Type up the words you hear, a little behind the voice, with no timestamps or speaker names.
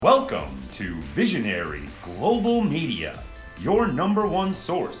Welcome to Visionaries Global Media, your number one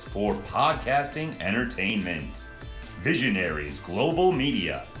source for podcasting entertainment. Visionaries Global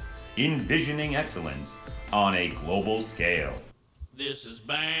Media, envisioning excellence on a global scale. This is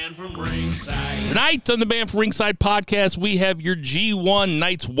Banned from Ringside. Tonight on the Banned from Ringside podcast, we have your G1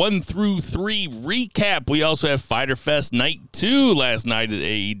 nights 1 through 3 recap. We also have Fyter Fest Night 2 last night at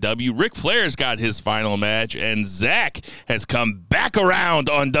AEW. Ric Flair's got his final match, and Zach has come back around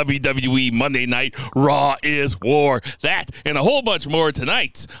on WWE Monday Night Raw is War. That and a whole bunch more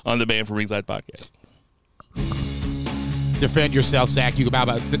tonight on the Banned from Ringside podcast. Defend yourself, Zach. You got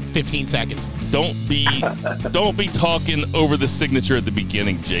about 15 seconds. Don't be talking over the signature at the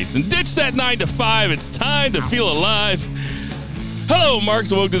beginning, Jason. Ditch that 9 to 5. It's time to feel alive. Hello, Marks,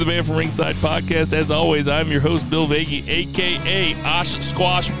 and welcome to the Banned from Ringside podcast. As always, I'm your host, Bill Vagey, a.k.a. Osh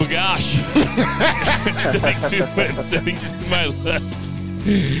Squash Bagash. Sitting to my left.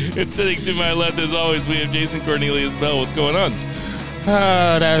 It's sitting to my left, as always, we have Jason Cornelius Bell. What's going on?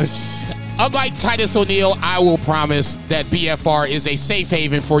 Unlike Titus O'Neil, I will promise that BFR is a safe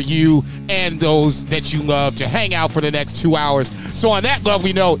haven for you and those that you love to hang out for the next 2 hours. So on that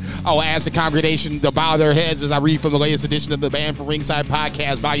lovely note, I'll ask the congregation to bow their heads as I read from the latest edition of the Banned from Ringside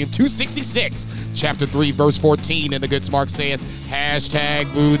podcast, volume 266, chapter 3, verse 14. And the good smart saying,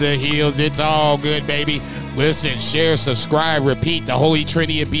 hashtag boo the heels. It's all good, baby. Listen, share, subscribe, repeat. The Holy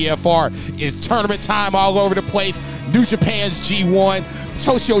Trinity of BFR. It's tournament time all over the place. New Japan's G1,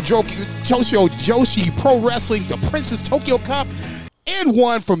 Toshio Joshi Pro Wrestling, the Princess Tokyo Cup, and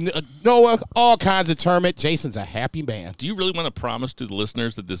one from Noah, all kinds of tournament. Jason's a happy man. Do you really want to promise to the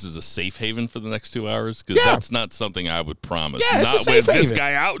listeners that this is a safe haven for the next 2 hours? Because that's not something I would promise. Yeah, it's not a safe with haven. This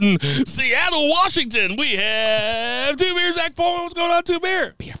guy out in Seattle, Washington. We have Two Beer, Zach Paul. What's going on, Two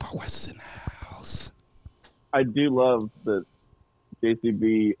Beer? BFR West in the house. I do love that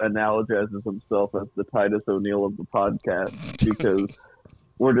JCB analogizes himself as the Titus O'Neil of the podcast because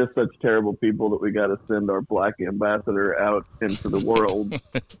we're just such terrible people that we got to send our black ambassador out into the world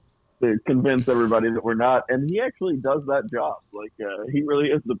to convince everybody that we're not. And he actually does that job. Like, he really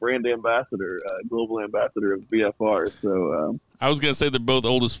is the brand ambassador, global ambassador of BFR. So I was going to say they're both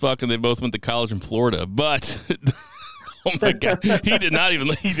old as fuck and they both went to college in Florida, but... Oh my God! He did not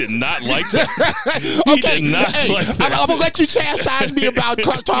like that. I'm gonna let you chastise me about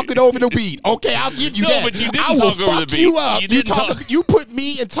talking over the beat. Okay, I'll give you that. No, but you didn't I will talk over the fuck beat. you up. You didn't talk. You put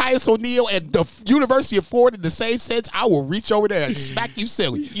me and Titus O'Neil and the University of Florida in the same sense. I will reach over there and smack you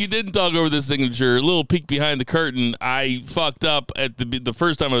silly. You didn't talk over the signature. A little peek behind the curtain. I fucked up at the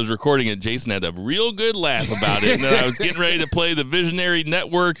first time I was recording it. Jason had a real good laugh about it, and then I was getting ready to play the Visionary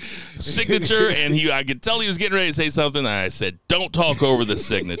Network signature, and I could tell he was getting ready to say something. I said, don't talk over the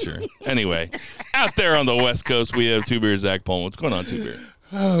signature. Anyway, out there on the West Coast, we have Two Beer, Zach Paul. What's going on, Two Beer?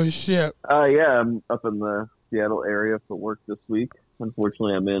 Oh, shit. yeah, I'm up in the Seattle area for work this week.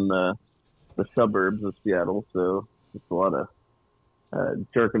 Unfortunately, I'm in the suburbs of Seattle, so it's a lot of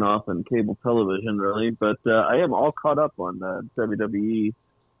jerking off on cable television, really. But I am all caught up on WWE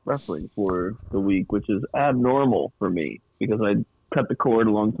wrestling for the week, which is abnormal for me because I cut the cord a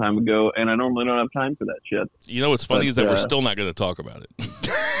long time ago, and I normally don't have time for that shit. You know what's funny is that we're still not going to talk about it.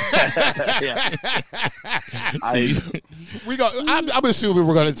 I'm assuming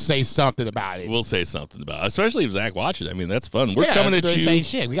we're going to say something about it. We'll say something about it, especially if Zach watches it. I mean, that's fun. We're Yeah, coming at you. Say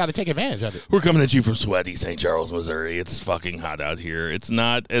shit. We got to take advantage of it. We're coming at you from sweaty St. Charles, Missouri. It's fucking hot out here. It's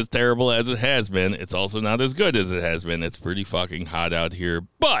not as terrible as it has been. It's also not as good as it has been. It's pretty fucking hot out here.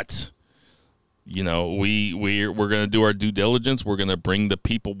 But, you know, we're going to do our due diligence. We're going to bring the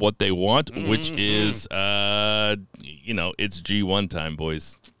people what they want, which is, it's G1 time,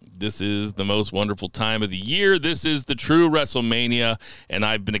 boys. This is the most wonderful time of the year. This is the true WrestleMania, and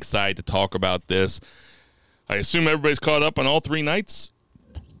I've been excited to talk about this. I assume everybody's caught up on all 3 nights?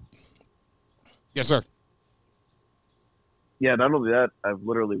 Yes, sir. Yeah, not only that, I've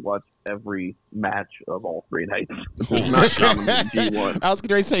literally watched every match of all 3 nights. It's not common in G1. I was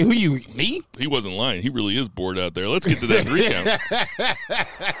going to say, who you, me? He wasn't lying. He really is bored out there. Let's get to that recount.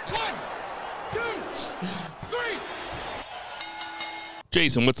 1, 2, 3.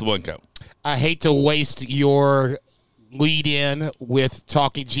 Jason, what's the 1 count? I hate to waste your lead in with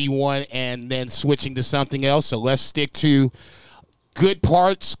talking G1 and then switching to something else. So let's stick to good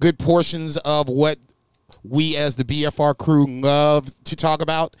portions of what we as the BFR crew love to talk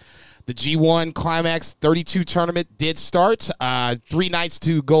about. The G1 Climax 32 tournament did start. 3 nights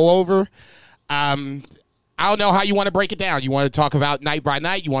to go over. I don't know how you want to break it down. You want to talk about night by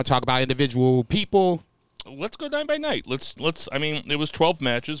night? You want to talk about individual people? Let's go night by night. Let's. I mean, it was 12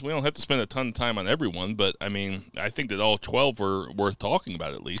 matches. We don't have to spend a ton of time on everyone, but I mean, I think that all 12 were worth talking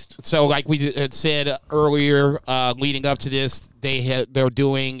about at least. So, like we had said earlier, leading up to this, they're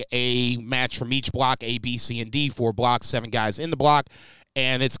doing a match from each block, A, B, C, and D, 4 blocks, 7 guys in the block,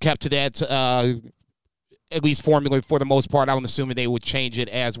 and it's kept to that. At least formula for the most part. I'm assuming they would change it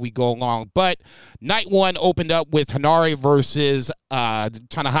as we go along. But night 1 opened up with Henare versus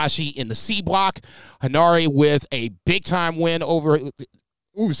Tanahashi in the C block. Henare with a big-time win over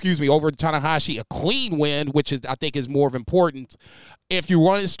Tanahashi, a clean win, which I think is more of important. If you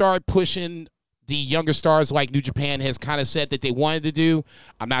want to start pushing the younger stars like New Japan has kind of said that they wanted to do,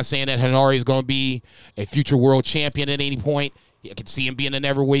 I'm not saying that Henare is going to be a future world champion at any point. I can see him being an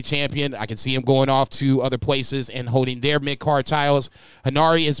heavyweight champion. I can see him going off to other places and holding their mid-card titles.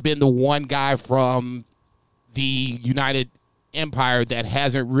 Henare has been the one guy from the United Empire that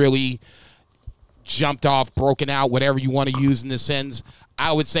hasn't really jumped off, broken out, whatever you want to use in the sentence.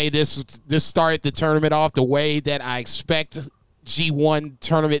 I would say this started the tournament off the way that I expect G1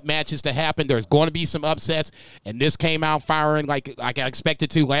 tournament matches to happen. There's going to be some upsets, and this came out firing like I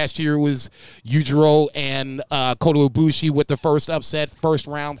expected to. Last year was Yujiro and Kota Ibushi with the first upset, first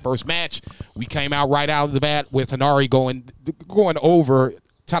round, first match. We came out right out of the bat with Henare going over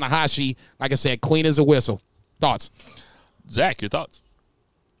Tanahashi. Like I said, clean as a whistle. Thoughts? Zach, your thoughts?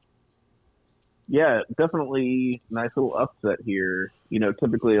 Yeah, definitely nice little upset here. You know,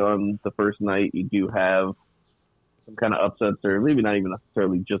 typically on the first night you do have some kind of upsets, or maybe not even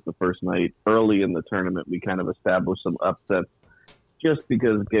necessarily just the first night. Early in the tournament, we kind of established some upsets just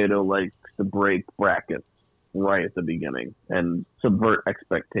because Gedo likes to break brackets right at the beginning and subvert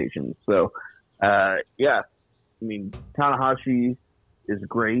expectations. So, yeah, I mean, Tanahashi is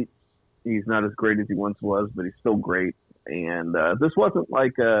great. He's not as great as he once was, but he's still great. And this wasn't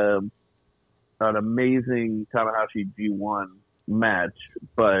like an amazing Tanahashi G1 match,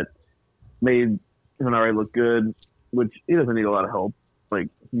 but made Henare look good, which he doesn't need a lot of help. Like,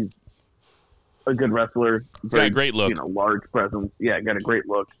 he's a good wrestler. He's got a great look. You know, large presence. Yeah, got a great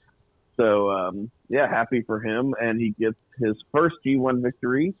look. So, yeah, happy for him. And he gets his first G1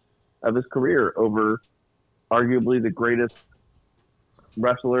 victory of his career over arguably the greatest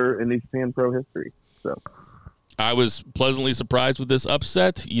wrestler in New Japan Pro history. So I was pleasantly surprised with this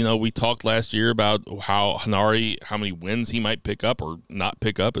upset. You know, we talked last year about how Henare, how many wins he might pick up or not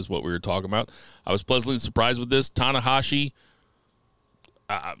pick up is what we were talking about. I was pleasantly surprised with this. Tanahashi,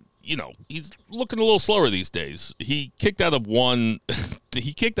 you know, he's looking a little slower these days. He kicked out of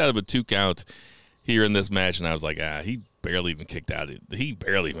he kicked out of a 2 count here in this match, and I was like, he barely even kicked out of it. He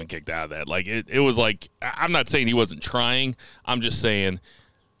barely even kicked out of that. Like, it was like, I'm not saying he wasn't trying. I'm just saying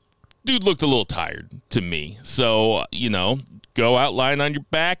dude looked a little tired to me. So, you know, go out lying on your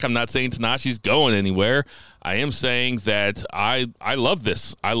back. I'm not saying Tanahashi's going anywhere. I am saying that I love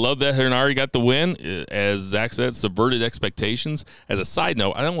this. I love that Henare got the win. As Zach said, subverted expectations. As a side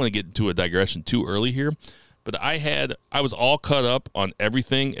note, I don't want to get into a digression too early here, but I was all caught up on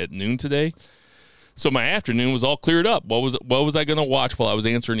everything at noon today. So my afternoon was all cleared up. What was I going to watch while I was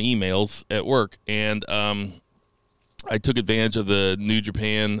answering emails at work? And I took advantage of the New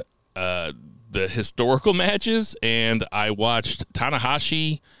Japan the historical matches, and I watched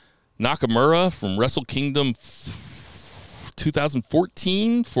Tanahashi Nakamura from Wrestle Kingdom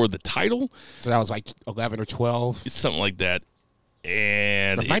 2014 for the title. So that was like 11 or 12. Something like that.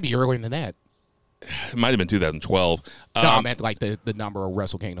 And it might be earlier than that. It might have been 2012. No, I meant like the number of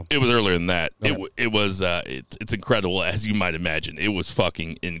Wrestle Kingdom. It was earlier than that. Okay. It's incredible, as you might imagine. It was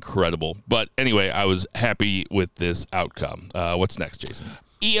fucking incredible. But anyway, I was happy with this outcome. What's next, Jason?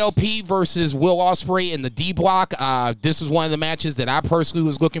 ELP versus Will Ospreay in the D block. This is one of the matches that I personally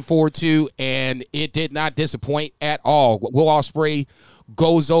was looking forward to, and it did not disappoint at all. Will Ospreay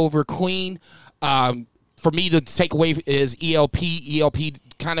goes over clean. For me, the takeaway is ELP. ELP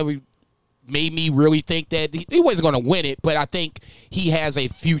kind of made me really think that he wasn't going to win it, but I think he has a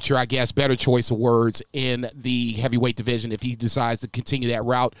future, I guess, better choice of words, in the heavyweight division if he decides to continue that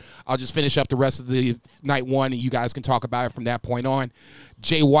route. I'll just finish up the rest of the night one, and you guys can talk about it from that point on.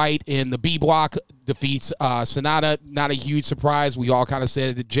 Jay White in the B block defeats Sonata. Not a huge surprise. We all kind of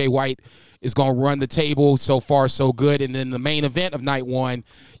said that Jay White is going to run the table. So far, so good. And then the main event of night one,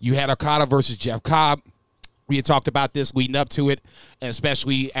 you had Okada versus Jeff Cobb. We had talked about this leading up to it, and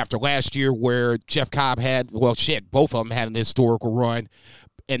especially after last year where Jeff Cobb both of them had an historical run,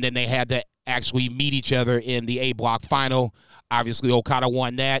 and then they had to actually meet each other in the A block final. Obviously, Okada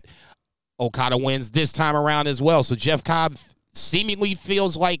won that. Okada wins this time around as well. So Jeff Cobb seemingly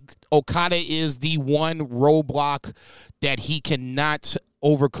feels like Okada is the one roadblock that he cannot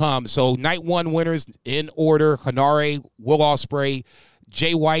overcome. So night one winners in order: Hanare, Will Ospreay,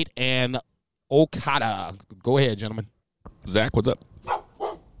 Jay White, and Okada. Go ahead, gentlemen. Zach, what's up?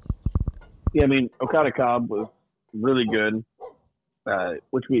 Yeah, I mean, Okada Cobb was really good,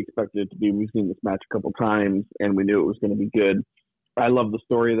 which we expected it to be. We've seen this match a couple times, and we knew it was going to be good. I love the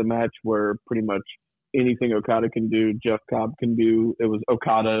story of the match where pretty much anything Okada can do, Jeff Cobb can do. It was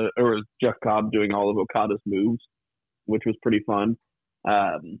Jeff Cobb doing all of Okada's moves, which was pretty fun.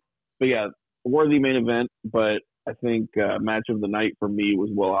 But yeah, worthy main event. But I think match of the night for me was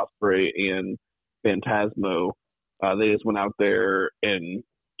Will Ospreay and Phantasmo. They just went out there and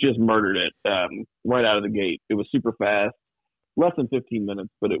just murdered it right out of the gate. It was super fast, less than 15 minutes,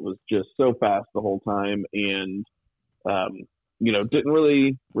 but it was just so fast the whole time. And didn't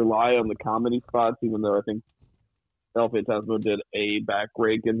really rely on the comedy spots, even though I think El Phantasmo did a back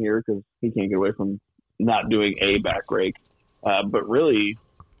rake in here because he can't get away from not doing a back rake. But really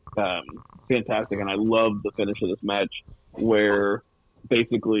fantastic. And I love the finish of this match where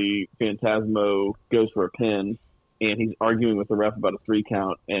basically Phantasmo goes for a pin and he's arguing with the ref about a 3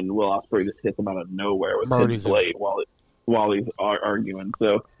 count, and Will Ospreay just hits him out of nowhere with his blade while he's arguing.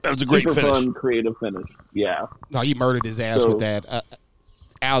 So that was a great super finish. Fun, creative finish. Yeah. No, he murdered his ass with that.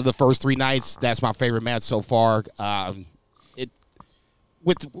 Out of the first 3 nights, that's my favorite match so far.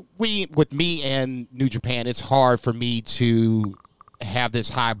 With me and New Japan, it's hard for me to have this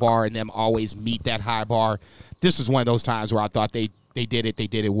high bar and them always meet that high bar. This is one of those times where I thought they did it. They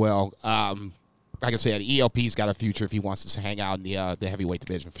did it well. Like I said, ELP's got a future if he wants to hang out in the heavyweight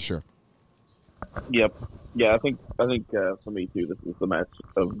division for sure. Yep. Yeah, I think for me too, this is the match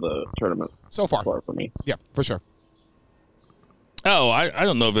of the tournament so far for me. Yeah, for sure. Oh, I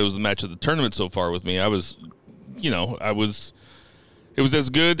don't know if it was the match of the tournament so far with me. It was as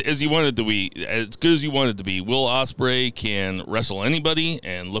good as you wanted it to be. As good as you wanted it to be. Will Ospreay can wrestle anybody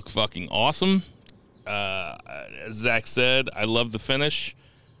and look fucking awesome. As Zach said, I love the finish.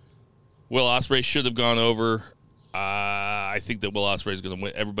 Will Ospreay should have gone over. I think that Will Ospreay is going to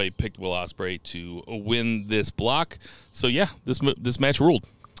win. Everybody picked Will Ospreay to win this block. So, yeah, this match ruled.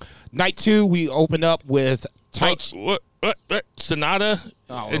 Night 2, we open up with What? Sonata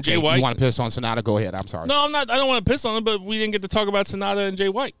and Jay White. You want to piss on Sonata? Go ahead. I'm sorry. No, I'm not. I don't want to piss on him, but we didn't get to talk about Sonata and Jay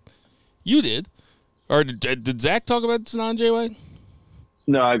White. You did. Or did Zach talk about Sonata and Jay White?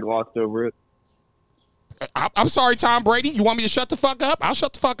 No, I glossed over it. I'm sorry, Tom Brady. You want me to shut the fuck up? I'll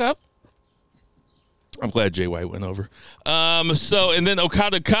shut the fuck up. I'm glad Jay White went over. And then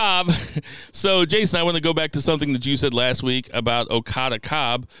Okada Cobb. So, Jason, I want to go back to something that you said last week about Okada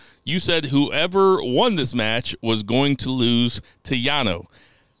Cobb. You said whoever won this match was going to lose to Yano.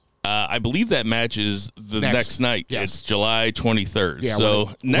 I believe that match is the next night. Yes. It's July 23rd. Yeah,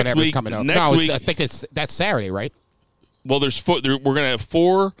 so next week coming up. Week, I think that's Saturday, right? Well, we're going to have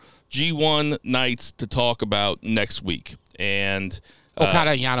 4 G1 nights to talk about next week. And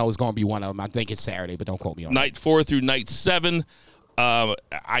Okada and Yano is going to be one of them. I think it's Saturday, but don't quote me on night 4 through night 7.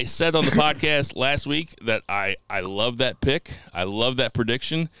 I said on the podcast last week that I love that pick. I love that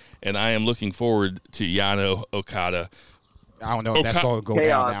prediction, and I am looking forward to Yano Okada. I don't know if that's going to go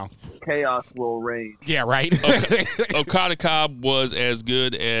down now. Chaos will reign. Yeah, right. Okada Cobb was as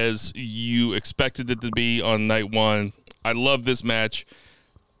good as you expected it to be on night 1. I love this match.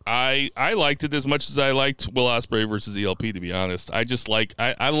 I liked it as much as I liked Will Ospreay versus ELP, to be honest. I just like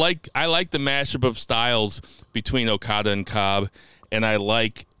I like the mashup of styles between Okada and Cobb, and I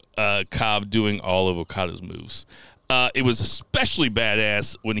like Cobb doing all of Okada's moves. It was especially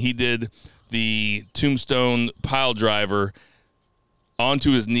badass when he did the tombstone pile driver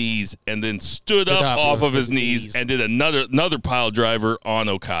onto his knees and then stood up off of his knees and did another pile driver on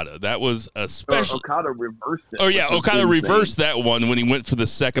Okada. That was a special. Okada reversed it. Oh yeah, Okada reversed that one when he went for the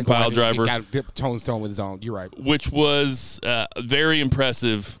second pile driver. He got dipped tombstone with his own. You're right. Which was very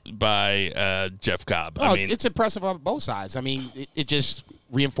impressive by Jeff Cobb. Oh, I mean, it's impressive on both sides. I mean, it just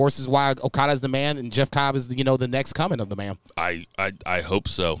reinforces why Okada's the man and Jeff Cobb is the next coming of the man. I hope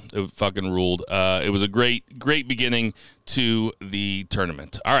so. It fucking ruled. It was a great beginning to the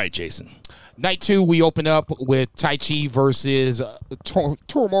tournament. All right, Jason. Night 2, we open up with Taichi versus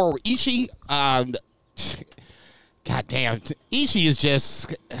Tomohiro Ishii. God damn, Ishii is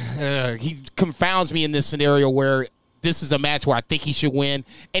just he confounds me in this scenario where this is a match where I think he should win,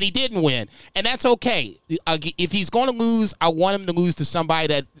 and he didn't win, and that's okay. If he's going to lose, I want him to lose to somebody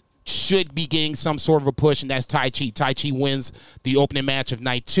that should be getting some sort of a push, and that's Taichi. Taichi wins the opening match of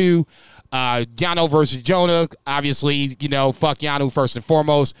night 2. Yano versus Jonah, obviously, fuck Yano first and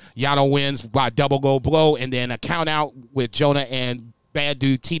foremost. Yano wins by double gold blow, and then a count out with Jonah and bad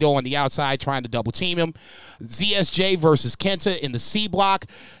dude Tito on the outside trying to double team him. ZSJ versus Kenta in the C block.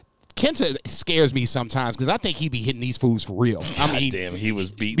 Kenta scares me sometimes because I think he be hitting these fools for real. I mean, damn, he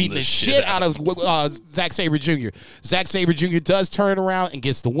was beating the shit out of Zack Sabre Jr. Zack Sabre Jr. does turn around and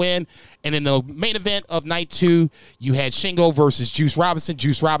gets the win. And in the main event of night 2, you had Shingo versus Juice Robinson.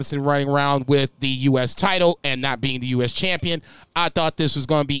 Juice Robinson running around with the U.S. title and not being the U.S. champion. I thought this was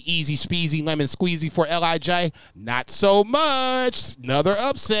going to be easy speasy, lemon squeezy for LIJ. Not so much. Another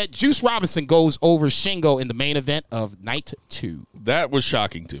upset. Juice Robinson goes over Shingo in the main event of night 2. That was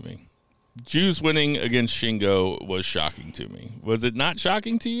shocking to me. Juice winning against Shingo was shocking to me. Was it not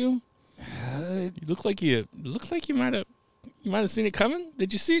shocking to you? You look like you might have seen it coming.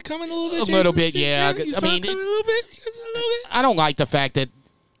 Did you see it coming a little bit? Jason? A little bit, yeah. You I saw mean, it coming a little bit. I don't like the fact that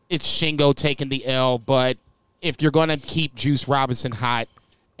it's Shingo taking the L, but if you're going to keep Juice Robinson hot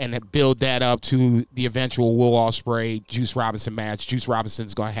and build that up to the eventual Will Ospreay Juice Robinson match, Juice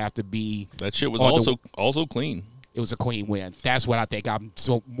Robinson's going to have to be. That shit was also clean. It was a clean win. That's what I think. I'm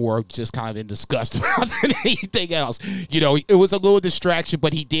so more just kind of in disgust about than anything else. You know, it was a little distraction,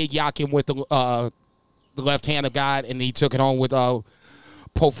 but he did yak him with the left hand of God, and he took it on with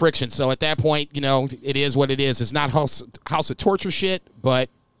Pope Friction. So at that point, you know, it is what it is. It's not House of Torture shit, but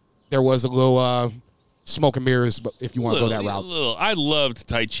there was a little smoke and mirrors, if you want to go that route. I loved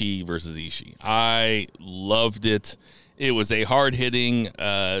Tai Chi versus Ishii. I loved it. It was a hard-hitting,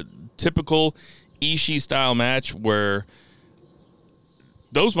 typical Ishii-style match where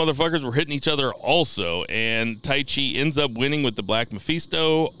those motherfuckers were hitting each other also, and Tai Chi ends up winning with the Black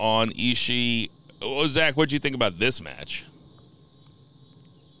Mephisto on Ishii. Oh, Zach, what'd you think about this match?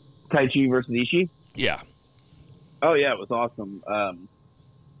 Tai Chi versus Ishii? Yeah. Oh, yeah, it was awesome.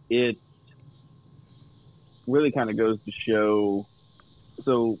 It really kind of goes to show,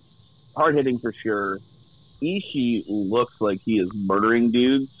 so hard-hitting for sure. Ishii looks like he is murdering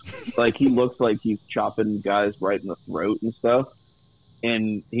dudes. Like, he looks like he's chopping guys right in the throat and stuff.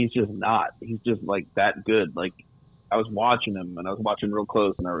 And he's just not. He's just, like, that good. Like, I was watching him, and I was watching real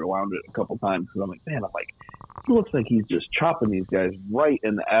close, and I rewound it a couple times because I'm like, man, he looks like he's just chopping these guys right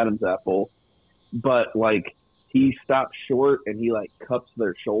in the Adam's apple. But, like, he stops short, and he, like, cups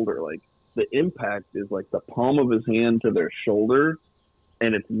their shoulder. Like, the impact is, like, the palm of his hand to their shoulder,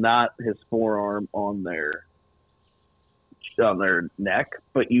 and it's not his forearm on their neck,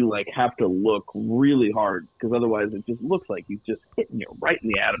 but you like have to look really hard because otherwise it just looks like he's just hitting you right in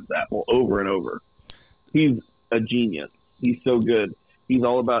the Adam's apple over and over. He's a genius. He's so good. He's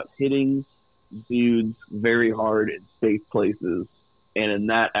all about hitting dudes very hard in safe places, and in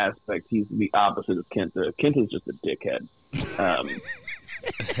that aspect, he's the opposite of Kenta. Kenta's just a dickhead.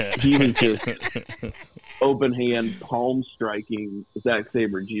 He was just open hand palm striking Zack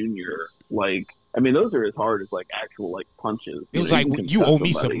Sabre Jr. Like, I mean, those are as hard as like actual like punches. It was like, you owe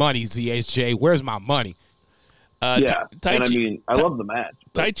me some money, ZSJ. Where's my money? Yeah, and I mean, I love the match.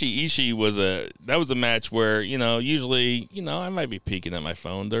 Tai Chi Ishii was a match where, you know, usually, you know, I might be peeking at my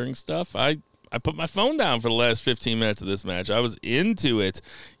phone during stuff. I put my phone down for the last 15 minutes of this match. I was into it.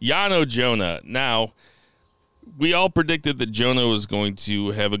 Yano Jonah. Now, we all predicted that Jonah was going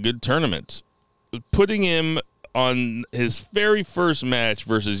to have a good tournament. Putting him on his very first match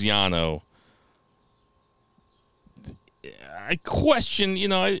versus Yano, I question, you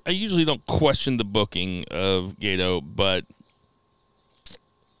know, I usually don't question the booking of Gato, but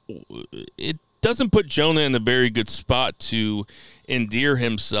it doesn't put Jonah in a very good spot to endear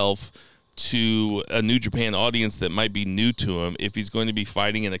himself to a New Japan audience that might be new to him if he's going to be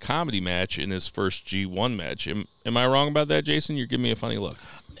fighting in a comedy match in his first G1 match. Am I wrong about that, Jason? You're giving me a funny look.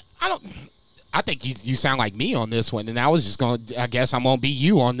 I think you sound like me on this one, and I was just I guess I'm going to be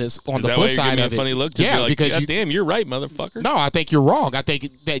you on this, on Is the flip side of it. Is that why you're giving me a funny look? Yeah, like, because damn, you're right, motherfucker. No, I think you're wrong. I think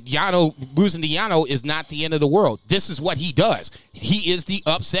that Yano, losing to Yano is not the end of the world. This is what he does. He is the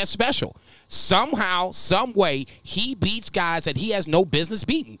upset special. Somehow, some way, he beats guys that he has no business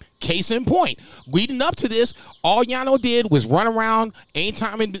beating. Case in point, leading up to this, all Yano did was run around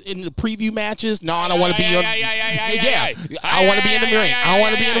anytime in the preview matches. No, I don't want to be on. I want to be in the ring. I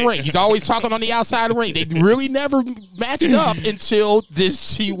want to be in the ring. He's always talking on the outside of the ring. They really never matched up until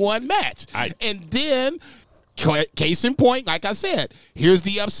this G1 match. And then, case in point, like I said, here's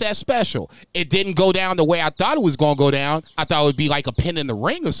the upset special. It didn't go down the way I thought it was going to go down. I thought it would be like a pin in the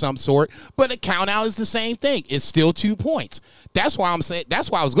ring of some sort, but a count out is the same thing. It's still 2 points. That's why I'm saying.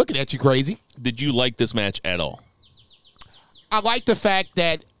 That's why I was looking at you crazy. Did you like this match at all? I like the fact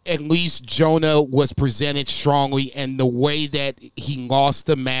that at least Jonah was presented strongly, and the way that he lost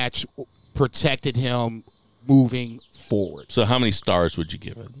the match protected him moving forward. So how many stars would you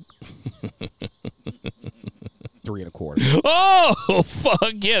give it? 3 1/4. Oh,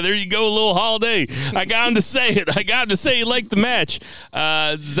 fuck yeah. There you go, a little holiday. I got him to say it. I got him to say he liked the match.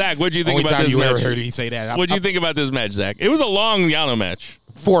 Zach, what'd you think Only about time this you match? ever heard me say that. What'd you think about this match, Zach? It was a long Yano match.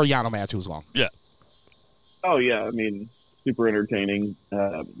 4 Yano match was long. Yeah. Oh yeah, I mean, super entertaining.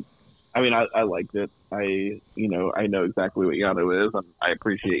 I mean, I liked it. I know exactly what Yano is, and I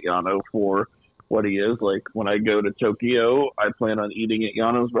appreciate Yano for what he is. Like, when I go to Tokyo, I plan on eating at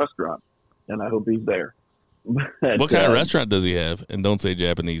Yano's restaurant, and I hope he's there. But, What kind of restaurant does he have? And don't say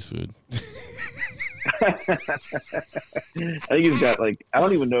Japanese food. I think he's got, like, I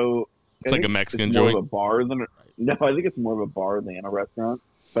don't even know. It's like a Mexican it's more joint? of a bar than no, I think it's more of a bar than a restaurant,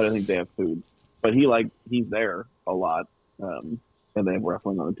 but I think they have food. But he's there a lot, and they have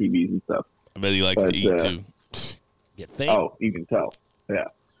wrestling on the TVs and stuff. I bet he likes to eat, too. You think? Oh, you can tell. Yeah.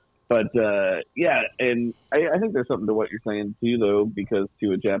 But, yeah, and I think there's something to what you're saying, too, though, because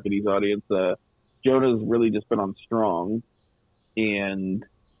to a Japanese audience, Jonah's really just been on Strong, and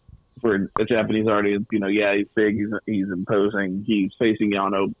for a Japanese audience, yeah, he's big, he's imposing, he's facing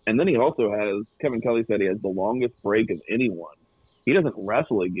Yano, and then he also has, Kevin Kelly said he has the longest break of anyone. He doesn't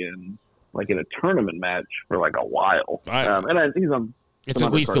wrestle again, like in a tournament match, for like a while. And I think he's on. It's some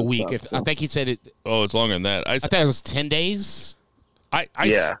at least a undercard week. stuff, so. I think he said it. Oh, it's longer than that. I thought it was 10 days.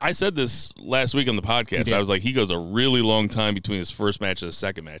 I said this last week on the podcast. I was like, he goes a really long time between his first match and his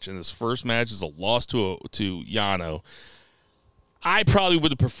second match, and his first match is a loss to Yano. I probably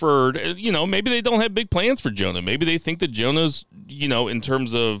would have preferred, maybe they don't have big plans for Jonah. Maybe they think that Jonah's, in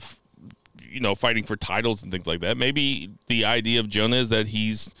terms of, fighting for titles and things like that. Maybe the idea of Jonah is that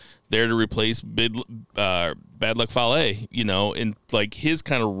he's there to replace Bad Luck Fale, in like his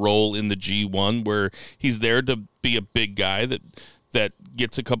kind of role in the G1, where he's there to be a big guy that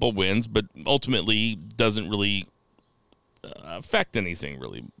gets a couple wins, but ultimately doesn't really affect anything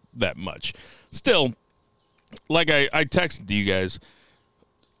really that much. Still, like I texted you guys,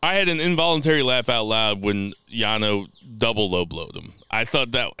 I had an involuntary laugh out loud when Yano double low blowed him. I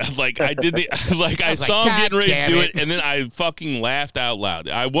thought that, like, I did the, like, I saw him getting ready to do it, and then I fucking laughed out loud.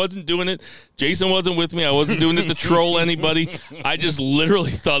 I wasn't doing it. Jason wasn't with me. I wasn't doing it to troll anybody. I just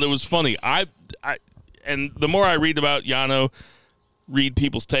literally thought it was funny. And the more I read about Yano, read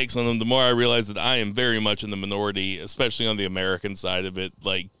people's takes on him, the more I realize that I am very much in the minority, especially on the American side of it.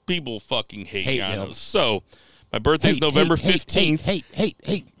 Like, people fucking hate Yano. Him. So, my birthday's November 15th.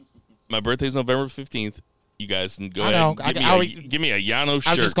 Hate. My birthday's November 15th. You guys can go I know. ahead. Give me a Yano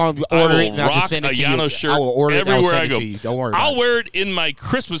shirt. I'm just going to order it and I'll just send it to you. Yano shirt I will order it and I'll everywhere send I it go. to you. Don't worry I'll about wear it in my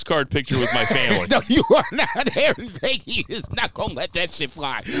Christmas card picture with my family. No, you are not. Aaron Fahey is not going to let that shit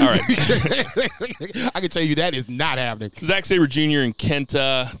fly. All right. I can tell you that is not happening. Zack Sabre Jr. and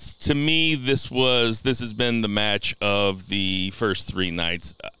Kenta. To me, this has been the match of the first 3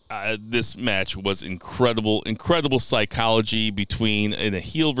 nights. This match was incredible psychology in a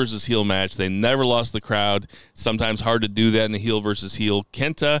heel versus heel match. They never lost the crowd. Sometimes hard to do that in a heel versus heel.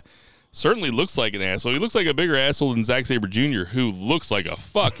 Kenta certainly looks like an asshole. He looks like a bigger asshole than Zack Sabre Jr., who looks like a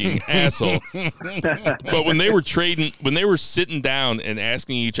fucking asshole. But when they were sitting down and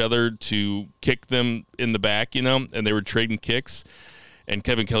asking each other to kick them in the back, and they were trading kicks, and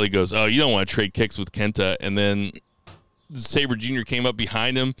Kevin Kelly goes, "Oh, you don't want to trade kicks with Kenta," and then Sabre Jr. came up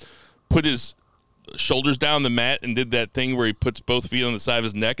behind him, put his shoulders down the mat, and did that thing where he puts both feet on the side of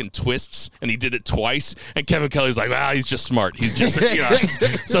his neck and twists, and he did it twice. And Kevin Kelly's like, he's just smart. He's just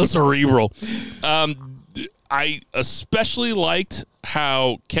so cerebral. I especially liked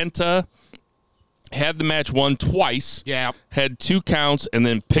how Kenta had the match won twice. Yeah. Had 2 counts and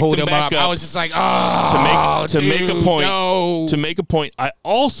then picked Pulled him back up. I was just like, to make a point. No. To make a point. I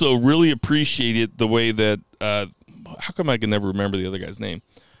also really appreciated the way that how come I can never remember the other guy's name?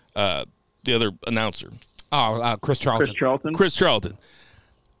 The other announcer. Chris Charlton. Chris Charlton.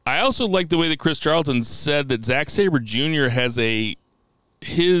 I also like the way that Chris Charlton said that Zack Sabre Jr. has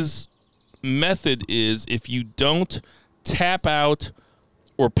his method is if you don't tap out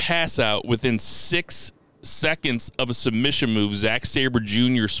or pass out within 6 seconds of a submission move, Zack Sabre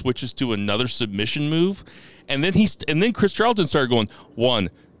Jr. switches to another submission move. And then Chris Charlton started going 1,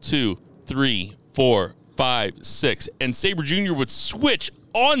 2, 3, 4, 5, 6, and Sabre Jr. would switch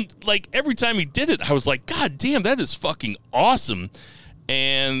on, like, every time he did it. I was like, God damn, that is fucking awesome.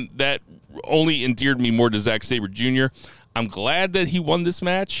 And that only endeared me more to Zack Sabre Jr. I'm glad that he won this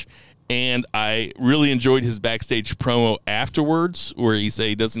match, and I really enjoyed his backstage promo afterwards, where he said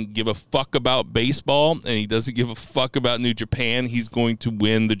he doesn't give a fuck about baseball and he doesn't give a fuck about New Japan. He's going to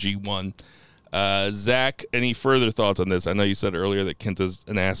win the G1. Zach, any further thoughts on this? I know you said earlier that Kenta's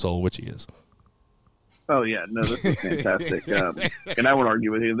an asshole, which he is. Oh yeah, no, this is fantastic, and I won't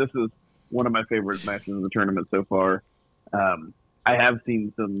argue with you. This is one of my favorite matches in the tournament so far. I have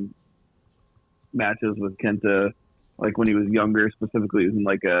seen some matches with Kenta, like when he was younger, specifically in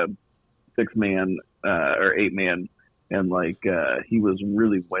like a 6-man or 8-man, and like he was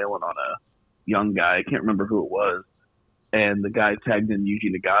really wailing on a young guy. I can't remember who it was. And the guy tagged in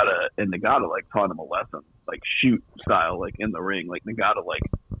Yuji Nagata, and Nagata like taught him a lesson, like shoot style, like in the ring. Like Nagata like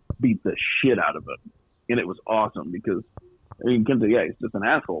beat the shit out of him, and it was awesome because I mean Kenta, yeah, he's just an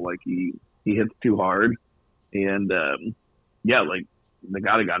asshole. Like he hits too hard, and yeah, like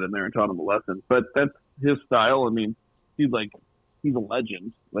Nagata got in there and taught him a lesson. But that's his style. I mean, he's a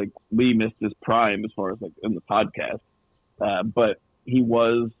legend. Like we missed his prime as far as like in the podcast, but he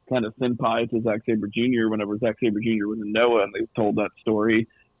was kind of senpai to Zack Sabre Jr. whenever Zack Sabre Jr. was in Noah, and they told that story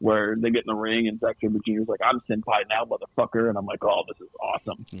where they get in the ring and Zack Sabre Jr. is like, "I'm senpai now, motherfucker," and I'm like, "Oh, this is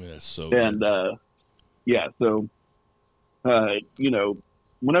awesome." Yeah, so and yeah, so you know,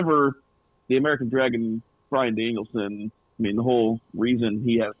 whenever the American Dragon Bryan Danielson, I mean, the whole reason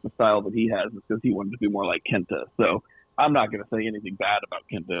he has the style that he has is because he wanted to be more like Kenta. So I'm not going to say anything bad about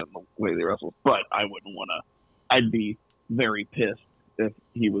Kenta and the way they wrestle, but I wouldn't want to. I'd be very pissed if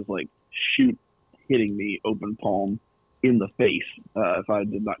he was like hitting me open palm in the face if I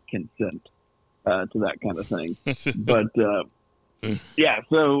did not consent to that kind of thing. But yeah,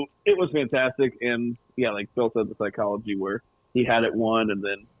 so it was fantastic, and yeah, like Phil said, the psychology where he had it won, and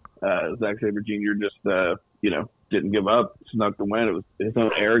then Zack Sabre Jr. just you know, didn't give up, snuck the win. It was his own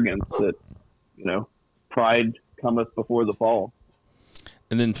arrogance that, you know, pride cometh before the fall.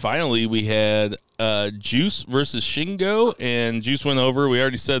 And then finally, we had Juice versus Shingo, and Juice went over. We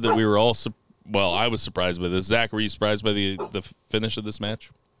already said that we were all well, I was surprised by this. Zach, were you surprised by the finish of this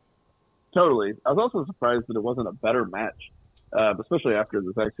match? Totally. I was also surprised that it wasn't a better match, especially after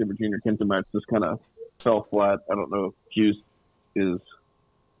the Zack Sabre Jr. Kenta match just kind of fell flat. I don't know if Juice is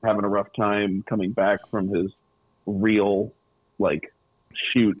having a rough time coming back from his real, like,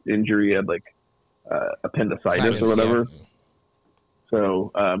 shoot injury. He had, like, appendicitis or whatever. Yeah.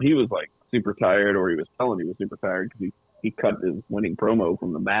 So he was like super tired, or he was telling he was super tired because he cut his winning promo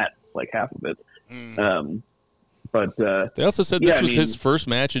from the mat, like half of it. But they also said this was his first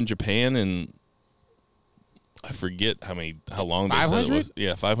match in Japan, and I forget how long they said it was.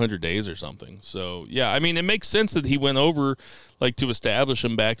 Yeah, 500 days or something. So yeah, I mean, it makes sense that he went over like to establish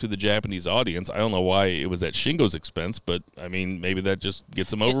him back to the Japanese audience. I don't know why it was at Shingo's expense, but I mean, maybe that just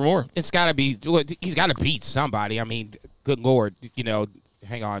gets him over more. It's got to be. He's got to beat somebody. I mean, good Lord, you know.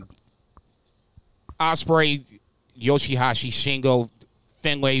 Hang on. Ospreay, Yoshihashi, Shingo,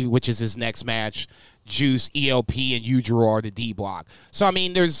 Finlay, which is his next match, Juice, ELP, and Yujiro are the D block. So I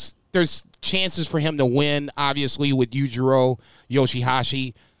mean, there's chances for him to win, obviously, with Yujiro,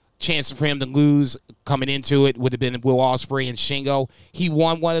 Yoshihashi. Chances for him to lose coming into it would have been Will Ospreay and Shingo. He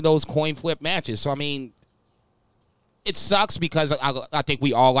won one of those coin flip matches. So, I mean, it sucks because I think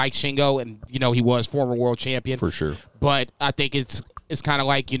we all like Shingo, and, you know, he was former world champion. For sure. But I think it's kind of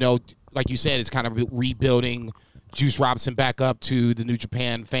like, you know, like you said, it's kind of rebuilding Juice Robinson back up to the New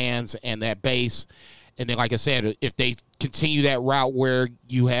Japan fans and that base. And then, like I said, if they continue that route where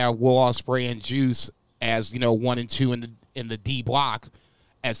you have Will Ospreay and Juice as, you know, 1 and 2 in the D block,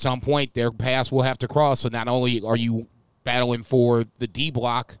 at some point their paths will have to cross. So not only are you battling for the D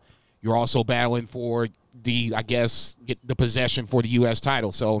block, you're also battling for the possession for the U.S.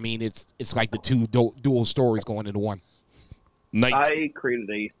 title. So I mean, it's like the two dual stories going into one. I created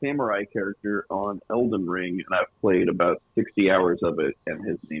a samurai character on Elden Ring, and I've played about 60 hours of it, and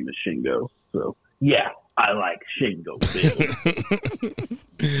his name is Shingo. So, yeah, I like Shingo, baby.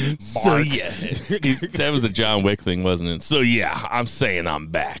 So, yeah. That was a John Wick thing, wasn't it? So, yeah, I'm saying I'm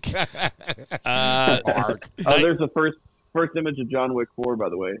back. There's the first image of John Wick 4, by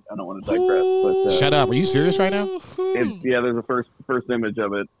the way. I don't want to digress. But, shut up. Are you serious right now? There's a first image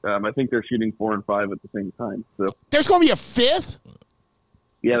of it. I think they're shooting 4 and 5 at the same time. So there's going to be a 5th?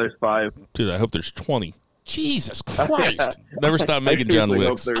 Yeah, there's 5. Dude, I hope there's 20. Jesus Christ. Never stop making John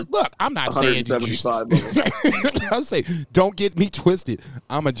Wicks. Look, I'm not saying I'll say, don't get me twisted.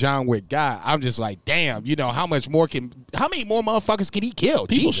 I'm a John Wick guy. I'm just like, damn, you know, how many more motherfuckers can he kill?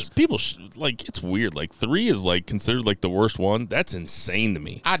 People like, it's weird. Like 3 is like considered like the worst one. That's insane to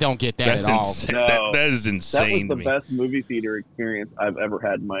me. I don't get that at all. No, that is insane to me. That was the best movie theater experience I've ever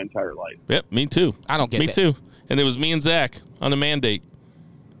had in my entire life. Yep, me too. I don't get that. Me too. And it was me and Zach on a mandate.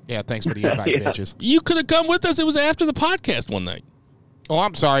 Yeah, thanks for the invite, bitches. You could have come with us. It was after the podcast one night. Oh,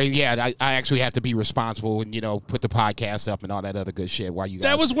 I'm sorry. Yeah, I actually have to be responsible and, you know, put the podcast up and all that other good shit while you guys...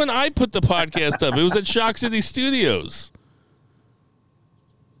 That was when I put the podcast up. It was at Shock City Studios.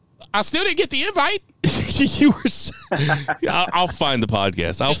 I still didn't get the invite. You were. I'll find the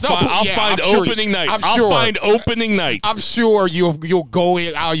podcast. I'll find I'm sure opening night. I'm I'll sure. find opening night. I'm sure you'll go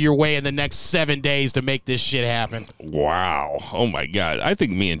out of your way in the next 7 days to make this shit happen. Wow. Oh my God. I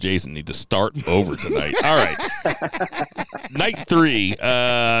think me and Jason need to start over tonight. All right. Night 3.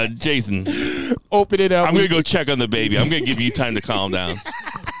 Jason. Open it up. I'm going to go check on the baby. I'm going to give you time to calm down.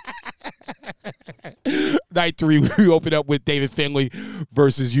 Night 3, we open up with David Finlay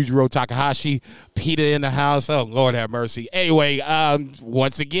versus Yujiro Takahashi. Peter in the house. Oh, Lord have mercy. Anyway,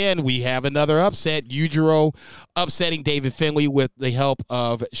 once again, we have another upset. Yujiro upsetting David Finlay with the help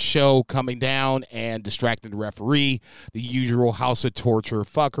of Sho coming down and distracting the referee. The usual House of Torture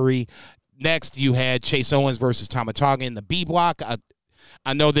fuckery. Next, you had Chase Owens versus Tama Tonga in the B block.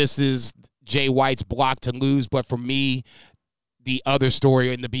 I know this is Jay White's block to lose, but for me, the other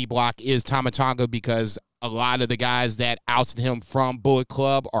story in the B block is Tama Tonga because a lot of the guys that ousted him from Bullet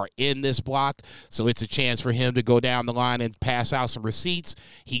Club are in this block. So it's a chance for him to go down the line and pass out some receipts.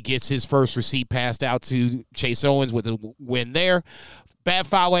 He gets his first receipt passed out to Chase Owens with a win there. Bad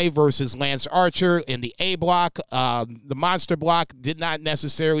Fale versus Lance Archer in the A block. The Monster block did not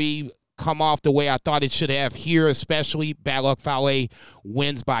necessarily come off the way I thought it should have here, especially. Bad Luck Fale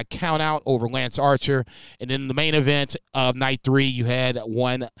wins by countout over Lance Archer. And then the main event of night 3, you had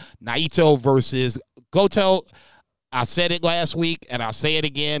one Naito versus Goto. I said it last week, and I'll say it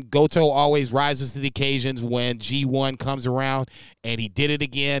again. Goto always rises to the occasions when G1 comes around, and he did it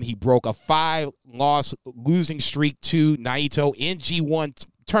again. He broke a 5-loss losing streak to Naito in G1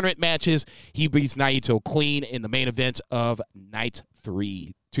 tournament matches. He beats Naito clean in the main event of night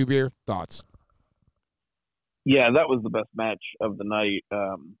 3. Two Beer, thoughts? Yeah, that was the best match of the night.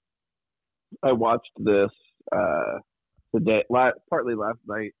 I watched this today, partly last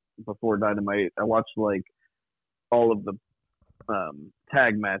night before Dynamite. I watched like all of the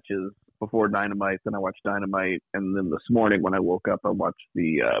tag matches before Dynamite, then I watched Dynamite, and then this morning when I woke up, I watched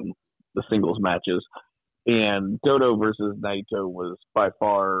the singles matches. And Goto versus Naito was by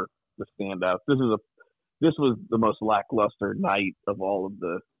far the standout. This was the most lackluster night of all of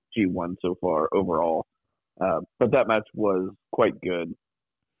the G1 so far overall. But that match was quite good.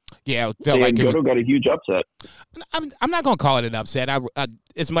 Yeah, it felt like Goto got a huge upset. I'm not going to call it an upset.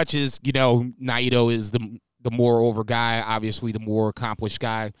 As much as, Naito is the more over guy, obviously the more accomplished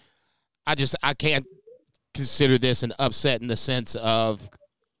guy, I can't consider this an upset in the sense of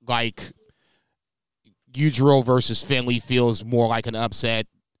like Yujiro versus Finlay feels more like an upset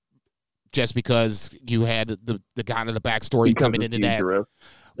just because you had the guy in the backstory coming into that.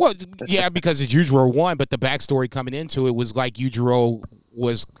 Well, yeah, because it's Yujiro won, but the backstory coming into it was like Yujiro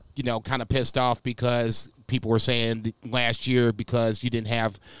was, kind of pissed off because people were saying last year because you didn't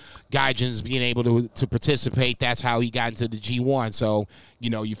have Gaijins being able to participate, that's how he got into the G1. So,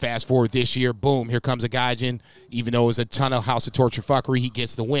 you fast forward this year, boom, here comes a Gaijin. Even though it was a ton of House of Torture fuckery, he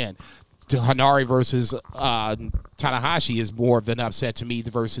gets the win. Hanari versus Tanahashi is more of an upset to me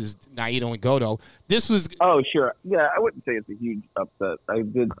versus Naito and Goto. This was... Oh, sure. Yeah, I wouldn't say it's a huge upset. I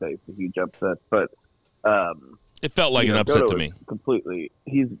did say it's a huge upset, but... it felt like an upset Goto to me.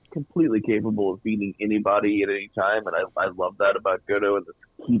 He's completely capable of beating anybody at any time, and I love that about Goto, and this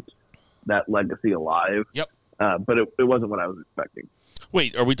keeps that legacy alive. Yep. But it wasn't what I was expecting.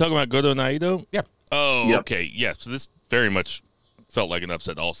 Wait, are we talking about Goto Naito? Yep. Oh, Yep. okay. Yeah, so this very much felt like an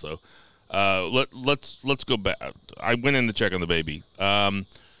upset also. Let's go back. I went in to check on the baby.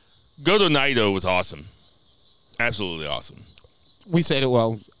 Goto Naito was awesome. Absolutely awesome. We said it,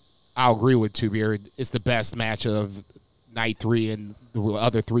 well, I'll agree with Two Beer. It's the best match of night 3, and the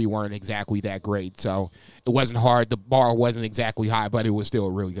other 3 weren't exactly that great. So it wasn't hard. The bar wasn't exactly high, but it was still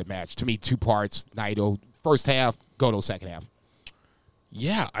a really good match. To me, 2 parts, Naito first half, Goto second half.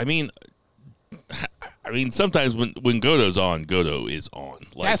 Yeah, I mean, sometimes when Goto's on, Goto is on.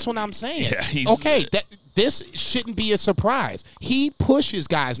 Like, that's what I'm saying. Yeah, okay, this shouldn't be a surprise. He pushes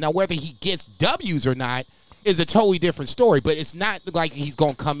guys. Now, whether he gets W's or not is a totally different story, but it's not like he's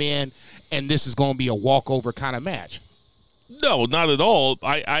going to come in and this is going to be a walkover kind of match. No, not at all.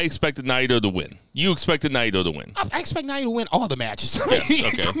 I expected Naito to win. You expected Naito to win. I expect Naito to win all the matches.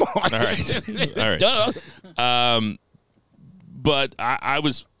 Yes, okay. Come on. All right. Duh. But I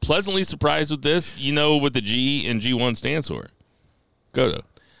was pleasantly surprised with this. What the G and G1 stands for? Goto.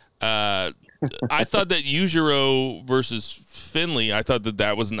 I thought that Yujiro versus Finlay, I thought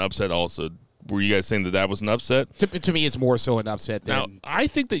that was an upset also. Were you guys saying that was an upset? To me, it's more so an upset than... Now, I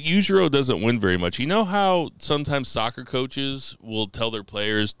think that Yujiro doesn't win very much. You know how sometimes soccer coaches will tell their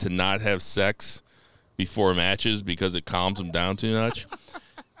players to not have sex before matches because it calms them down too much?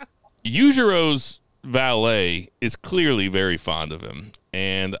 Yujiro's valet is clearly very fond of him.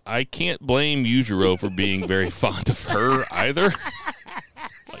 And I can't blame Yujiro for being very fond of her either.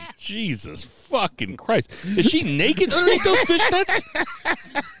 Like, Jesus fucking Christ. Is she naked underneath those fishnets?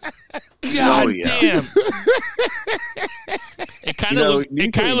 God damn. It kind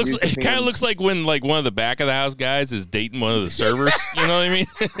of looks like when like one of the back of the house guys is dating one of the servers. You know what I mean?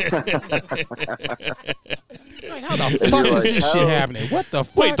 Like, how the fuck is this shit happening? What the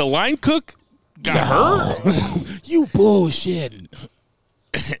fuck? Wait, the line cook got her? You bullshitting.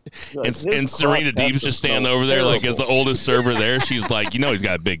 And Serena Deeb's just standing over there like as the oldest server there. She's like, he's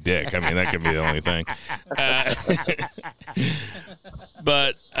got a big dick. I mean, that could be the only thing.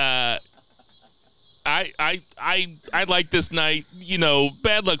 But I like this night.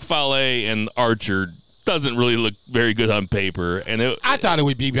 Bad Luck Fale and Archer doesn't really look very good on paper, and I thought it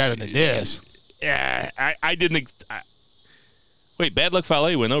would be better than this. Yeah, I didn't. Wait, Bad Luck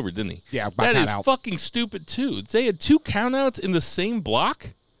Fale went over, didn't he? Yeah, by that is count-out. fucking stupid too. They had 2 countouts in the same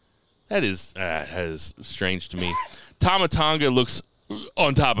block. That is strange to me. Tama Tonga looks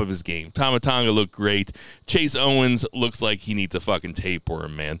on top of his game. Tama Tonga looked great. Chase Owens looks like he needs a fucking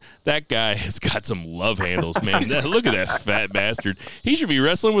tapeworm, man. That guy has got some love handles, man. Look at that fat bastard. He should be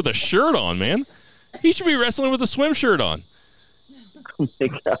wrestling with a shirt on, man. He should be wrestling with a swim shirt on. Oh my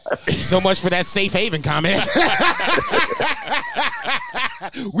God. So much for that safe haven comment.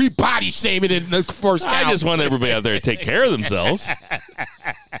 We body shaming in the first count. I just want everybody out there to take care of themselves.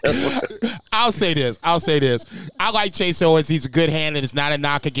 I'll say this. I like Chase Owens. He's a good hand, and it's not a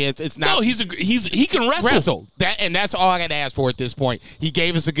knock against. It's not. No, he can wrestle. And that's all I got to ask for at this point. He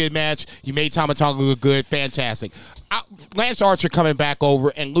gave us a good match. He made Tama Tonga look good. Fantastic. Lance Archer coming back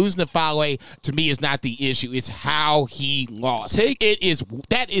over and losing the Fale to me is not the issue. It's how he lost.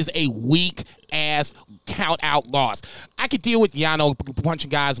 That is a weak ass count out loss. I could deal with Yano punching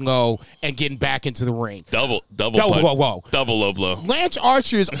guys low and getting back into the ring. Double punch. Whoa. Double low blow. Lance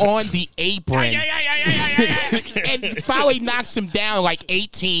Archer is on the apron. And Fale knocks him down like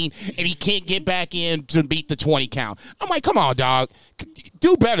 18 and he can't get back in to beat the 20 count. I'm like, come on, dog.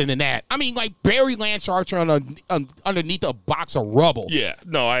 Do better than that. I mean, like, bury Lance Archer underneath a box of rubble. Yeah,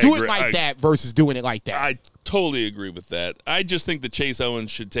 no, I do agree. it like that versus doing it like that. I totally agree with that. I just think that Chase Owens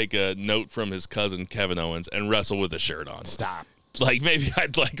should take a note from his cousin Kevin Owens and wrestle with a shirt on. Stop. Like, maybe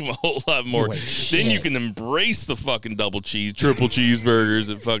I'd like him a whole lot more. Holy Then you shit. can embrace the fucking triple cheeseburgers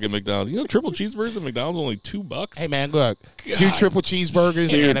at fucking McDonald's. Triple cheeseburgers at McDonald's are only $2. Hey, man, look. God. 2 triple cheeseburgers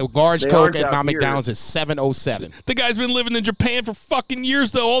Dude, and a large they Coke aren't at out my here. McDonald's is $7.07. The guy's been living in Japan for fucking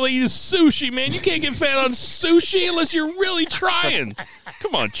years, though. All they eat is sushi, man. You can't get fat on sushi unless you're really trying.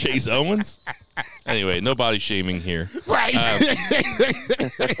 Come on, Chase Owens. Anyway, no body shaming here. Right.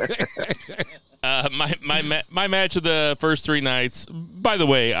 My match of the first 3 nights. By the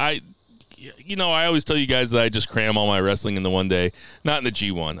way, I always tell you guys that I just cram all my wrestling in the one day, not in the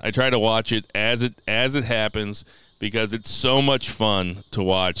G1. I try to watch it as it happens because it's so much fun to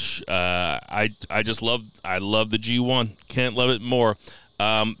watch. I love the G1. Can't love it more.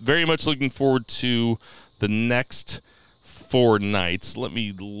 Very much looking forward to the next 4 nights. Let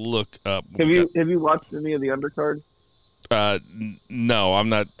me look up. Have you watched any of the undercard? No, I'm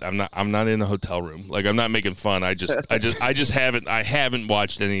not in a hotel room. Like, I'm not making fun. I just haven't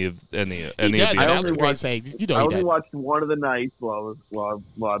watched any of He does. the I was only going to say, I he only does. watched one of the nights while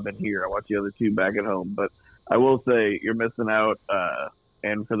I've been here. I watched the other 2 back at home. But I will say you're missing out.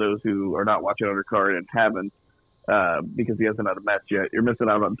 And for those who are not watching undercard and haven't, because he hasn't had a match yet, you're missing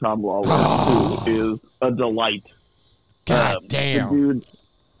out on Tom Lawler, who is a delight. God damn.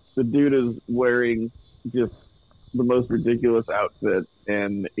 The dude is wearing just the most ridiculous outfit,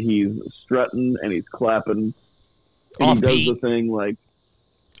 and he's strutting and he's clapping. And he does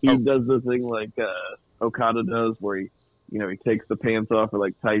the thing like Okada does, where he takes the pants off for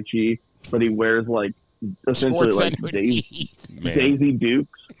like Tai Chi, but he wears like essentially Shorts like underneath. Daisy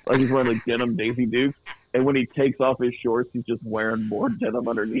Dukes, like he's wearing like denim Daisy Dukes. And when he takes off his shorts, he's just wearing more denim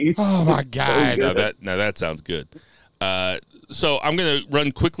underneath. Oh, my God. Now that sounds good. So I'm going to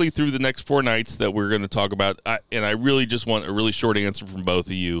run quickly through the next 4 nights that we're going to talk about, and I really just want a really short answer from both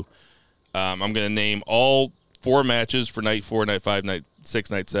of you. I'm going to name all 4 matches for night 4, night 5, night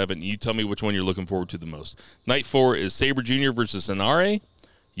 6, night 7. You tell me which one you're looking forward to the most. Night 4 is Sabre Jr. versus Inare,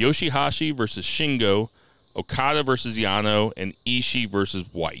 Yoshihashi versus Shingo, Okada versus Yano, and Ishii versus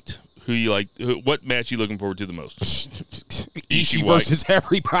White. Who you like? What match you looking forward to the most? Ishii versus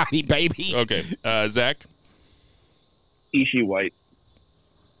everybody, baby. Okay, Zach. Ishii White.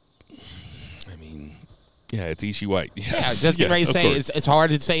 I mean, yeah, it's Ishii White. Yes. Yeah, just getting ready to of say course. it's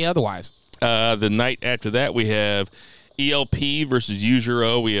hard to say otherwise. The night after that, we have ELP versus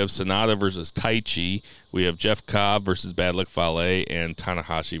Yujiro. We have Sonata versus Taichi. We have Jeff Cobb versus Bad Luck Fale, and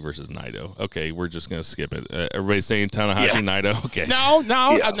Tanahashi versus Naito. Okay, we're just gonna skip it. Everybody's saying Tanahashi, Naito. Okay. No.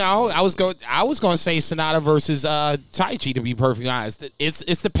 I was going to say Sonata versus Taichi. To be perfectly honest,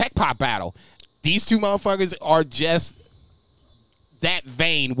 it's the Peck Pop battle. These two motherfuckers are just that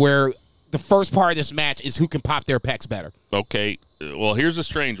vein where the first part of this match is who can pop their pecs better. Okay. Well, here's a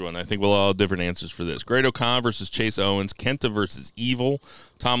strange one. I think we'll all have different answers for this. Great O'Connor versus Chase Owens, Kenta versus Evil,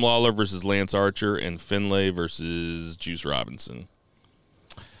 Tom Lawler versus Lance Archer, and Finlay versus Juice Robinson.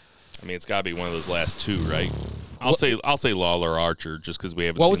 I mean, it's got to be one of those last two, right? I'll say Lawler Archer just because we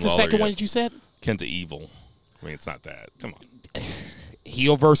haven't seen Lawler yet. What was the second one that you said? Kenta Evil. I mean, it's not that. Come on.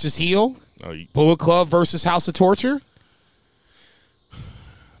 Heel versus heel? Oh, Bullet Club versus House of Torture?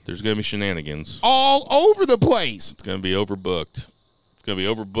 There's going to be shenanigans. All over the place. It's going to be overbooked. It's going to be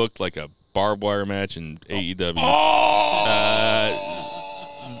overbooked like a barbed wire match in AEW.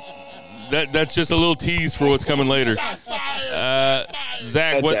 That's just a little tease for what's coming later.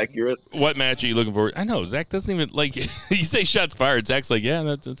 Zach, That's accurate. what match are you looking for? I know, Zach doesn't even, like, you say shots fired. Zach's like, yeah,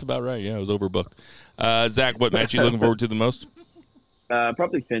 that's about right. Yeah, it was overbooked. Zach, what match are you looking forward to the most?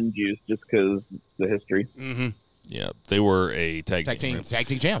 Probably Finn Juice, just because the history. Mm-hmm. Yeah, they were a tag team. Right? Tag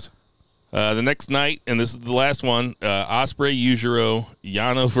team champs. The next night, and this is the last one, Ospreay, Yujiro,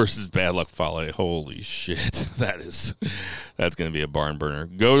 Yano versus Bad Luck Fale. Holy shit. That's going to be a barn burner.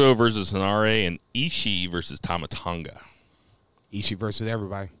 Goto versus Hanare, and Ishii versus Tamatonga. Ishii versus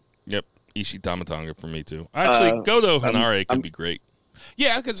everybody. Yep, Ishii Tamatonga for me, too. Actually, Goto Hanare could be great.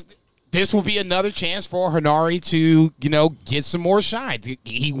 Yeah, because this will be another chance for Hanare to, get some more shine.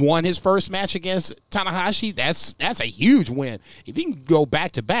 He won his first match against Tanahashi. That's a huge win. If he can go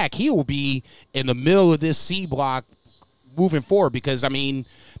back to back, he will be in the middle of this C block moving forward because, I mean,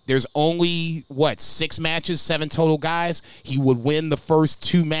 there's only, 6 matches, 7 total guys. He would win the first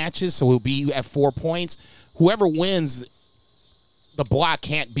 2 matches, so he'll be at 4 points. Whoever wins the block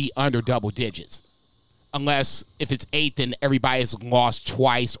can't be under double digits. Unless if it's 8, then everybody's lost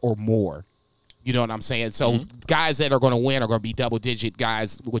twice or more. You know what I'm saying? So guys that are going to win are going to be double-digit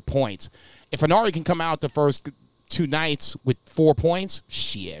guys with points. If Hanare can come out the first 2 nights with 4 points,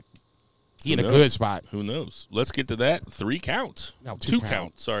 shit. He in a good spot. Who knows? Let's get to that. 3 counts. No, 2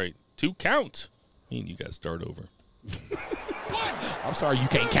 count. Sorry. 2 count. I mean, you guys start over. I'm sorry you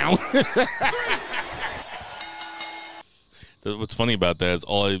can't count. What's funny about that is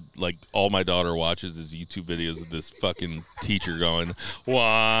all my daughter watches is YouTube videos of this fucking teacher going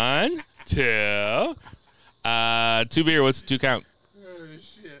 1, 2, 2 beer. What's the 2 count?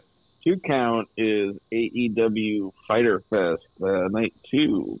 2 count is AEW Fighter Fest night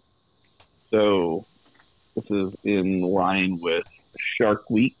 2. So this is in line with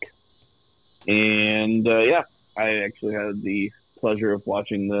Shark Week, and I actually had the pleasure of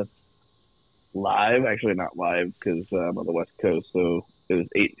watching this live. Actually not live because I'm on the West Coast, so it was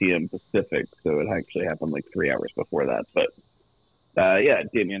 8 p.m. Pacific, so it actually happened like 3 hours before that. But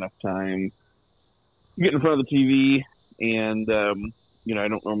it gave me enough time to get in front of the TV, and I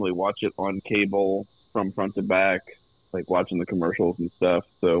don't normally watch it on cable from front to back, like watching the commercials and stuff.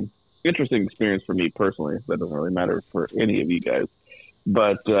 So interesting experience for me personally. That doesn't really matter for any of you guys,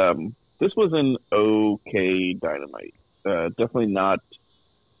 but this was an okay Dynamite. Definitely not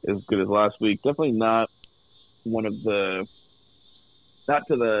as good as last week. Definitely not not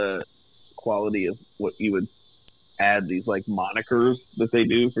to the quality of what you would add these like monikers that they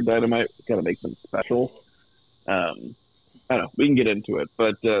do for Dynamite to kind of make them special. I don't know. We can get into it,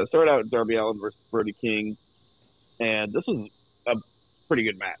 but start out with Darby Allin versus Brody King, and this was a pretty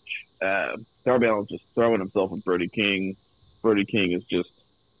good match. Darby Allin's just throwing himself at Brody King. Brody King is just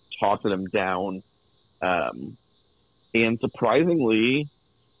tossing him down, and surprisingly,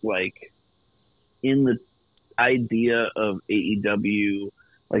 like in the idea of AEW,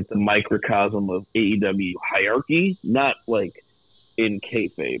 like the microcosm of AEW hierarchy, not like in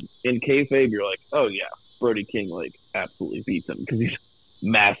kayfabe. In kayfabe, you're like, oh yeah, Brody King like absolutely beats him because he's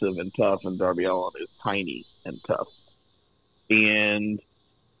massive and tough, and Darby Allin is tiny and tough. And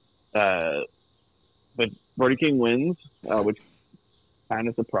but Brody King wins, which kind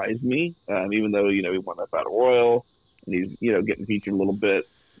of surprised me, even though he won that Battle Royal and he's getting featured a little bit.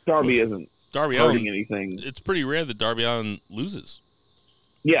 Darby isn't hurting anything. It's pretty rare that Darby Allin loses.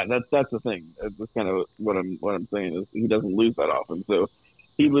 Yeah, that's the thing. That's kind of what I'm saying is he doesn't lose that often. So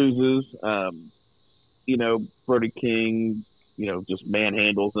he loses. Brody King, just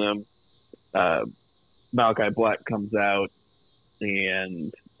manhandles him. Malachi Black comes out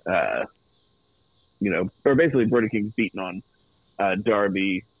and or basically Brody King's beating on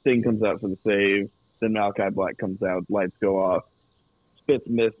Darby. Sting comes out for the save. Then Malachi Black comes out, lights go off, spits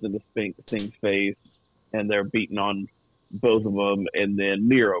mist into Sting's face, and they're beating on both of them. And then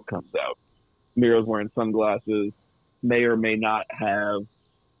Miro comes out. Miro's wearing sunglasses, may or may not have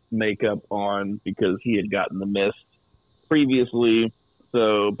makeup on because he had gotten the mist previously.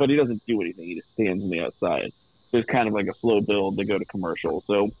 So, but he doesn't do anything. He just stands on the outside. So it's kind of like a slow build to go to commercial.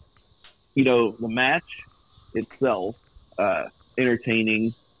 So, the match itself,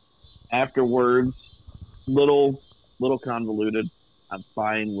 entertaining. Afterwards, little convoluted. I'm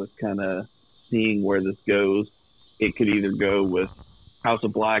fine with kind of seeing where this goes. It could either go with House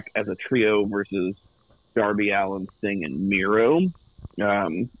of Black as a trio versus Darby Allin, Sting, and Miro,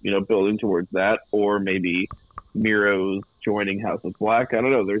 building towards that, or maybe Miro's joining House of Black. I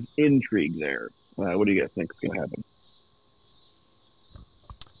don't know. There's intrigue there. What do you guys think is going to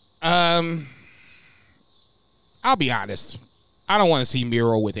happen? I'll be honest. I don't want to see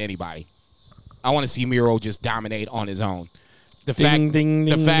Miro with anybody. I want to see Miro just dominate on his own. The fact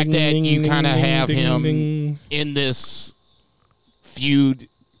that you kind of have him in this feud,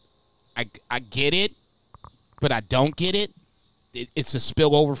 I get it, but I don't get it. It's a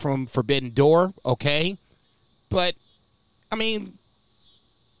spillover from Forbidden Door, okay? But I mean,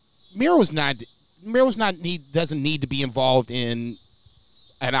 Miro's not doesn't need to be involved in,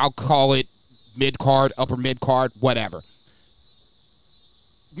 and I'll call it mid-card, upper mid-card, whatever.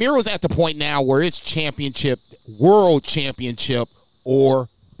 Miro's at the point now where it's championship, world championship, or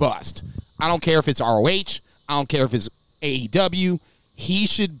bust. I don't care if it's ROH. I don't care if it's AEW. He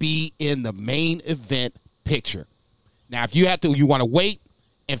should be in the main event picture. Now, if you want to wait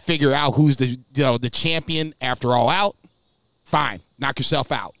and figure out who's the champion after All Out, fine. Knock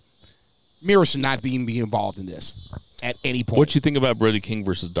yourself out. Miro should not be involved in this at any point. What do you think about Brody King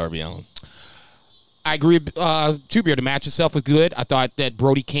versus Darby Allin? I agree. Two-Beer, the match itself was good. I thought that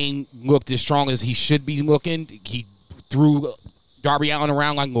Brody King looked as strong as he should be looking. He threw Darby Allin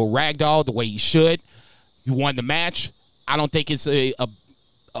around like a little ragdoll the way he should. He won the match. I don't think it's a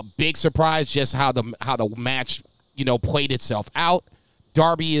big surprise just how the match played itself out.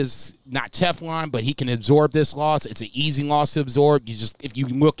 Darby is not Teflon, but he can absorb this loss. It's an easy loss to absorb. If you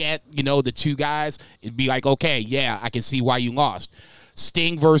look at the two guys, it'd be like, okay, yeah, I can see why you lost.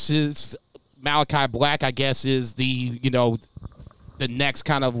 Sting versus Malachi Black, I guess, is the next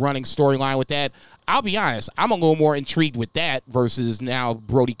kind of running storyline with that. I'll be honest, I'm a little more intrigued with that versus now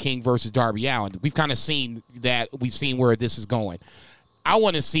Brody King versus Darby Allin. We've kind of seen that. We've seen where this is going. I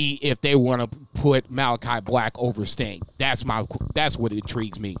want to see if they want to put Malachi Black over Sting. That's what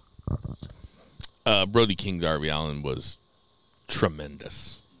intrigues me. Brody King, Darby Allin was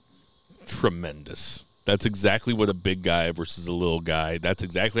tremendous. Tremendous. That's exactly what a big guy versus a little guy. That's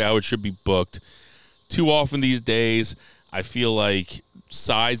exactly how it should be booked. Too often these days, I feel like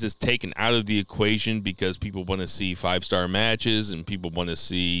size is taken out of the equation because people want to see 5-star matches and people want to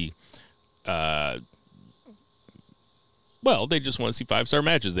see, they just want to see 5-star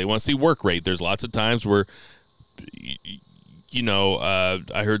matches. They want to see work rate. There's lots of times where,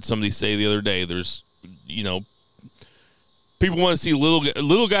 I heard somebody say the other day, there's, people want to see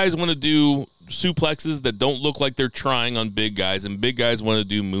little guys want to do suplexes that don't look like they're trying on big guys, and big guys want to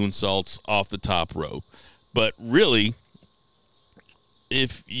do moonsaults off the top rope. But really,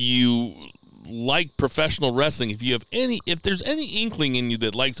 if you like professional wrestling, if there's any inkling in you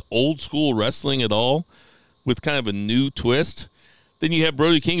that likes old school wrestling at all with kind of a new twist, then you have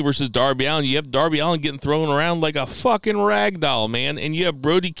Brody King versus Darby Allin. You have Darby Allin getting thrown around like a fucking rag doll, man, and you have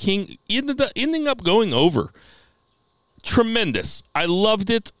Brody King ending up going over. Tremendous. I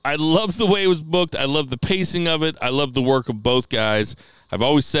loved it. I loved the way it was booked. I loved the pacing of it. I loved the work of both guys. I've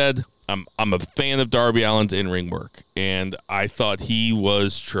always said I'm a fan of Darby Allin's in-ring work, and I thought he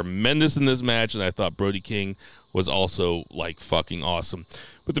was tremendous in this match, and I thought Brody King was also like fucking awesome.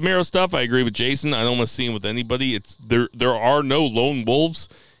 With the Miro stuff, I agree with Jason. I don't want to see him with anybody. There are no lone wolves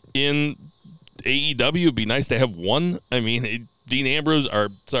in AEW. It'd be nice to have one. I mean,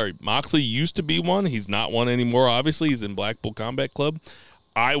 Moxley used to be one. He's not one anymore, obviously. He's in Blackpool Combat Club.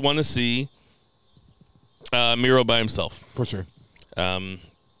 I want to see Miro by himself. For sure.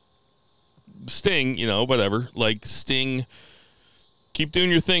 Sting, whatever. Like, Sting, keep doing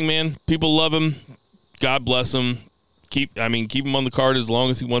your thing, man. People love him. God bless him. Keep him on the card as long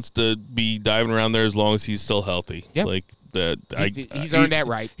as he wants to be diving around there, as long as he's still healthy. Yep. Like, he's earned that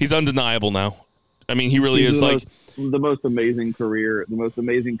right. He's undeniable now. I mean, he really is like... the most amazing career, the most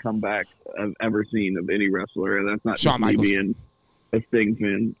amazing comeback I've ever seen of any wrestler, and that's not Shawn just me Michaels. being a Sting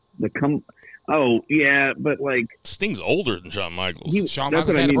fan. Oh yeah, but like Sting's older than Shawn Michaels. Shawn that's Michaels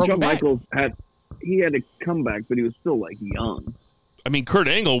what I had a mean. broken Shawn back. Michaels had a comeback, but he was still like young. I mean, Kurt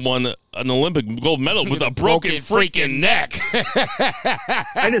Angle won an Olympic gold medal with a broken freaking neck.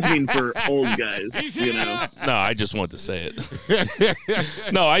 I just mean for old guys, you know. No, I just want to say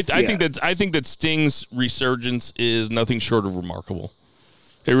it. No, I think that Sting's resurgence is nothing short of remarkable.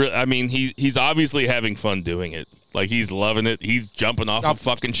 He's obviously having fun doing it. Like, he's loving it. He's jumping off of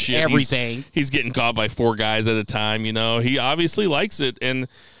fucking shit. Everything. He's getting caught by 4 guys at a time, you know. He obviously likes it. And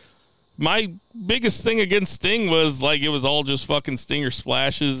my biggest thing against Sting was, like, it was all just fucking Stinger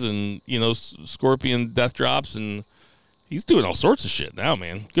splashes and, you know, Scorpion death drops. And he's doing all sorts of shit now,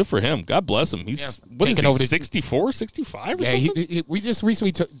 man. Good for him. God bless him. He's, what is he, 64, 65 or something? We just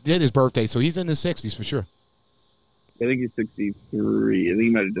recently did his birthday, so he's in his 60s for sure. I think he's 63. I think he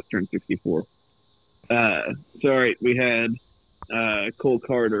might have just turned 64. So, all right, we had Cole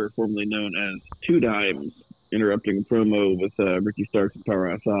Carter, formerly known as Two Dimes, interrupting a promo with Ricky Starks and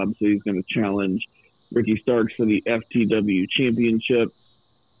Powerhouse Hobbs. So he's going to challenge Ricky Starks for the FTW Championship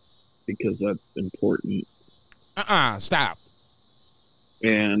because that's important. Stop.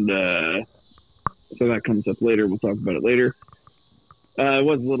 And so that comes up later. We'll talk about it later. It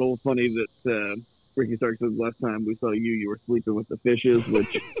was a little funny that Ricky Starks said last time we saw you were sleeping with the fishes,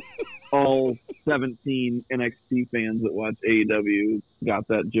 which all 17 NXT fans that watch AEW got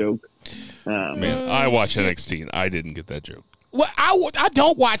that joke. Man, I watch NXT and I didn't get that joke. Well, I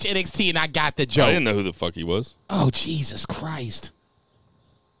don't watch NXT and I got the joke. I didn't know who the fuck he was. Oh, Jesus Christ.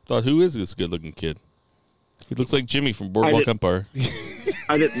 Thought, who is this good-looking kid? He looks like Jimmy from Boardwalk Empire.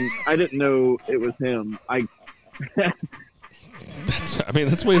 I didn't know it was him.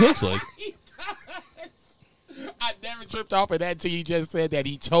 That's what he looks like. I never tripped off of that until you just said that.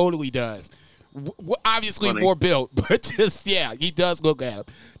 He totally does. Obviously Funny. more built, but just, yeah, he does look at him.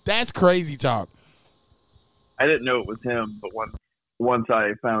 That's crazy talk. I didn't know it was him, but once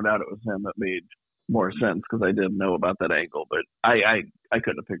I found out it was him, it made more sense because I didn't know about that angle. But I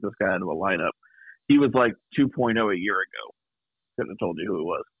couldn't have picked this guy out of a lineup. He was like 2.0 a year ago. Couldn't have told you who it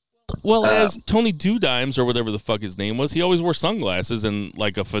was. Well, as Tony Two Dimes or whatever the fuck his name was, he always wore sunglasses and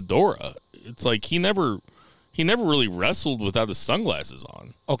like a fedora. It's like he never really wrestled without his sunglasses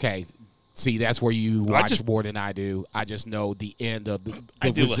on. Okay. See, that's where you watch more than I do. I just know the end of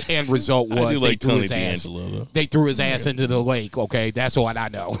the end result was they threw his ass. They threw his ass into the lake. Okay, that's what I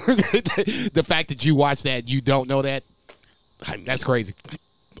know. The fact that you watch that, you don't know that, that's crazy.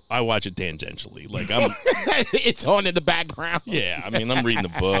 I watch it tangentially. Like I'm, it's on in the background. Yeah, I mean, I'm reading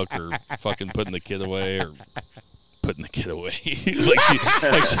a book or fucking putting the kid away or putting the kid away.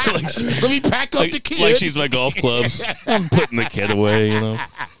 Let me pack up the kid. Like she's my golf clubs. I'm putting the kid away, you know.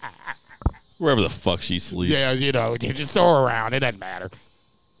 Wherever the fuck she sleeps. Yeah, you know, just throw her around. It doesn't matter.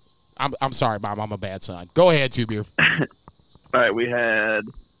 I'm sorry, Mom. I'm a bad son. Go ahead, Two Beer. All right, we had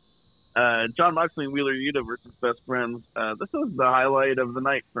Jon Moxley and Wheeler Yuta versus Best Friends. This was the highlight of the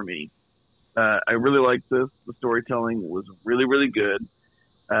night for me. I really liked this. The storytelling was really, really good.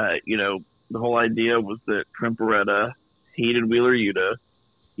 You know, the whole idea was that Trent Beretta hated Wheeler Yuta.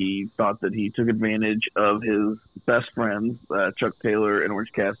 He thought that he took advantage of his best friends, Chuck Taylor and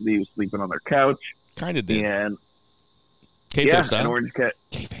Orange Cassidy, was sleeping on their couch. Kind of did. And Kayfabe style. And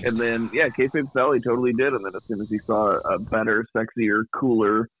Kayfabe style, he totally did. And then as soon as he saw a better, sexier,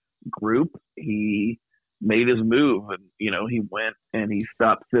 cooler group, he made his move. And, you know, he went and he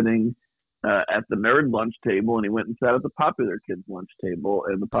stopped sitting at the nerd lunch table and he went and sat at the popular kids lunch table.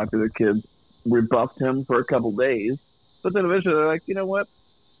 And the popular kids rebuffed him for a couple days. But then eventually they're like, you know what?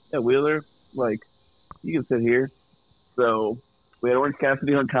 Yeah, Wheeler, like, you can sit here. So we had Orange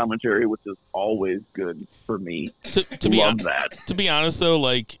Cassidy on commentary, which is always good for me. To be honest, though,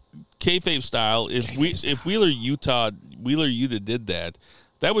 like, kayfabe style, if Wheeler Yuta did that,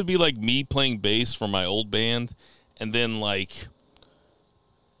 that would be like me playing bass for my old band, and then, like,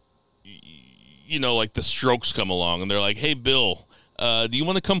 you know, like the Strokes come along, and they're like, hey, Bill, do you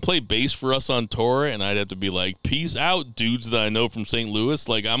want to come play bass for us on tour? And I'd have to be like, peace out, dudes that I know from St. Louis.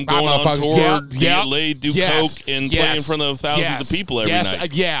 Like, I'm going on tour, get laid, do coke, and play in front of thousands of people every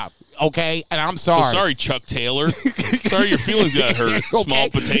night. Yeah. Okay, and I'm sorry. So sorry, Chuck Taylor. Sorry your feelings got hurt. Okay. Small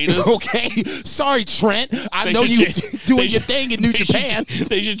potatoes. Okay. Sorry, Trent. I know you doing your thing in New Japan.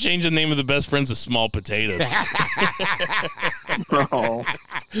 They should change the name of the Best Friends to Small Potatoes. Oh.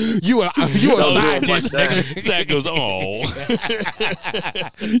 You a side dish, nigga. Zach goes, oh.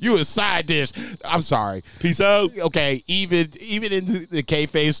 You a side dish. I'm sorry. Peace out. Okay, even in the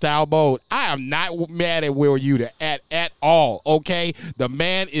kayfabe style mode, I am not mad at Wheeler Yuta at all, okay? The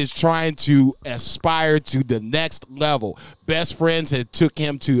man is trying to aspire to the next level. Best Friends had took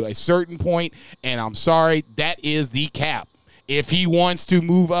him to a certain point, and I'm sorry, that is the cap. If he wants to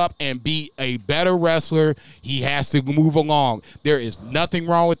move up and be a better wrestler, he has to move along. There is nothing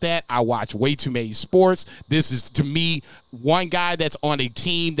wrong with that. I watch way too many sports. This is, to me, one guy that's on a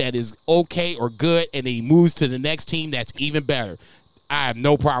team that is okay or good, and he moves to the next team that's even better. I have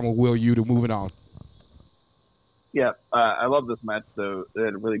no problem with Will Yuta moving on. Yeah, I love this match, though. It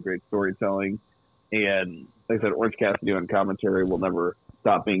had really great storytelling. And like I said, Orange Cassidy on commentary will never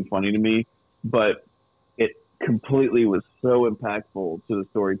stop being funny to me. But it completely was so impactful to the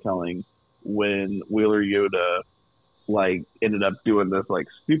storytelling when Wheeler Yuta ended up doing this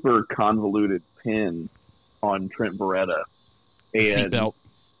super convoluted pin on Trent Beretta. And Seatbelt.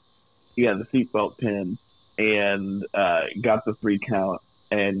 Yeah, the seatbelt pin, and got the 3 count,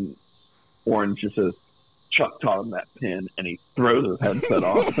 and Orange just says, Chuck taught him that pin, and he throws his headset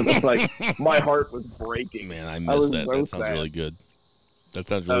off. And it's like, my heart was breaking. Man, I missed that. So That sounds sad. really good. That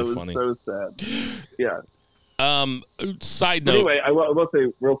sounds really funny. So sad. Yeah. Side note. Anyway, I will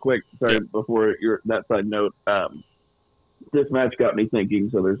say real quick, sorry, Yep. before that side note, this match got me thinking.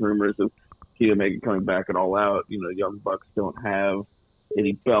 So there's rumors of Keita Omega coming back and All Out. Young Bucks don't have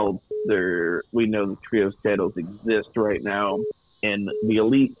any belts. We know the trios titles exist right now, and the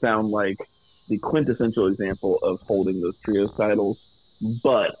Elite sound like the quintessential example of holding those trios titles.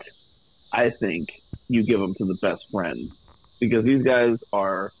 But I think you give them to the best friends, because these guys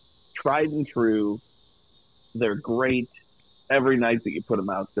are tried and true. They're great every night that you put them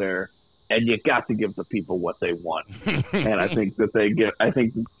out there, and you got to give the people what they want. And I think that I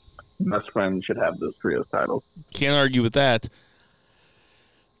think best friends should have those trios titles. Can't argue with that.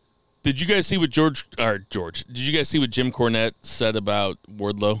 Did you guys see what Did you guys see what Jim Cornette said about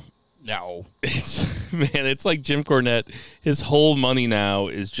Wardlow? No. It's like Jim Cornette, his whole money now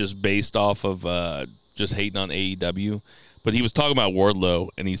is just based off of just hating on AEW. But he was talking about Wardlow,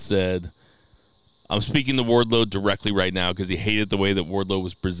 and he said, I'm speaking to Wardlow directly right now because he hated the way that Wardlow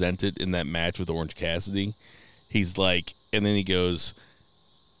was presented in that match with Orange Cassidy. He's like, and then he goes,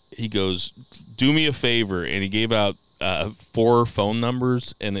 do me a favor. And he gave out 4 phone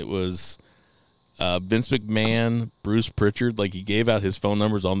numbers, and it was Vince McMahon, Bruce Pritchard. Like, he gave out his phone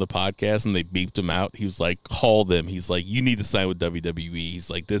numbers on the podcast, and they beeped him out. He was like, call them. He's like, you need to sign with WWE. He's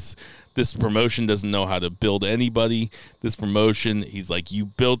like, this promotion doesn't know how to build anybody. This promotion, he's like, you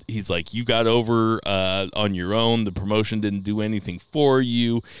got over on your own. The promotion didn't do anything for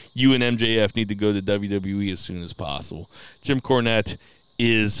you. You and MJF need to go to WWE as soon as possible. Jim Cornette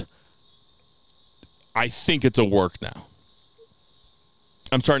is, I think it's a work now.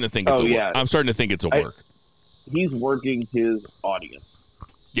 I'm starting to think it's I'm starting to think it's a work. He's working his audience.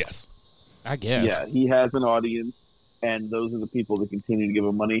 Yes. I guess. Yeah, he has an audience, and those are the people that continue to give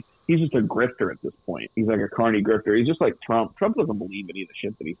him money. He's just a grifter at this point. He's like a carny grifter. He's just like Trump. Trump doesn't believe any of the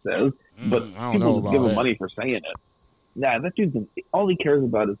shit that he says, but people give him money for saying it. Nah, that dude's all he cares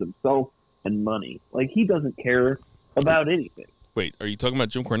about is himself and money. Like, he doesn't care about anything. Wait, are you talking about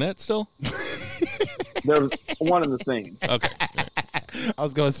Jim Cornette still? They're one and the same. Okay. I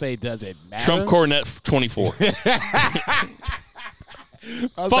was going to say, does it matter? Trump Cornette 24. Fuck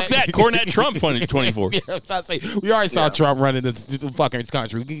that, Cornette Trump 24. Yeah, I was about to say, we already saw Trump running the fucking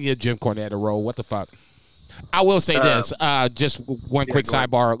country. We can get Jim Cornette a role. What the fuck? I will say this, just one quick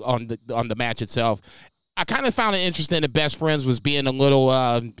sidebar on the match itself. I kind of found it interesting that Best Friends was being a little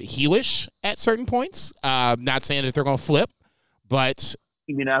heelish at certain points. Not saying that they're going to flip, but...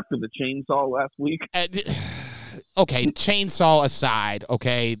 You mean after the chainsaw last week? Okay, chainsaw aside,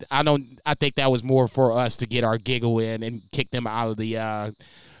 okay, I think that was more for us to get our giggle in and kick them out of the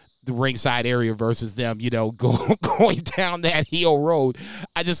ringside area versus them, going down that heel road.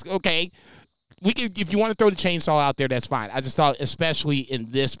 We could, if you want to throw the chainsaw out there, that's fine. I just thought, especially in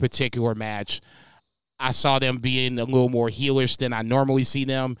this particular match, I saw them being a little more heelish than I normally see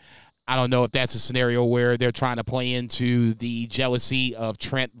them. I don't know if that's a scenario where they're trying to play into the jealousy of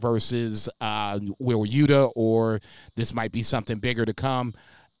Trent versus Will Yuta, or this might be something bigger to come.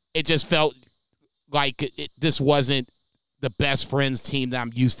 It just felt like this wasn't the Best Friends team that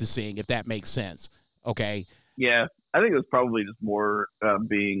I'm used to seeing, if that makes sense. Okay. Yeah, I think it was probably just more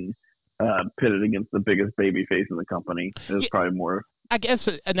being pitted against the biggest babyface in the company. It was probably more. I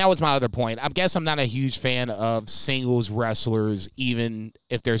guess, and that was my other point. I guess I'm not a huge fan of singles wrestlers, even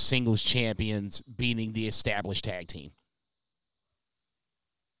if they're singles champions, beating the established tag team.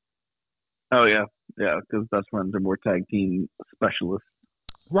 Oh, yeah. Yeah, because Best Friends are more tag team specialists.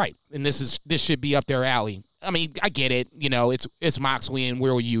 Right, and this should be up their alley. I mean, I get it. It's Moxley and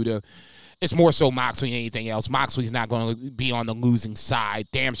Will Yuta. It's more so Moxley than anything else. Moxley's not going to be on the losing side.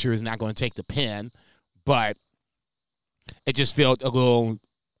 Damn sure is not going to take the pin, but it just felt a little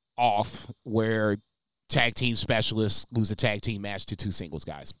off where tag team specialists lose a tag team match to 2 singles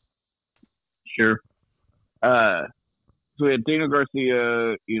guys. Sure. So we had Daniel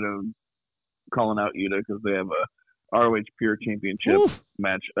Garcia, calling out Yuta because they have a ROH Pure Championship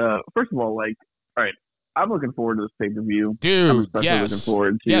match. First of all, all right, I'm looking forward to this pay-per-view. Dude, I'm especially looking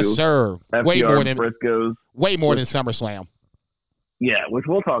forward to yes, sir. FTR Way more than Briscoes. Way more than SummerSlam. Yeah, which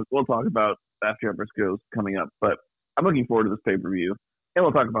we'll talk about FTR Briscoes coming up. But I'm looking forward to this pay-per-view, and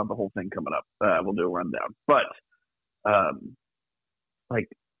we'll talk about the whole thing coming up. We'll do a rundown. But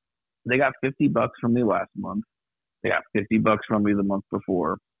they got $50 from me last month. They got $50 from me the month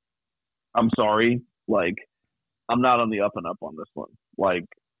before. I'm sorry, I'm not on the up and up on this one. I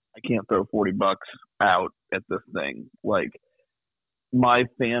can't throw $40 out at this thing. My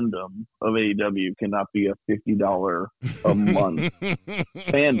fandom of AEW cannot be a $50 a month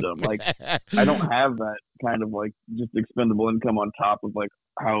fandom. I don't have that kind of just expendable income on top of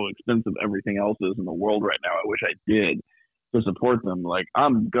how expensive everything else is in the world right now. I wish I did to support them.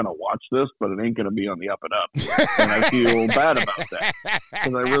 I'm gonna watch this, but it ain't gonna be on the up and up, and I feel bad about that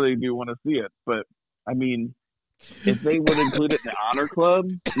because I really do want to see it. But I mean, if they would include it in the Honor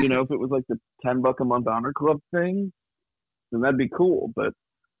Club, if it was the $10 a month Honor Club thing, then that'd be cool. But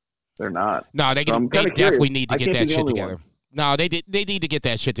they're not. No, they definitely need to get that shit together. No, they need to get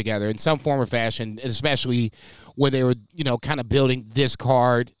that shit together in some form or fashion, especially when they were, kind of building this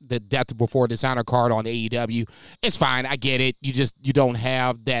card, the Death Before Dishonor card on AEW. It's fine. I get it. You don't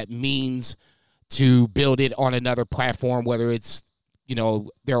have that means to build it on another platform, whether it's,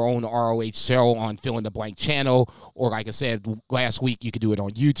 their own ROH show on Fill in the Blank channel, or like I said last week, you could do it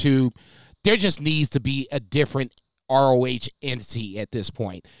on YouTube. There just needs to be a different ROH entity at this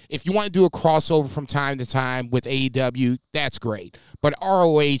point. If you want to do a crossover from time to time with AEW, that's great. But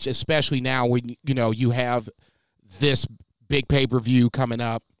ROH, especially now when you have this big pay-per-view coming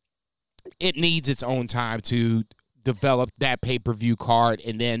up, it needs its own time to develop that pay-per-view card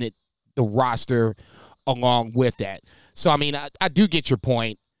and then the roster along with that. So, I mean, I do get your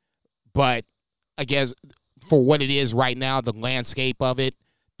point, but I guess for what it is right now, the landscape of it,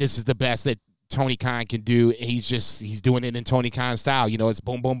 this is the best that Tony Khan can do. He's doing it in Tony Khan style. It's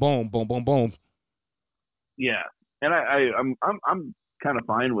boom, boom, boom, boom, boom, boom. Yeah, and I'm kind of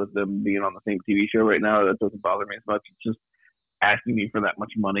fine with them being on the same TV show right now. That doesn't bother me as much. It's just asking me for that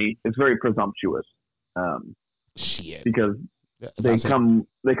much money. It's very presumptuous. Shit. Because they come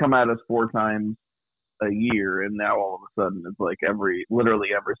at us 4 times a year, and now all of a sudden it's literally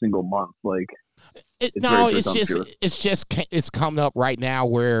every single month. It's coming up right now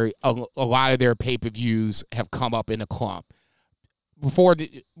where a lot of their pay-per-views have come up in a clump. Before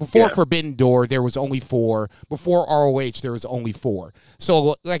Forbidden Door, there was only 4. Before ROH, there was only 4.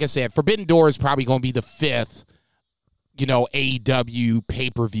 So, like I said, Forbidden Door is probably going to be the 5th, AEW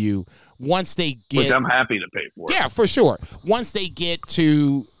pay-per-view. Once they get, which I'm happy to pay for. Yeah, for sure. Once they get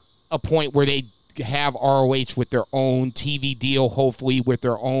to a point where they have ROH with their own TV deal, hopefully with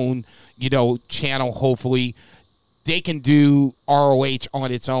their own, channel, hopefully they can do ROH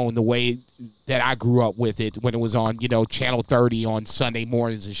on its own the way that I grew up with it when it was on, Channel 30 on Sunday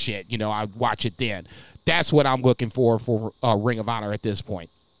mornings and shit. I'd watch it then. That's what I'm looking for Ring of Honor at this point.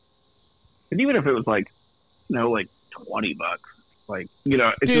 And even if it was $20, it's Dude,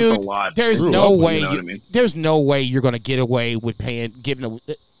 just a lot. There's no way. There's no way you're going to get away with giving.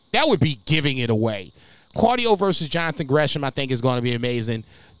 That would be giving it away. Claudio versus Jonathan Gresham, I think, is going to be amazing.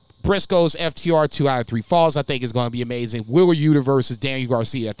 Briscoes FTR 2 out of 3 falls, I think, is going to be amazing. Wheeler Yuta versus Daniel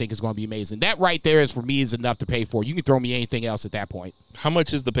Garcia, I think, is going to be amazing. That right there is, for me, is enough to pay for. You can throw me anything else at that point. How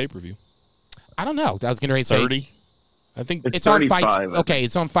much is the pay-per-view? I don't know. I was going to say 30. I think it's on 35, Fight. Okay,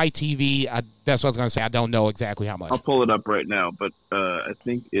 it's on Fight TV. That's what I was going to say. I don't know exactly how much. I'll pull it up right now, but I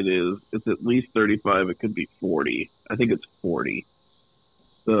think it is. It's at least 35. It could be 40. I think it's 40.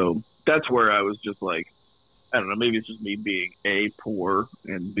 So that's where I was just I don't know. Maybe it's just me being A, poor,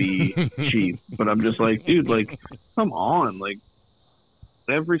 and B, cheap. But I'm just dude, come on.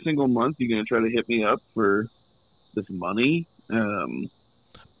 Every single month you're going to try to hit me up for this money.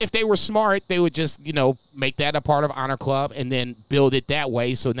 If they were smart, they would just, make that a part of Honor Club and then build it that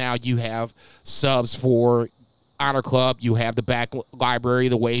way. So now you have subs for Honor Club. You have the back library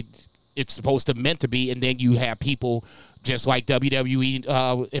the way it's supposed to meant to be. And then you have people just like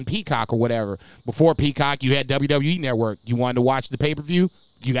WWE and Peacock or whatever. Before Peacock, you had WWE Network. You wanted to watch the pay-per-view,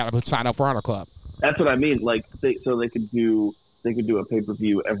 you got to sign up for Honor Club. That's what I mean. So they could do a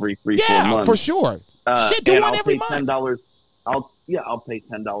pay-per-view every 3-4 months. Yeah, for sure. Shit, do one every month. $10. I'll pay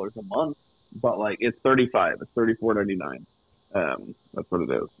 $10 a month, but it's $35. It's $34.99. That's what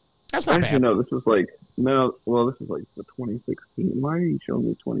it is. That's not bad. No, this is this is the 2016. Why are you showing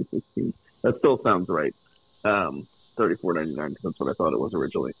me 2016? That still sounds right. $34.99 because that's what I thought it was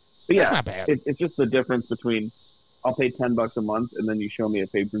originally. But yeah, That's not bad. It's just the difference between I'll pay $10 a month and then you show me a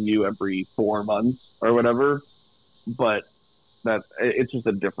pay-per-view every 4 months or whatever. But it's just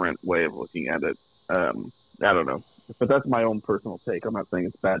a different way of looking at it. I don't know, but that's my own personal take. I'm not saying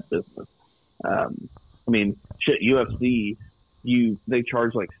it's bad business. I mean, shit, UFC, they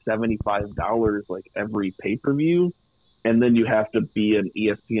charge like $75 like every pay-per-view, and then you have to be an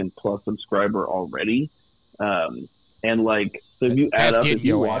ESPN Plus subscriber already. And like, so if you add up, if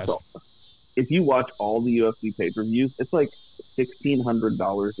you watch all the UFC pay-per-views, it's like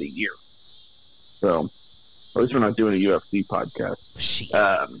 $1,600 a year. So at least we're not doing a UFC podcast.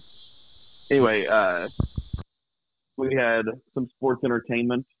 Anyway, we had some sports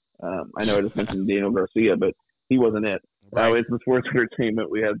entertainment. I know I just mentioned Daniel Garcia, but he wasn't it. Right. It's the sports entertainment.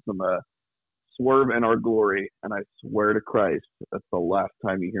 We had some Swerve and Our Glory, and I swear to Christ, that's the last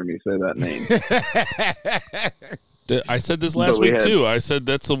time you hear me say that name. I said this last week too. I said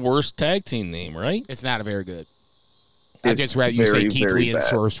that's the worst tag team name, right? It's not a very good. I'd just rather you say Keith Lee and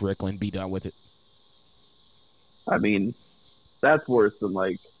Swerve Strickland, be done with it. I mean, that's worse than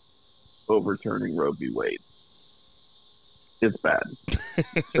like overturning Roe v. Wade. It's bad.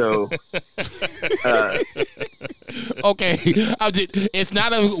 So, okay, it's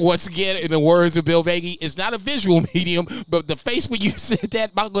not a, once again, in the words of Bill Vagey, it's not a visual medium, but the face when you said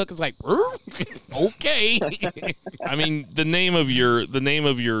that, my look is like, okay. I mean, the name of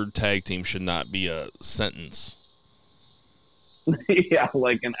your tag team should not be a sentence. Yeah,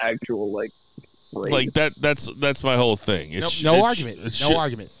 like an actual like. Phrase. Like that's my whole thing. No argument.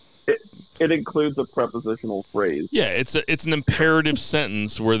 It includes a prepositional phrase. Yeah, it's an imperative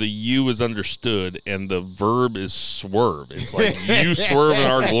sentence where the you is understood and the verb is swerve. It's like you swerve in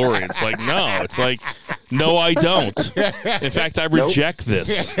our glory. It's like no. It's like no, I don't. In fact, I reject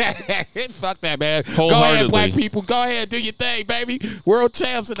this. Fuck that, man. Wholeheartedly. Go ahead, black people. Go ahead, do your thing, baby. World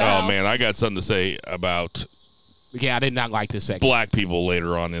champs in the house. Oh man, I got something to say about. Yeah, I did not like this segment. Black people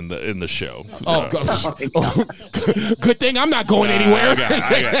later on in the show. Good thing I'm not going anywhere.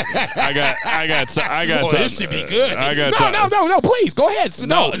 I got something. This should be good. No, please go ahead.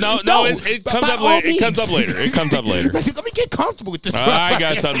 No. It comes up later. It comes up later. Let me get comfortable with this. I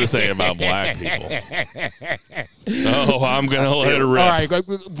got something to say about black people. Oh, I'm gonna let it rip. All right,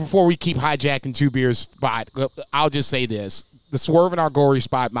 before we keep hijacking Two Beers spot, I'll just say this. The Swerve in Our Glory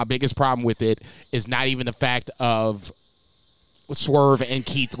spot, my biggest problem with it is not even the fact of Swerve and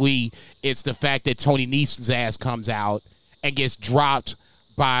Keith Lee. It's the fact that Tony Nese's ass comes out and gets dropped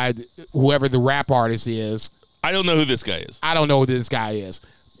by whoever the rap artist is. I don't know who this guy is. I don't know who this guy is.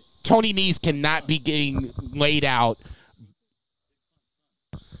 Tony Nese cannot be getting laid out.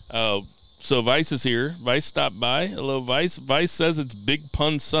 Oh, so Vice is here. Vice stopped by. Hello, Vice. Vice says it's Big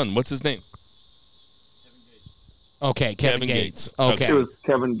Pun's son. What's his name? Okay, Kevin Gates. Okay. It was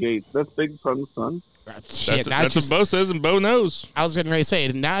Kevin Gates. That's Big Pun's son. Shit, that's what Bo says, and Bo knows. I was getting ready to say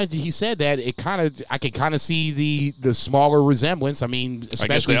it. Now that he said that, I can kind of see the smaller resemblance. I mean, especially. I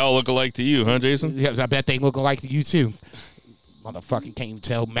guess they all look alike to you, huh, Jason? Yeah, I bet they look alike to you too. Motherfucking can't even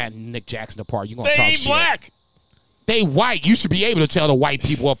tell Matt and Nick Jackson apart. You gonna they talk ain't shit? Black. They white. You should be able to tell the white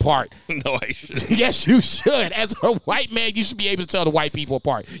people apart. No, I shouldn't. Yes, you should. As a white man, you should be able to tell the white people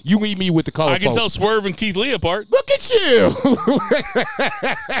apart. You leave me with the color. I can tell Swerve and Keith Lee apart. Look at you.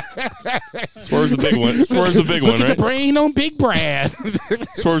 Swerve's a big one. Swerve's a big one, Look right? at the brain on Big Brad.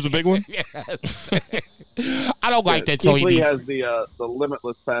 Swerve's a big one? Yes. I don't like that Tony Keith Lee Nese. has the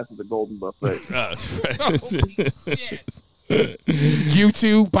limitless pass of the Golden Buffet.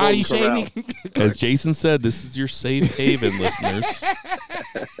 YouTube body shaming. As Jason said, this is your safe haven, listeners.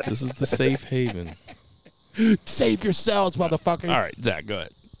 This is the safe haven. Save yourselves, motherfucker. All right, Zach, go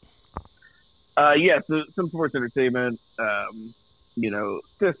ahead. So some sports entertainment.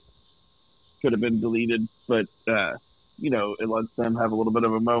 This could have been deleted, but it lets them have a little bit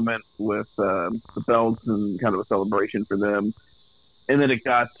of a moment with the belts and kind of a celebration for them. And then it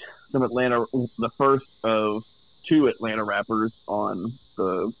got some the first of 2 Atlanta rappers on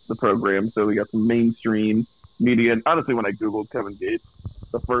the program. So we got some mainstream media. And honestly, when I Googled Kevin Gates,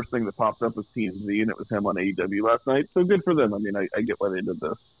 the first thing that popped up was TMZ, and it was him on AEW last night. So good for them. I mean, I get why they did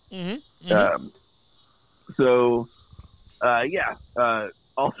this. Mm-hmm.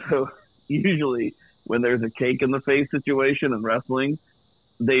 Also, usually when there's a cake in the face situation in wrestling,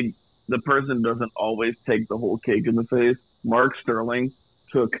 the person doesn't always take the whole cake in the face. Mark Sterling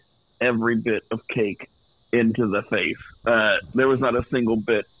took every bit of cake into the face. There was not a single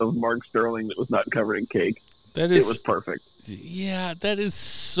bit of Mark Sterling that was not covered in cake. It was perfect. Yeah, that is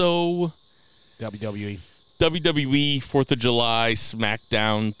so WWE. WWE 4th of July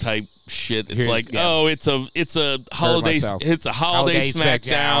SmackDown type shit. It's it's a holiday Holiday SmackDown.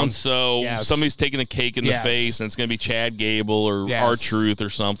 SmackDown. So Yes. somebody's taking a cake in the Yes. face, and it's gonna be Chad Gable or Yes. R-Truth or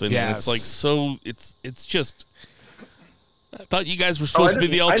something. And it's Yes. like it's just. I thought you guys were supposed to be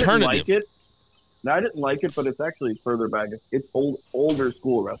the alternative. I didn't like it. No, I didn't like it, but it's actually further back. It's older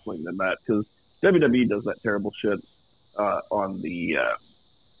school wrestling than that, because WWE does that terrible shit on the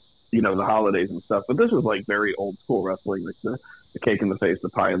the holidays and stuff. But this was like very old school wrestling, like the cake in the face, the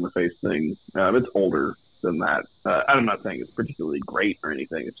pie in the face thing. It's older than that. I'm not saying it's particularly great or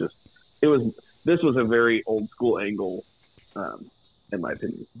anything. It's just this was a very old school angle, in my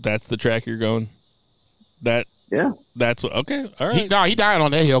opinion. That's the track you're going. Yeah. That's what. Okay. All right. He died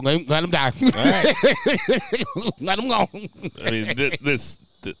on that hill. Let him die. Right. Let him go. I mean,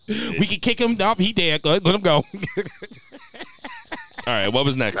 We can kick him up. He dead. Let him go. All right. What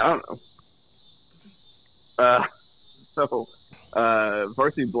was next? I don't know.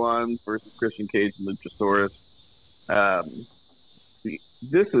 Varsity Blondes versus Christian Cage and Luchasaurus.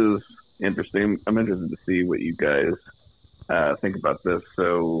 This is interesting. I'm interested to see what you guys think about this.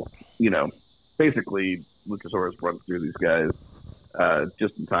 So, basically, Luchasaurus runs through these guys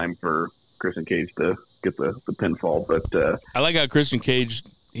just in time for Christian Cage to get the pinfall. But I like how Christian Cage,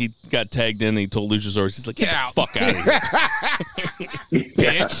 he got tagged in and he told Luchasaurus, he's like, get the fuck out of here.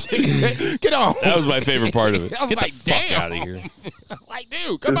 Bitch. Get on. That was my favorite part of it. I was Get like, the fuck damn. out of here. Like,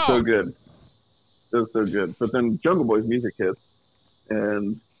 dude, it come was on. so good. It was so good. But then Jungle Boy's music hits,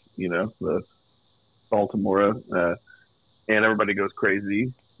 and the Baltimore, and everybody goes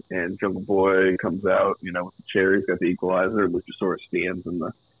crazy. And Jungle Boy comes out, with the chair. He's got the equalizer. Luchasaurus stands in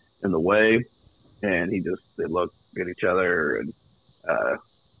the way, and they look at each other, and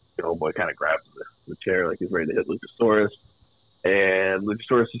Jungle Boy kind of grabs the chair like he's ready to hit Luchasaurus, and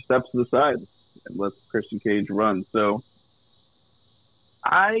Luchasaurus just steps to the side and lets Christian Cage run. So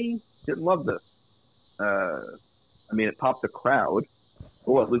I didn't love this. It popped the crowd.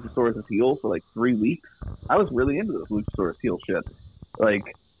 But Luchasaurus is heel for like 3 weeks. I was really into this Luchasaurus heel shit. Like,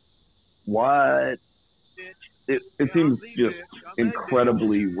 what? It seems just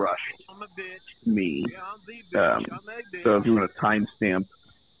incredibly rushed to me. So if you want to timestamp,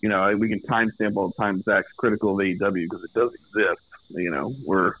 we can timestamp all the time Zach's critical of AEW because it does exist.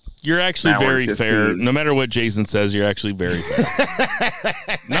 You're actually Now we're very 15. fair. No matter what Jason says, you're actually very fair.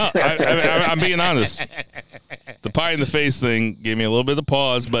 No, I'm being honest. The pie in the face thing gave me a little bit of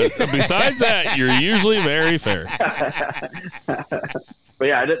pause, but besides that, you're usually very fair. But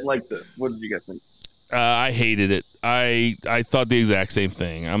yeah, I didn't like this. What did you guys think? I hated it. I thought the exact same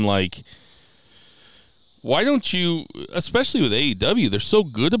thing. I'm like, why don't you, especially with AEW, they're so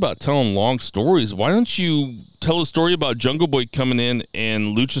good about telling long stories. Why don't you tell a story about Jungle Boy coming in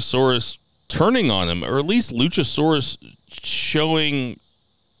and Luchasaurus turning on him, or at least Luchasaurus showing,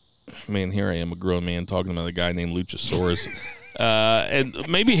 man, here I am, a grown man talking about a guy named Luchasaurus, and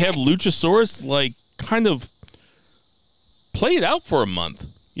maybe have Luchasaurus like kind of play it out for a month,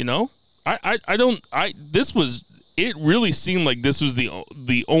 it really seemed like this was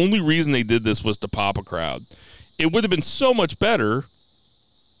the only reason they did this was to pop a crowd. It would have been so much better,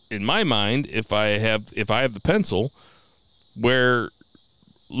 in my mind, if I have the pencil, where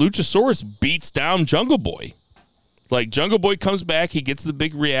Luchasaurus beats down Jungle Boy. Like, Jungle Boy comes back, he gets the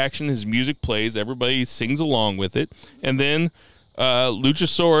big reaction, his music plays, everybody sings along with it, and then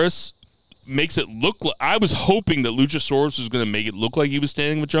Luchasaurus makes it look like, I was hoping that Luchasaurus was going to make it look like he was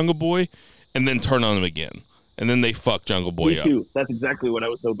standing with Jungle Boy and then turn on him again. And then they fuck Jungle Boy Me up. too. That's exactly what I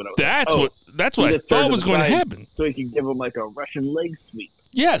was hoping. That's what I thought was going to happen. So he can give him like a Russian leg sweep.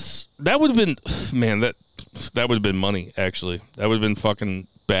 Yes, that would have been, man, that would have been money, actually. That would have been fucking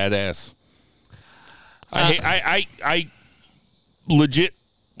badass. I legit,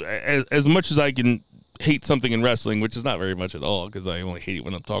 as much as I can hate something in wrestling, which is not very much at all, because I only hate it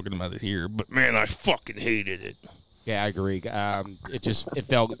when I'm talking about it here, but man, I fucking hated it. Yeah, I agree. It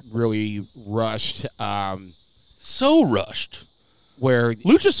felt really rushed. So rushed. Where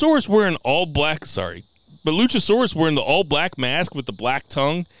Luchasaurus wearing all black, but Luchasaurus wearing the all black mask with the black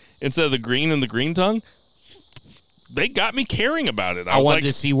tongue instead of the green and the green tongue, they got me caring about it. I wanted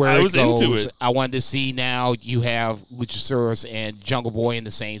to see where it goes. Into it. I wanted to see now you have Luchasaurus and Jungle Boy in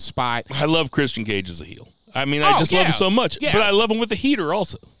the same spot. I love Christian Cage as a heel. I mean, I just love him so much, but I love him with a heater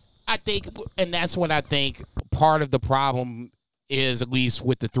also. I think, and that's what I think part of the problem is, at least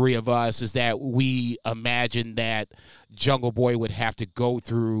with the three of us, is that we imagine that Jungle Boy would have to go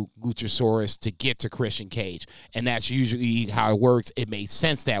through Luchasaurus to get to Christian Cage. And that's usually how it works. It made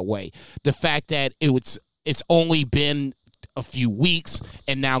sense that way. The fact that it's only been a few weeks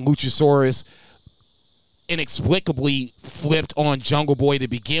and now Luchasaurus inexplicably flipped on Jungle Boy to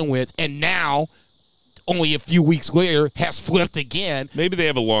begin with, and now, only a few weeks later, has flipped again. Maybe they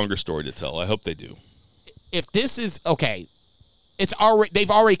have a longer story to tell. I hope they do. If this is okay, they've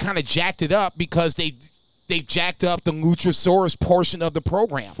already kind of jacked it up because they've jacked up the Luchasaurus portion of the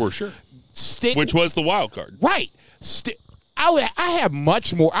program. For sure. Which was the wild card. Right. I have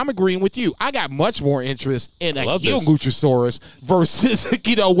much more. I'm agreeing with you. I got much more interest in a heel Luchasaurus versus,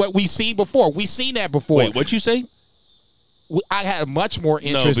 what we've seen before. We've seen that before. Wait, what'd you say? I had much more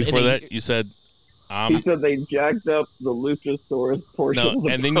interest in before that, you said... he said they jacked up the Luchasaurus portion. No,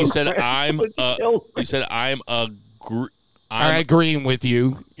 and then you said I'm agreeing with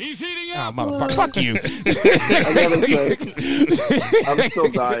you. He's heating up. Oh, motherfucker! Fuck you. I gotta say, I'm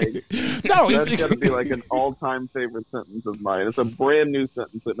still dying. No, that's gotta be like an all-time favorite sentence of mine. It's a brand new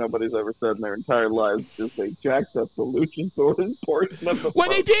sentence that nobody's ever said in their entire lives. Just they jacked up the Luchasaurus portion of the. Well,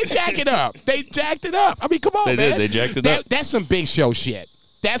 they did jack it up. They jacked it up. I mean, come on, man. They jacked it up. That's some big show shit.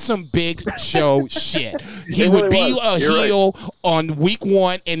 That's some big show shit. He would be a heel on week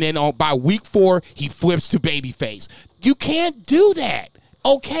 1, and then by week 4, he flips to babyface. You can't do that,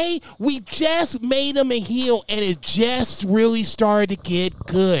 okay? We just made him a heel, and it just really started to get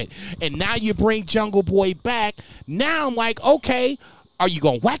good. And now you bring Jungle Boy back. Now I'm like, okay, are you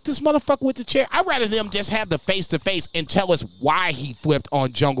going to whack this motherfucker with the chair? I'd rather them just have the face-to-face and tell us why he flipped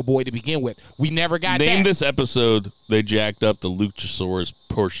on Jungle Boy to begin with. We never got that. Name this episode, they jacked up the Luchasaurus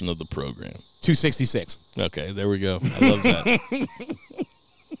portion of the program. 266. Okay, there we go. I love that.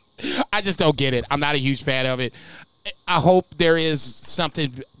 I just don't get it. I'm not a huge fan of it. I hope there is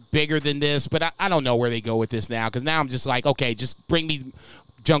something bigger than this, but I don't know where they go with this now, because now I'm just like, okay, just bring me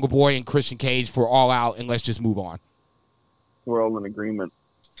Jungle Boy and Christian Cage for All Out, and let's just move on. We're all in agreement.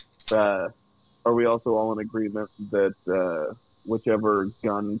 Are we also all in agreement that whichever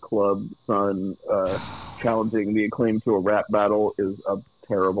gun club son challenging the Acclaim to a rap battle is a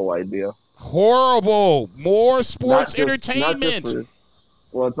terrible idea? Horrible. More sports entertainment.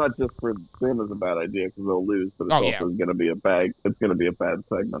 Well, it's not just for them as a bad idea because they'll lose, but it's also going to be a bad. It's going to be a bad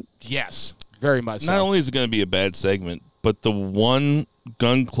segment. Yes, very much. Not only is it going to be a bad segment, but the one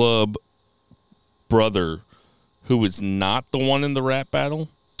gun club brother who is not the one in the rap battle,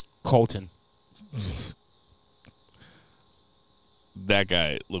 Colton. That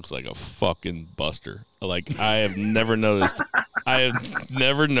guy looks like a fucking buster. Like, I have never noticed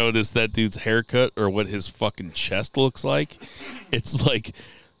that dude's haircut or what his fucking chest looks like. It's like,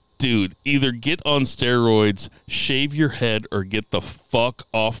 dude, either get on steroids, shave your head, or get the fuck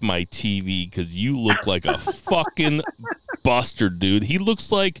off my TV, because you look like a fucking buster, dude. He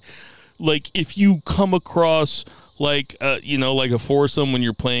looks like if you come across like a foursome when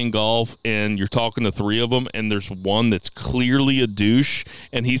you're playing golf and you're talking to 3 of them and there's one that's clearly a douche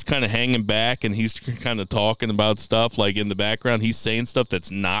and he's kind of hanging back and he's kind of talking about stuff, like in the background he's saying stuff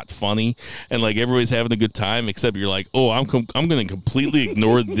that's not funny and like everybody's having a good time except you're like, oh, I'm going to completely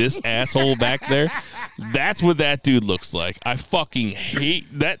ignore this asshole back there. That's what that dude looks like. I fucking hate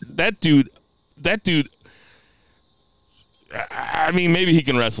that dude. I mean, maybe he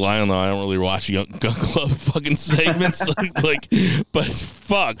can wrestle. I don't know. I don't really watch Gun Club fucking segments. but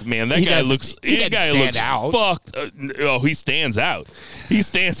fuck, man, that guy looks out. Fucked. He stands out. He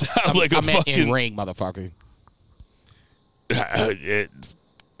stands out like a fucking in ring, motherfucker.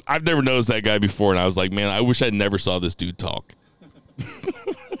 I've never noticed that guy before, and I was like, man, I wish I never saw this dude talk.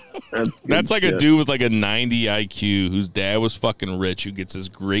 That's like a dude with like a 90 IQ whose dad was fucking rich, who gets this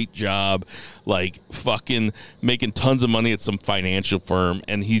great job, like fucking making tons of money at some financial firm,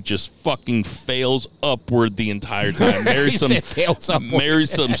 and he just fucking fails upward the entire time. Marries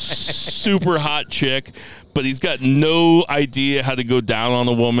some super hot chick, but he's got no idea how to go down on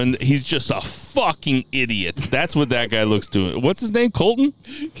a woman. He's just a fucking idiot. That's what that guy looks doing. What's his name? Colton?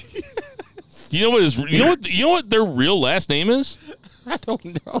 You know what their real last name is? I don't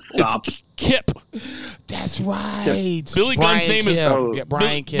know. It's Kip. That's right. Billy Gunn's name is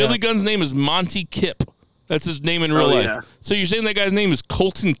Brian Kip. Billy Gunn's name is Monty Kip. That's his name in real life. Yeah. So you're saying that guy's name is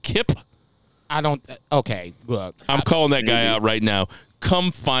Colton Kip? I don't. Okay, look. I'm calling that guy out right now.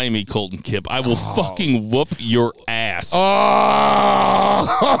 Come find me, Colton Kip. I will fucking whoop your ass.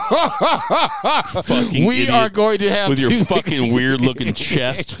 Fucking we idiot are going to have with your fucking weird looking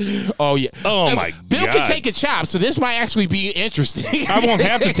chest. Oh yeah. Oh my Bill God. can take a chop, so this might actually be interesting. I won't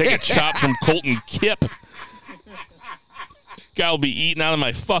have to take a chop from Colton Kip. Guy will be eating out of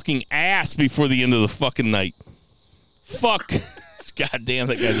my fucking ass before the end of the fucking night. Fuck. God damn,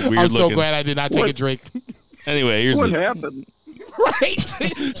 that guy's weird I'm so looking. glad I did not take a drink. Anyway, here's What happened? Right?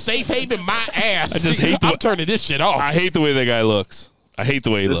 Safe haven my ass. I just hate I'm turning this shit off. I hate the way that guy looks. I hate the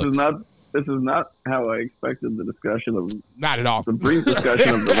way he looks. This is not how I expected the discussion of Not at all. the brief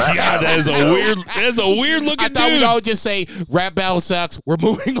discussion of the rap. God, that is a weird looking I thought dude. we'd all just say rap battle sucks. We're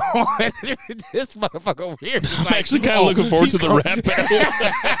moving on. This motherfucker over here. I'm actually kind of looking forward to the rap battle.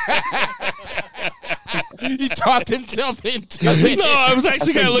 He talked himself into it. No, I was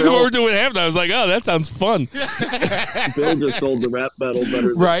actually kind of looking Bill- forward to what happened. I was like, oh, that sounds fun. Bill just sold the rap battle better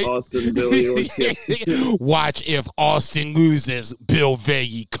than Right. Austin, Billy, or Kip. Watch if Austin loses. Bill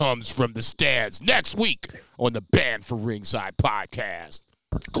Veilley comes from the stands next week on the Band for Ringside podcast.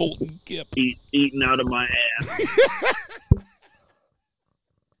 Colton Kip. Eating out of my ass.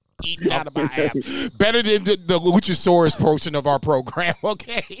 Eating out of my ass. Better than the Luchasaurus portion of our program,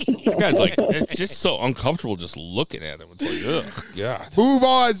 okay? Guy's like, it's just so uncomfortable just looking at him. It's like, ugh, God. Move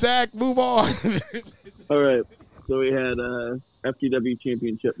on, Zach. Move on. All right. So we had a FTW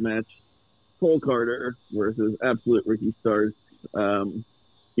championship match. Cole Carter versus Absolute Ricky Starks.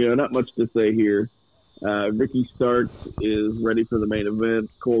 Not much to say here. Ricky Starks is ready for the main event.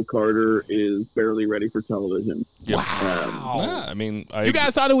 Cole Carter is barely ready for television. Yep. Wow. Yeah, I mean, You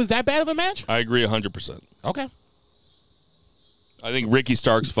guys thought it was that bad of a match? I agree 100%. Okay. I think Ricky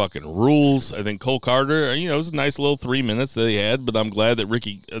Starks fucking rules. I think Cole Carter, it was a nice little 3 minutes that he had, but I'm glad that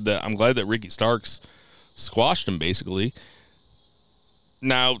Ricky Starks squashed him basically.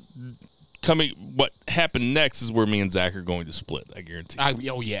 Now, what happened next is where me and Zach are going to split. I guarantee.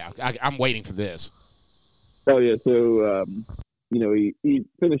 I'm waiting for this. Oh yeah, so he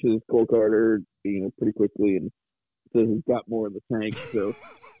finishes Cole Carter, pretty quickly, and says he's got more in the tank. So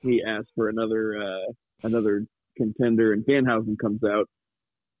he asks for another contender, and Danhausen comes out,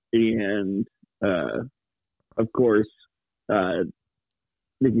 and of course,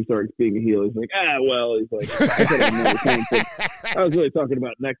 Ricky Starks being a heel, he's like, he's like, I said I'm in the tank, but I was really talking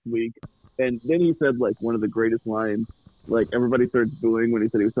about next week. And then he said like one of the greatest lines. Like, everybody starts booing when he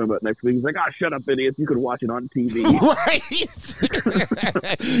said he was talking about next week. He's like, shut up, idiots. You could watch it on TV. Right?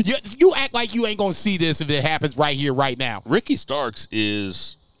 you act like you ain't going to see this if it happens right here, right now. Ricky Starks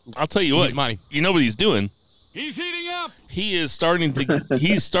is, I'll tell you what. He's money. You know what he's doing? He's heating up. He is starting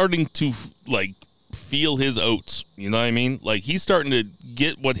to, like, feel his oats. You know what I mean? Like, he's starting to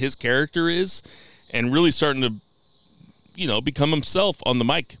get what his character is and really starting to, become himself on the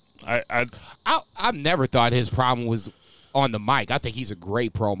mic. I've never thought his problem was on the mic. I think he's a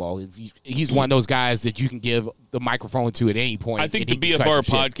great promo. He's one of those guys that you can give the microphone to at any point. I think the BFR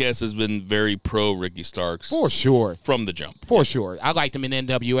podcast has been very pro Ricky Starks. For sure. From the jump. For sure. I liked him in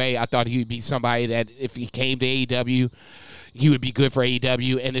NWA. I thought he would be somebody that if he came to AEW, he would be good for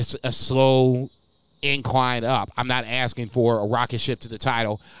AEW, and it's a slow incline up. I'm not asking for a rocket ship to the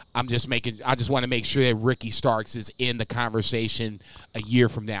title. I just want to make sure that Ricky Starks is in the conversation a year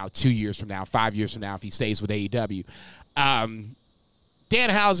from now, 2 years from now, 5 years from now if he stays with AEW.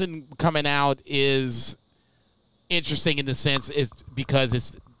 Danhausen coming out is interesting in the sense is because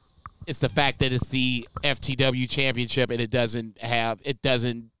it's the fact that it's the FTW championship and it doesn't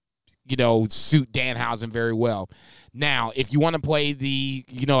suit Danhausen very well. Now, if you want to play the,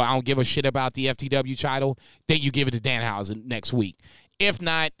 I don't give a shit about the FTW title, then you give it to Danhausen next week. If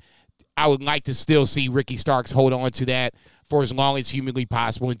not, I would like to still see Ricky Starks hold on to that for as long as humanly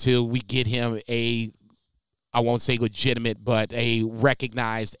possible until we get him I won't say legitimate, but a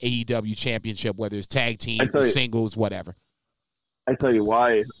recognized AEW championship, whether it's tag team, singles, whatever. I tell you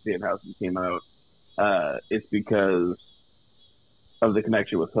why Danhausen came out. It's because of the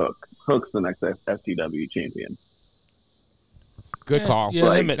connection with Hook. Hook's the next FTW champion. Good call.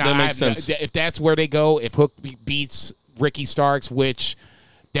 Yeah, that makes sense. If that's where they go, if Hook beats Ricky Starks, which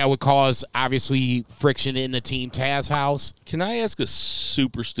that would cause, obviously, friction in the Team Taz house. Can I ask a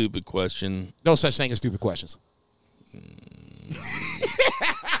super stupid question? No such thing as stupid questions.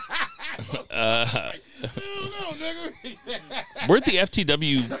 Where'd the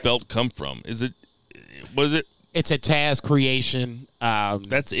FTW belt come from? Was it? It's a Taz creation.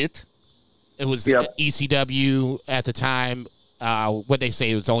 That's it? It was ECW at the time. What they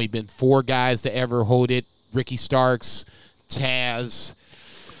say, it's only been 4 guys to ever hold it. Ricky Starks, Taz,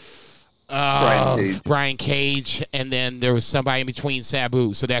 Brian Cage, and then there was somebody in between,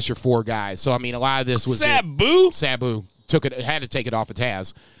 Sabu. So that's your 4 guys. So, I mean, a lot of this was Sabu? Sabu. Had to take it off of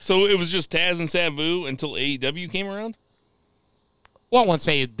Taz. So it was just Taz and Sabu until AEW came around? Well, I won't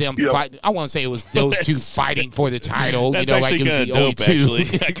say them fight. I won't say it was those two fighting for the title. That's like it was the only dope, two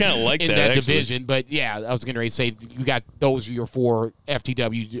I kind of like in that division. But yeah, I was going to say you got those are your 4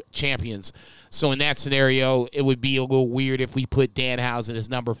 FTW champions. So in that scenario, it would be a little weird if we put Danhausen as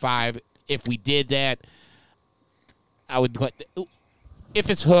number 5. If we did that, I would. if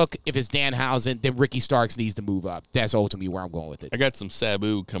it's Hook, if it's Danhausen, then Ricky Starks needs to move up. That's ultimately where I'm going with it. I got some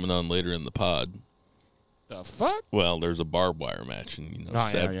Sabu coming on later in the pod. The fuck? Well, there's a barbed wire match, and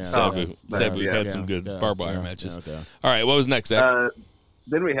yeah. Sabu Yeah, had some good barbed wire matches. Okay. All right, what was next, Zach?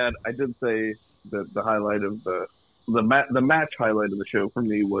 Then we had, I did say that the highlight of the match highlight of the show for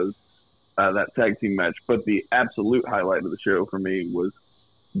me was that tag team match, but the absolute highlight of the show for me was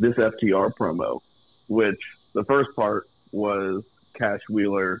this FTR promo, which the first part was Cash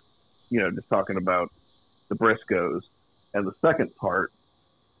Wheeler, just talking about the Briscoes, and the second part,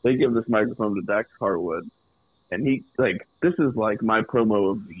 they give this microphone to Dax Harwood, and he, this is like my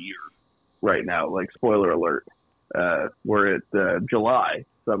promo of the year right now, spoiler alert. We're at July,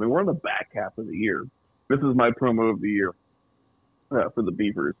 so we're in the back half of the year. This is my promo of the year for the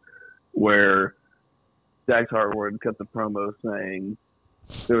Beavers, where Dax Harwood cut the promo saying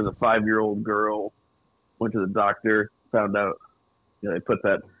there was a 5-year-old girl, went to the doctor, found out, they put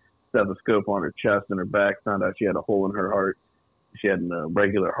that stethoscope on her chest and her back, found out she had a hole in her heart. She had a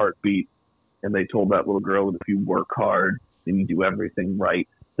regular heartbeat, and they told that little girl that if you work hard and you do everything right,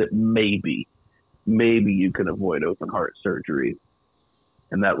 that maybe you could avoid open heart surgery.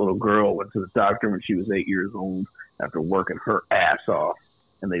 And that little girl went to the doctor when she was 8 years old after working her ass off,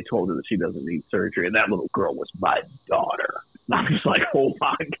 and they told her that she doesn't need surgery. And that little girl was my daughter. And I'm just like, oh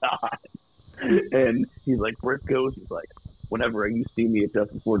my God. And he's like, Briscoes, he's like, whenever you see me at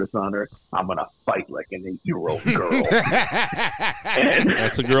Justice for Dishonor, I'm going to fight like an 8-year-old girl.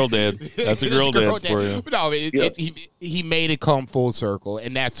 That's a girl dad. That's a girl dad for you. But no, he made it come full circle,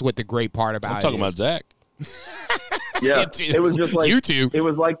 and that's what the great part about I'm talking about Zach. Yeah, it was just like you two. It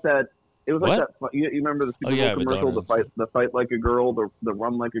was like that. It was What? like that. You remember the Super Bowl commercial, the fight like a girl, the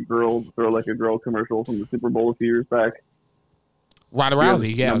run like a girl, the throw like a girl commercial from the Super Bowl a few years back. Ronda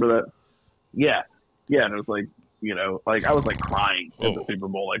Rousey, yeah. Remember that? Yeah, and it was like, I was crying at the Super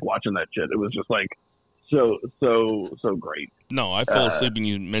Bowl, watching that shit. It was just so great. No, I fell asleep when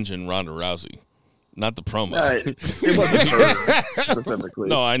you mentioned Ronda Rousey, not the promo. It wasn't her specifically.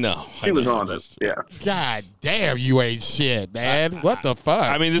 No, I know. She was on it. Yeah. God damn, you ain't shit, man. What the fuck?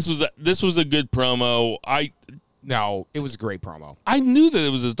 I mean, this was a good promo. No, it was a great promo. I knew that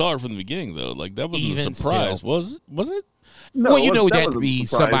it was his daughter from the beginning, though. That wasn't Even a surprise, still. was it? No, well, that that'd was a be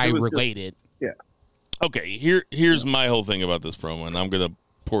surprise. somebody It was related. Yeah. Okay, here's my whole thing about this promo, and I'm gonna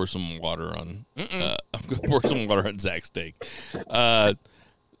pour some water on. I'm gonna pour some water on Zach's steak.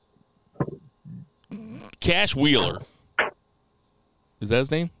 Cash Wheeler. Is that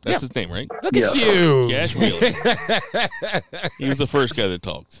his name? That's his name, right? Look at you. Cash Wheeler. He was the first guy that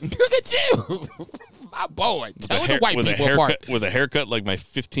talked. Look at you. My boy. Tell the white people apart. With a haircut like my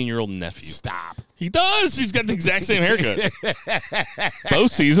 15-year-old nephew. Stop. He does. He's got the exact same haircut. Bo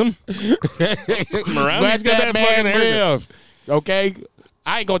sees him. Around. Let He's got that that man fucking haircut. live. Okay?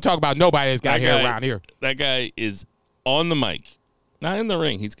 I ain't going to talk about nobody that's got That hair guy- around here. That guy is on the mic. Not in the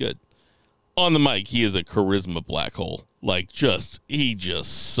ring. He's good. On the mic, he is a charisma black hole. He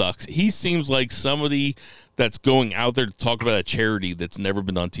just sucks. He seems like somebody that's going out there to talk about a charity that's never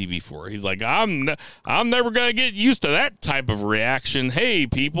been on TV before. He's like, I'm never going to get used to that type of reaction. Hey,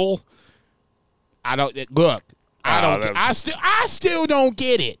 people. I still don't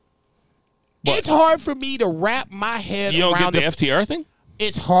get it. What? It's hard for me to wrap my head You don't around get the FTR thing?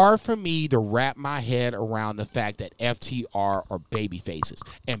 It's hard for me to wrap my head around the fact that FTR are baby faces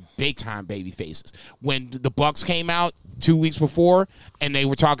and big time baby faces. When the Bucks came out 2 weeks before and they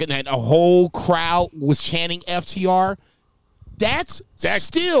were talking and a whole crowd was chanting FTR, that's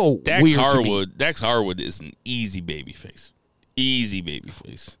still Dax weird Harwood. to me. Dax Harwood is an easy baby face. Easy baby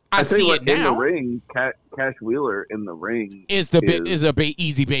face. I tell you see what, it now. in the ring. Cash Wheeler in the ring Is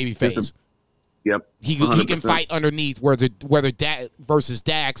easy baby face. Yep. He 100%. can fight underneath whether versus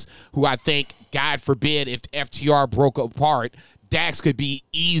Dax, who I think, God forbid, if FTR broke apart, Dax could be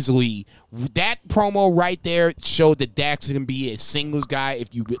easily. That promo right there showed that Dax can be a singles guy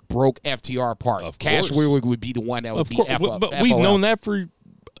if you broke FTR apart. Of Cash course. Wheeler would be the one that would be F up. But we've known that for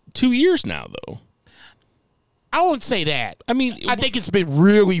 2 years now, though. I won't say that. I mean, I think it's been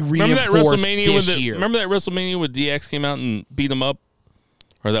really reinforced this year. Remember that WrestleMania when DX came out and beat him up?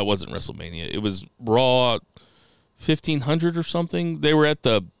 Or that wasn't WrestleMania. It was Raw 1500 or something. They were at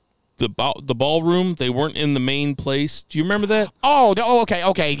the ballroom. They weren't in the main place. Do you remember that?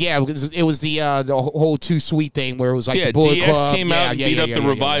 Okay, yeah. It was the whole Too Sweet thing where it was like the Bullet DX Club. came out and beat up the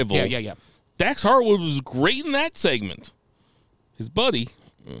Revival. Yeah. Dax Harwood was great in that segment. His buddy,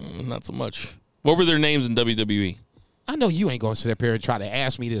 not so much. What were their names in WWE? I know you ain't gonna sit up here and try to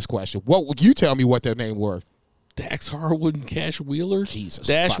ask me this question. What would you tell me what their name were? Dax Harwood and Cash Wheeler. Jesus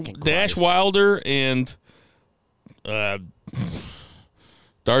Dash fucking Christ. Dash Wilder and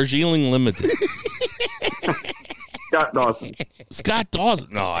Darjeeling Limited. Scott Dawson. Scott Dawson.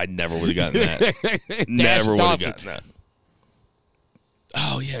 No, I never would have gotten that. Never would have gotten that.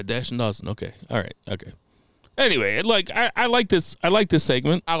 Oh yeah, Dash and Dawson. Okay. All right. Okay. Anyway, I like this. I like this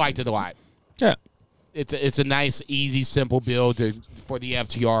segment. I liked it a lot. Yeah. It's a nice, easy, simple build for the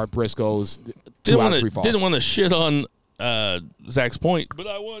FTR Briscoes 2 out of 3 falls. Didn't want to shit on Zach's point, but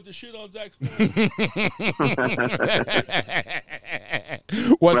I wanted to shit on Zach's point.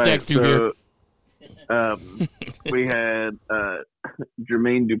 What's next to here? We had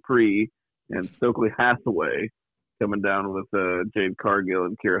Jermaine Dupri and Stokely Hathaway coming down with Jade Cargill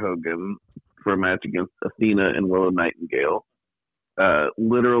and Kiera Hogan for a match against Athena and Willow Nightingale.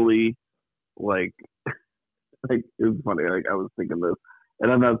 Literally, like it was funny. Like, I was thinking this,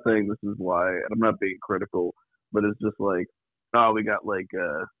 and I'm not saying this is why, and I'm not being critical, but it's just like, oh, we got like,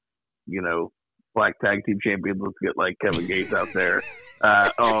 black tag team champions. Let's get like Kevin Gates out there.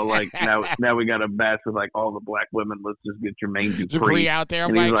 Now we got a match with like all the black women. Let's just get Jermaine Dupri out there.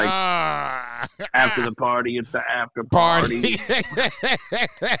 I'm and like, after the party, it's the after party.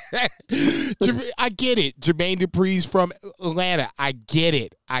 I get it. Jermaine Dupri's from Atlanta. I get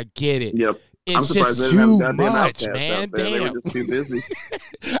it. Yep. It's surprised just they didn't too have goddamn much, Outcast man. out there. They Damn. were just too busy.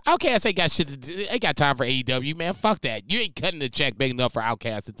 Outcast ain't got shit to do. They got time for AEW, man. Fuck that. You ain't cutting the check big enough for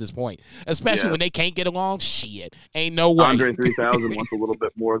Outcast at this point. Especially when they can't get along. Shit. Ain't no way. Andre 3000 wants a little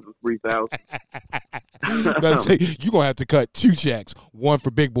bit more than 3,000. You're going to have to cut 2 checks. One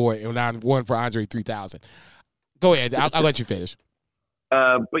for Big Boy and one for Andre 3000. Go ahead. I'll let you finish.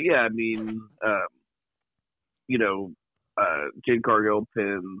 But yeah, I mean, Jade Cargill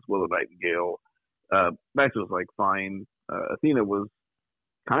pins Willow Nightingale. Match was like fine. Athena was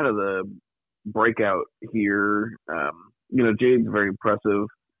kind of the breakout here. Jade's very impressive,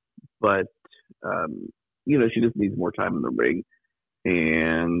 but she just needs more time in the ring,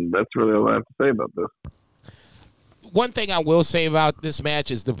 and that's really all I have to say about this. One thing I will say about this match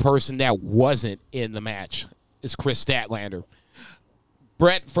is the person that wasn't in the match is Chris Statlander.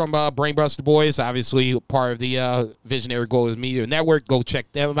 Brett from Brainbuster Boys, obviously part of the Visionary Global Media Network. Go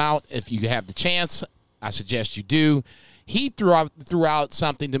check them out if you have the chance. I suggest you do. He threw out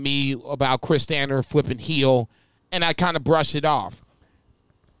something to me about Chris Statlander flipping heel, and I kind of brushed it off.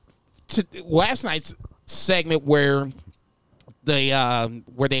 Last night's segment where they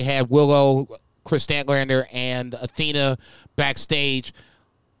had Willow, Chris Statlander, and Athena backstage,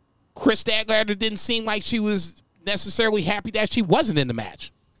 Chris Statlander didn't seem like she was necessarily happy that she wasn't in the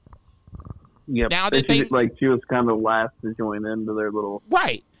match. Yep. Now that she was kind of last to join into their little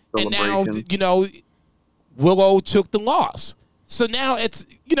celebration. And now Willow took the loss. So now it's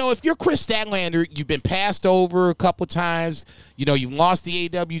if you're Chris Statlander, you've been passed over a couple of times. You've lost the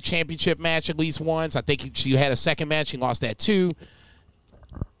AEW championship match at least once. I think she had a second match. She lost that too.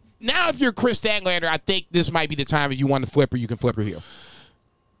 Now if you're Chris Statlander, I think this might be the time if you want to flip her, you can flip her heel.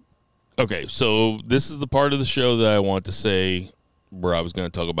 Okay, so this is the part of the show that I want to say where I was going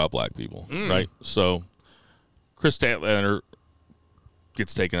to talk about black people, right? So Chris Statlander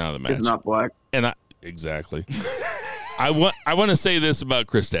gets taken out of the match. He's not black. And exactly. I want to say this about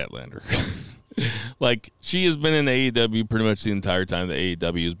Chris Statlander. Like, she has been in AEW pretty much the entire time that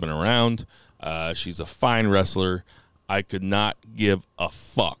AEW has been around. She's a fine wrestler. I could not give a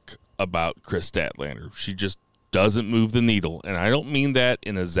fuck about Chris Statlander. She just doesn't move the needle. And I don't mean that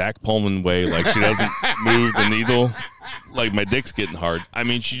in a Zach Pullman way, like she doesn't move the needle like my dick's getting hard. I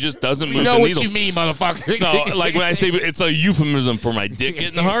mean, she just doesn't move the needle. You know what you mean, motherfucker. No, like when I say it's a euphemism for my dick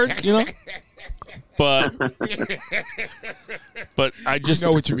getting hard, But I just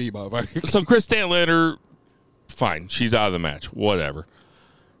know what you mean, motherfucker. So Chris Statlander, fine, she's out of the match, whatever.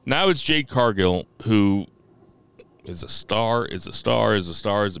 Now it's Jade Cargill, who is a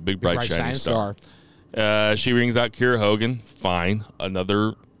big bright shining star. She rings out Kiera Hogan, fine,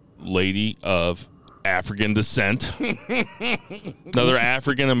 another lady of African descent, another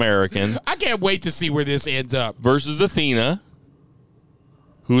African American. I can't wait to see where this ends up. Versus Athena,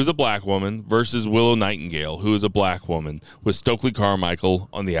 who is a black woman, versus Willow Nightingale, who is a black woman, with Stokely Carmichael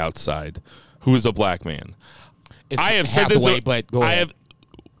on the outside, who is a black man. I have said this, but go ahead.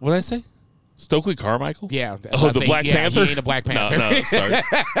 What did I say? Stokely Carmichael? Yeah. Oh, the Black Panther? He ain't a Black Panther. No, sorry.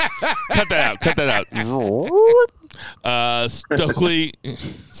 Cut that out. Stokely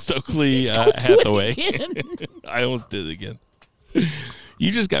Hathaway. I almost did it again.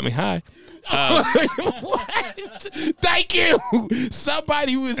 You just got me high. What? Thank you.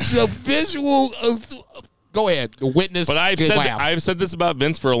 Somebody who is a visual. Go ahead. The witness. But I've said this about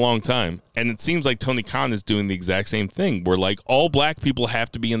Vince for a long time, and it seems like Tony Khan is doing the exact same thing, where like all black people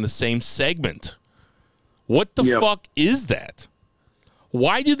have to be in the same segment. What the fuck is that?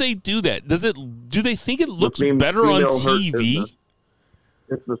 Why do they do that? Do they think it looks better on TV?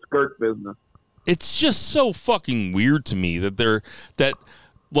 It's the skirt business. It's just so fucking weird to me that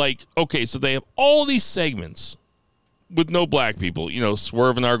okay, so they have all these segments with no black people.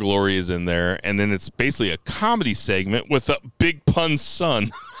 Swerve in Our Glory is in there, and then it's basically a comedy segment with a Big Pun's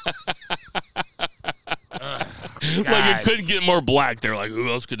son. Like it couldn't get more black. They're like, who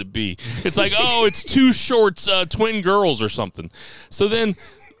else could it be? It's like, oh, it's Too Short's twin girls or something. So then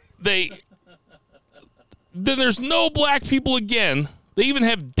there's no black people again. They even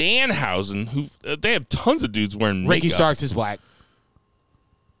have Danhausen, who they have tons of dudes wearing makeup. Ricky Starks is black.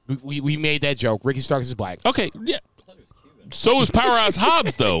 We made that joke. Ricky Starks is black. Okay, yeah. So is Powerhouse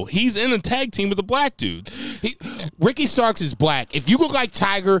Hobbs, though. He's in a tag team with a black dude. Ricky Starks is black. If you look like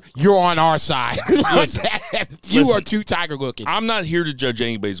Tiger, you're on our side. You are too Tiger looking. I'm not here to judge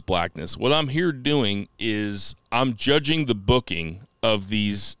anybody's blackness. What I'm here doing is I'm judging the booking of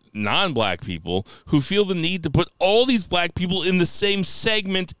these non-black people who feel the need to put all these black people in the same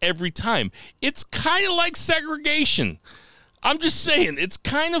segment every time. It's kind of like segregation. I'm just saying, it's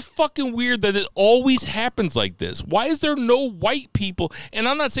kind of fucking weird that it always happens like this. Why is there no white people? And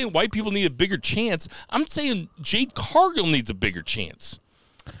I'm not saying white people need a bigger chance. I'm saying Jade Cargill needs a bigger chance.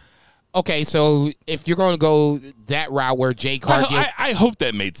 Okay, so if you're going to go that route where Jade Cargill... I hope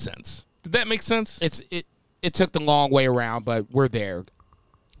that made sense. Did that make sense? It took the long way around, but we're there.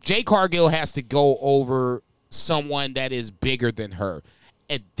 Jade Cargill has to go over someone that is bigger than her.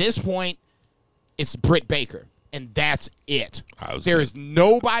 At this point, it's Britt Baker. And that's it. There is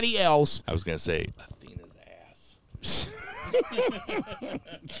nobody else. I was going to say Athena's ass.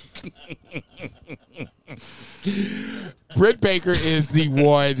 Britt Baker is the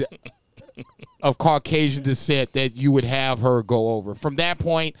one of Caucasian descent that you would have her go over. From that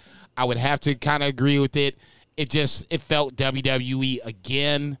point, I would have to kind of agree with it. It felt WWE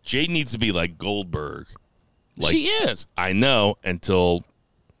again. Jade needs to be like Goldberg. She is. I know, until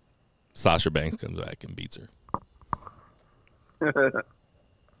Sasha Banks comes back and beats her.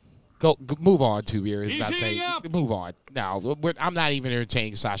 Go move on, Two Years. Move on. No, I'm not even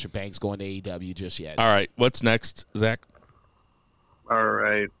entertaining Sasha Banks going to AEW just yet. All right, what's next, Zach? All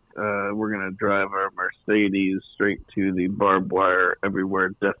right, we're gonna drive our Mercedes straight to the barbed wire everywhere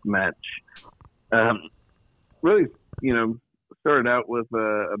death match. Really, started out with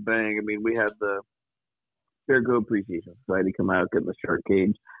a bang. I mean, we had the Jericho Appreciation Society come out, get in the shark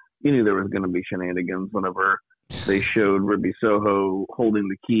cage. You knew there was going to be shenanigans whenever they showed Ruby Soho holding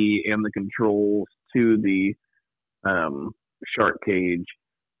the key and the controls to the shark cage.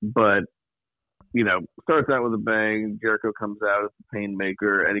 But, starts out with a bang. Jericho comes out as the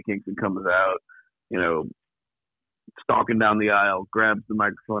Painmaker. Eddie Kingston comes out, stalking down the aisle, grabs the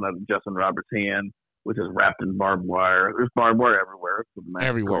microphone out of Justin Roberts' hand, which is wrapped in barbed wire. There's barbed wire everywhere. That's what the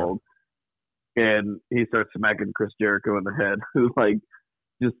match is called. And he starts smacking Chris Jericho in the head, who,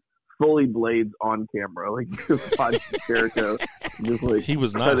 just fully blades on camera. Just watch Jericho. Just, he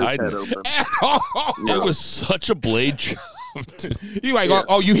was not hiding it. It was such a blade job. You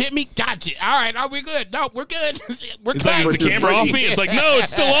you hit me? Gotcha. All right, we're good. No, we're good. We're it's like, is the camera off me? It's like, no,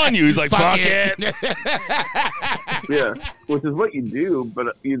 it's still on you. He's like, fuck it. Yeah, which is what you do,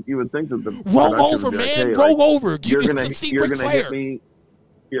 but you would think that the roll over, man. Like, hey, roll over. You're gonna hit me.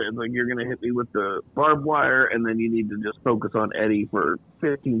 Yeah, it's like you're gonna hit me with the barbed wire, and then you need to just focus on Eddie for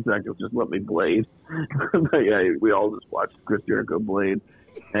 15 seconds. Just let me blade. But yeah, we all just watched Chris Jericho blade,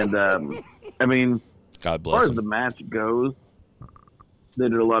 and I mean, God bless as far him. as the match goes, they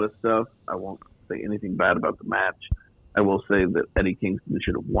did a lot of stuff. I won't say anything bad about the match. I will say that Eddie Kingston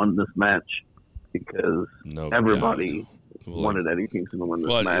should have won this match because everybody wanted Eddie Kingston to win this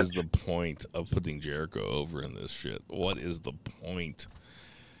match. What is the point of putting Jericho over in this shit? What is the point?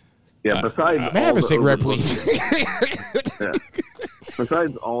 Yeah, besides may I have a cigarette, please? Yeah.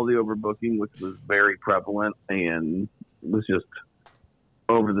 Besides all the overbooking, which was very prevalent and was just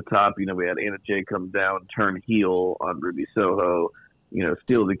over the top. We had Anna Jay come down, turn heel on Ruby Soho,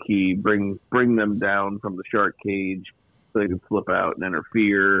 steal the key, bring them down from the shark cage so they could slip out and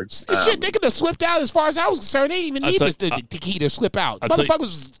interfere. Shit, they could have slipped out as far as I was concerned. They didn't even need the key to slip out. Motherfuckers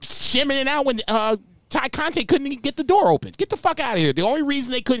was shimming out when Ty Conte couldn't even get the door open. Get the fuck out of here. The only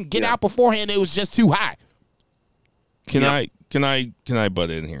reason they couldn't get out beforehand, it was just too high. Can I butt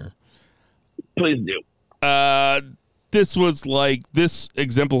in here? Please do. This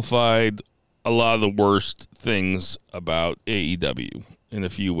exemplified a lot of the worst things about AEW in a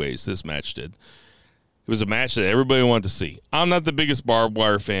few ways. This match did. It was a match that everybody wanted to see. I'm not the biggest barbed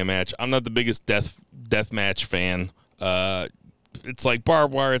wire fan match. I'm not the biggest death match fan. It's like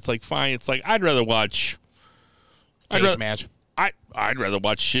barbed wire. It's like fine. It's like I'd rather watch match. I'd rather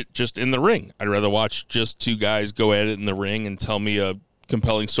watch shit just in the ring. I'd rather watch just two guys go at it in the ring and tell me a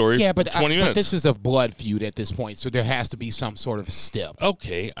compelling story Yeah, for but 20 minutes. But this is a blood feud at this point, so there has to be some sort of step.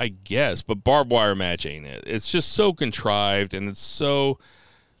 Okay, I guess, but barbed wire match ain't it. It's just so contrived, and it's so...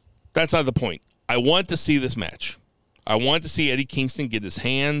 That's not the point. I want to see this match. I want to see Eddie Kingston get his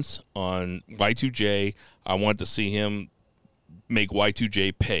hands on Y2J. I want to see him make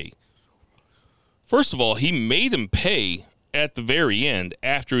Y2J pay. First of all, he made him pay at the very end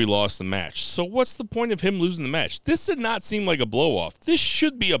after he lost the match. So what's the point of him losing the match? This did not seem like a blow-off. This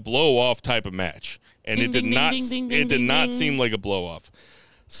should be a blow-off type of match. And it did not seem like a blow-off.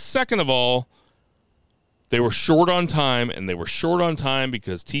 Second of all, they were short on time, and they were short on time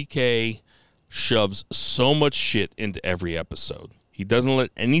because TK shoves so much shit into every episode. He doesn't let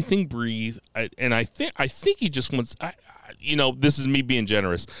anything breathe. I think he just wants... this is me being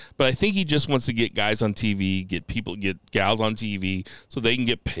generous, but I think he just wants to get guys on TV, get gals on TV so they can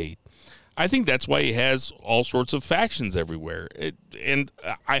get paid. I think that's why he has all sorts of factions everywhere. And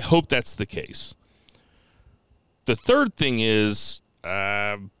I hope that's the case. The third thing is, you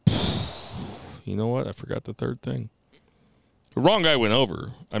know what? I forgot the third thing. The wrong guy went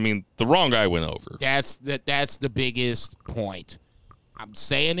over. The wrong guy went over. That's the biggest point. I'm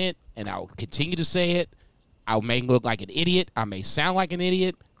saying it, and I'll continue to say it. I may look like an idiot. I may sound like an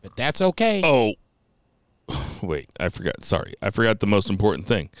idiot, but that's okay. Oh, wait, I forgot. Sorry. I forgot the most important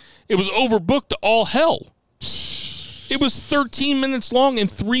thing. It was overbooked to all hell. It was 13 minutes long,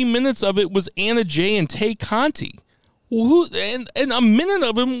 and 3 minutes of it was Anna Jay and Tay Conti. And a minute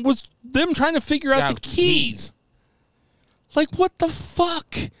of him was them trying to figure out the keys. Like, what the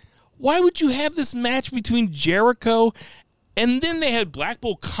fuck? Why would you have this match between Jericho and then they had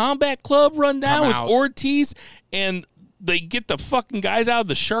Blackpool Combat Club run down with Ortiz, and they get the fucking guys out of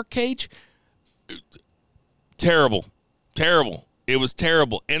the shark cage? Terrible. Terrible. It was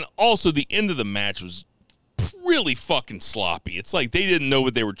terrible. And also the end of the match was really fucking sloppy. It's like they didn't know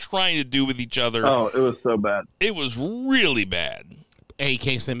what they were trying to do with each other. Oh, it was so bad. It was really bad. Eddie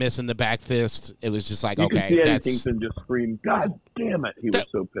Kingston missing the back fist. It was just like, you okay. Could see Eddie Kingston just scream, God damn it. He was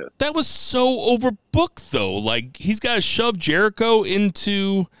so pissed. That was so overbooked, though. Like, he's got to shove Jericho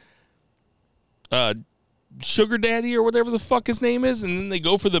into Sugar Daddy or whatever the fuck his name is, and then they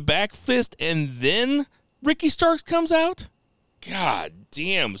go for the back fist, and then Ricky Starks comes out? God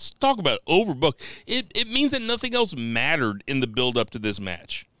damn. Talk about overbooked. It means that nothing else mattered in the build-up to this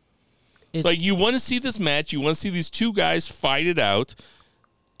match. It's like, you want to see this match, you want to see these two guys fight it out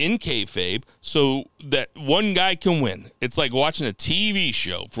in kayfabe so that one guy can win. It's like watching a TV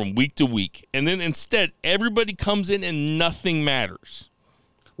show from week to week, and then instead everybody comes in and nothing matters.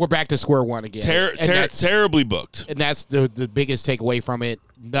 We're back to square one again. Terribly booked. And that's the biggest takeaway from it.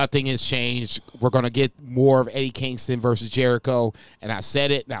 Nothing has changed. We're going to get more of Eddie Kingston versus Jericho, and I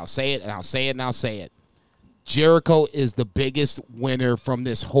said it, and I'll say it, and I'll say it, and I'll say it. Jericho is the biggest winner from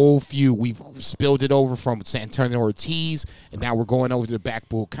this whole feud. We've spilled it over from Santana Ortiz, and now we're going over to the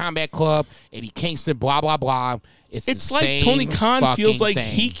Blackpool Combat Club. Eddie Kingston, blah, blah, blah. It's like Tony Khan feels like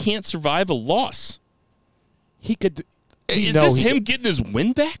he can't survive a loss. He could... Is this him getting his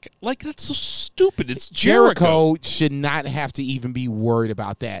win back? Like, that's so stupid. It's Jericho. Should not have to even be worried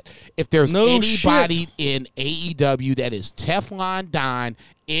about that. If there's anybody in AEW that is Teflon Don,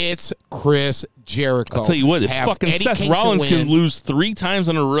 it's Chris Jericho. I'll tell you what, if fucking Seth Rollins can lose 3 times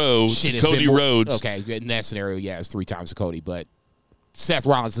in a row to Cody Rhodes. Okay, in that scenario, yeah, it's 3 times to Cody, but Seth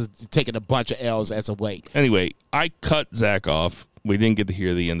Rollins is taking a bunch of L's as of late. Anyway, I cut Zach off. We didn't get to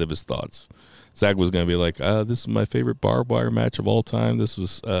hear the end of his thoughts. Zach was going to be like, this is my favorite barbed wire match of all time. This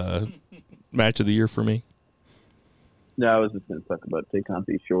was match of the year for me. No, I was just going to talk about Tay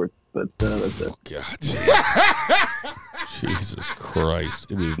Conti's shorts, but that's it. Oh, God. Jesus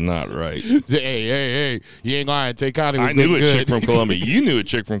Christ. It is not right. Hey. You ain't lying. Tay Conti was I knew good. A chick from Columbia. You knew a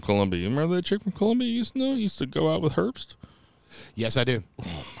chick from Columbia. You remember that chick from Columbia you used to know? Used to go out with Herbst? Yes, I do. Oh,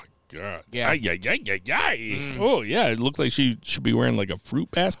 my God. Yeah. Oh, yeah. It looks like she should be wearing like a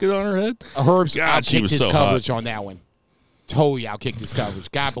fruit basket on her head. Herbst, God, outkicked his coverage on that one. Totally outkicked his coverage.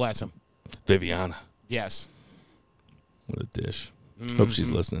 God bless him. Viviana. Yes. What a dish. Hope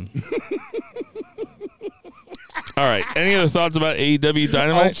she's listening. All right. Any other thoughts about AEW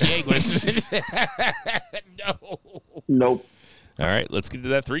Dynamite? She ain't listening. No. Nope. All right. Let's get to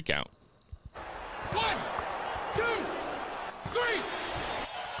that 3 count. 1, 2, 3.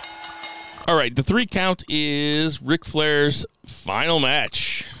 All right, the 3 count is Ric Flair's final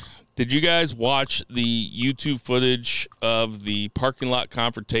match. Did you guys watch the YouTube footage of the parking lot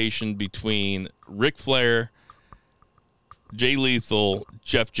confrontation between Ric Flair, Jay Lethal,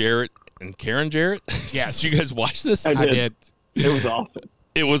 Jeff Jarrett, and Karen Jarrett? Yes. Did you guys watch this? I did. It was awesome.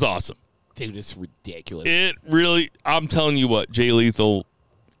 It was awesome. Dude, it's ridiculous. It really, I'm telling you what, Jay Lethal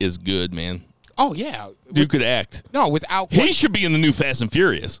is good, man. Oh, yeah. Dude could act. No, without... He should be in the new Fast and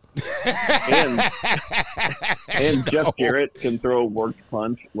Furious. And Jeff Jarrett can throw a worked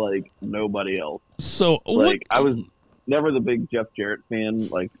punch like nobody else. So, Like, I was never the big Jeff Jarrett fan,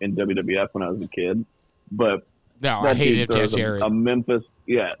 like, in WWF when I was a kid. But No, I that hated dude Jeff throws Jarrett. a Memphis...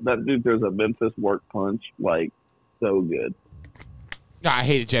 Yeah, that dude throws a Memphis work punch, like, so good. No, I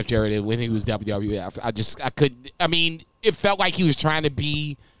hated Jeff Jarrett when he was WWF. I couldn't. I mean, it felt like he was trying to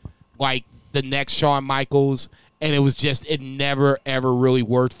be like the next Shawn Michaels, and it never ever really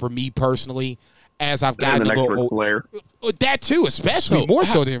worked for me personally. As I've And gotten the a next little Ric Flair. that too, especially more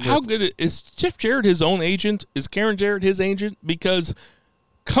so than how Ric- good is Jeff Jarrett his own agent? Is Karen Jarrett his agent? Because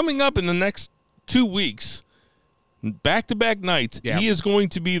coming up in the next 2 weeks, back-to-back nights, Yeah. he is going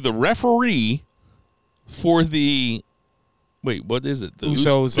to be the referee for the what is it? The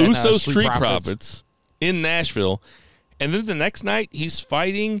Usos and, Uso Street Street Profits. Profits in Nashville. And then the next night, he's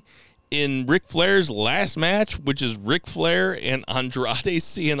fighting in Ric Flair's last match, which is Ric Flair and Andrade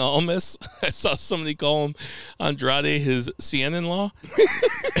Cien Almas. I saw somebody call him Andrade his Cien-in-law.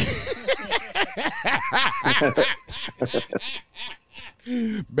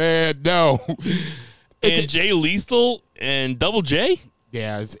 man, no. And Jay Lethal and Double J?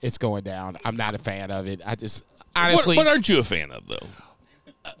 Yeah, it's going down. I'm not a fan of it. I just honestly, What aren't you a fan of,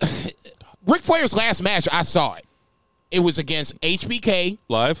 though? Ric Flair's last match, I saw it. It was against HBK.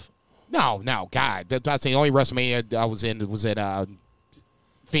 Live? No, God. That's the only WrestleMania I was in was at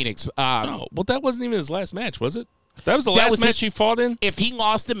Phoenix. No. Well, that wasn't even his last match, was it? That was the That last was match it. he fought in? If he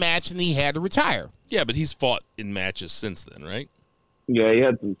lost the match, then he had to retire. Yeah, but he's fought in matches since then, right? Yeah, he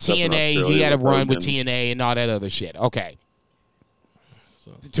had some stuff in TNA, he Australia had a with run with Hogan. TNA and all that other shit. Okay.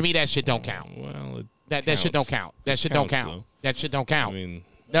 To me, that shit don't count. Well, That shit don't count. That shit don't counts, count. though. That shit don't I count. mean,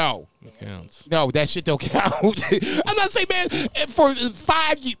 No. it counts. No, that shit don't count. I'm not saying, man, for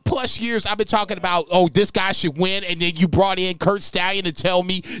 5+ years, I've been talking about, this guy should win, and then you brought in Kurt Stallion to tell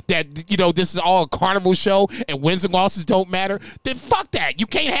me that, this is all a carnival show and wins and losses don't matter. Then fuck that. You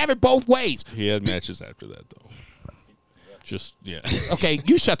can't have it both ways. He had matches after that, though. Just, yeah. Okay,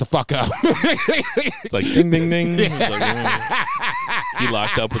 you shut the fuck up. It's like ding, ding, ding. It's like, he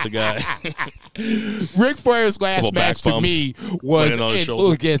locked up with the guy. Ric Flair's last Couple back match to bumps, me was landing on his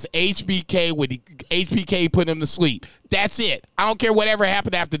shoulder. against HBK when HBK put him to sleep. That's it. I don't care whatever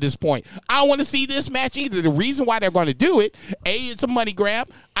happened after this point. I don't want to see this match either. The reason why they're going to do it, A, it's a money grab.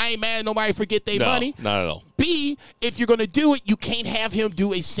 I ain't mad at nobody forget their No, money. not at all. B, if you're going to do it, you can't have him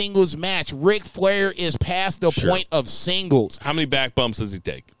do a singles match. Ric Flair is past the Sure. point of singles. How many back bumps does he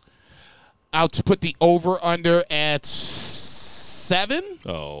take? I'll put the over-under at 7.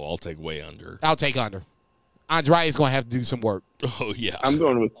 Oh, I'll take way under. I'll take under. Andrade's going to have to do some work. Oh, yeah. I'm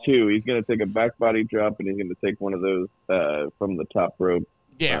going with 2. He's going to take a back body drop, and he's going to take one of those from the top rope.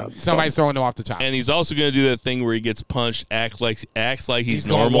 Yeah, somebody's throwing him off the top. And he's also going to do that thing where he gets punched, acts like he's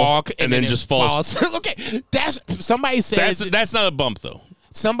gonna normal, walk and then just falls. Okay, that's somebody said. That's not a bump, though.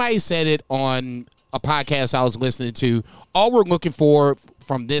 Somebody said it on a podcast I was listening to. All we're looking for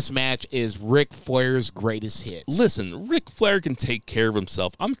from this match is Ric Flair's greatest hits. Listen, Ric Flair can take care of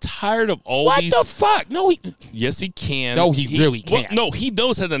himself. I'm tired of all What these. the fuck? No, Yes, he can. No, he really well, can't. no, he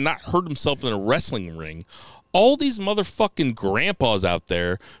knows how to not hurt himself in a wrestling ring. All these motherfucking grandpas out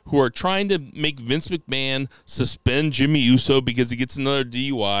there who are trying to make Vince McMahon suspend Jimmy Uso because he gets another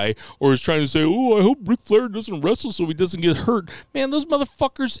DUI, or is trying to say, "Oh, I hope Ric Flair doesn't wrestle so he doesn't get hurt." Man, those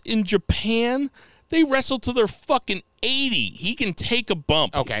motherfuckers in Japan, they wrestle to their fucking 80. He can take a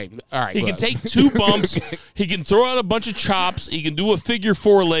bump. okay, all right. He can look. take 2 bumps. He can throw out a bunch of chops. He can do a figure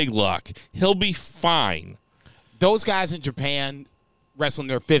 4 leg lock. He'll be fine. Those guys in Japan wrestling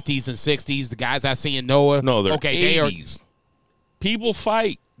their 50s and 60s. The guys I see in Noah. No, they're okay. 80s. People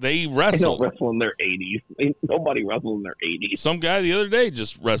fight. They They don't wrestle. wrestle in their 80s. Nobody wrestles in their 80s. Some guy the other day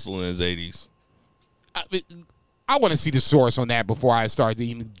just wrestled in his 80s. I want to see the source on that before I start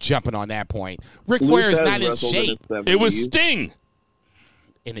even jumping on that point. Ric Flair is Luthez not in wrestled shape his 70s. It was Sting.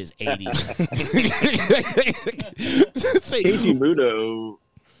 in his 80s. Keiji Muto.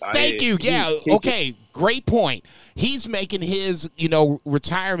 Thank you. Yeah. Okay. Great point. He's making his,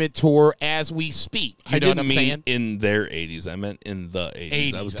 retirement tour as we speak. You I know what didn't I'm mean saying? in their 80s. I meant in the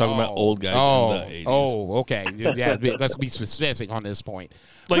 80s. I was 80s. talking about old guys in the 80s. Oh, okay. Yeah, let's be specific on this point.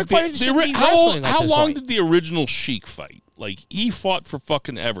 Like Ric Flair shouldn't be how wrestling at this long point. did the original Sheik fight? Like, he fought for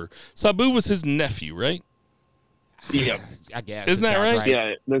fucking ever. Sabu was his nephew, right? Yeah. I guess. Isn't it that sounds right?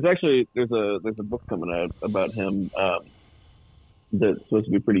 Yeah, there's a book coming out about him that's supposed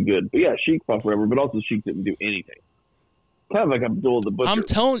to be pretty good. But yeah, Sheik fought forever, but also Sheik didn't do anything. kind of like Abdul the Butcher. I'm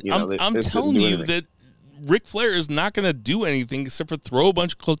telling You know, they I'm just didn't telling do you anything. that Ric Flair is not going to do anything except for throw a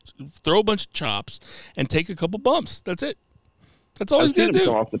bunch of chops and take a couple bumps. That's it. That's all I've he's seen going to him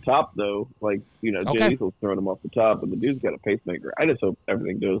do. come off the top though, like Jay Okay. Lethal's throwing him off the top, and the dude's got a pacemaker. I just hope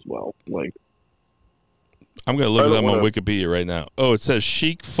everything goes well. Like, I'm going to look I it don't up on wanna- Wikipedia right now. Oh, it says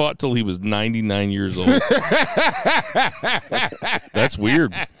Sheik fought till he was 99 years old. That's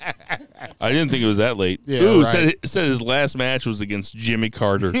weird. I didn't think it was that late. Yeah, Ooh, right. it said his last match was against Jimmy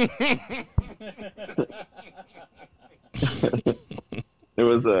Carter. it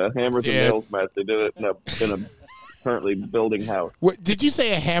was a hammers and Yeah. nails match. They did it in a currently building house. What, did you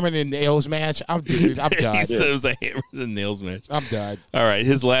say a hammer and nails match? I'm done. He said it was a hammer and nails match. I'm done. All right,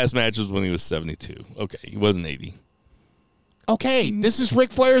 his last match was when he was 72. Okay, he wasn't 80. Okay, this is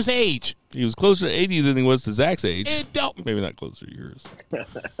Ric Flair's age. He was closer to 80 than he was to Zach's age. It don't, Maybe not closer to yours.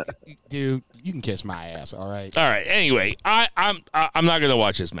 dude. You can kiss my ass. All right. All right. Anyway, I'm not gonna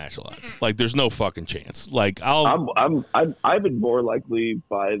watch this match live. Like, there's no fucking chance. Like, I would more likely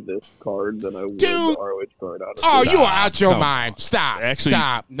buy this card than I would Dude. the ROH card. Honestly. Oh, you are out your Come mind. Stop. Actually,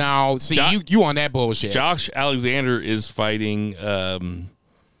 Stop. No, see, Jo- you on that bullshit. Josh Alexander is fighting.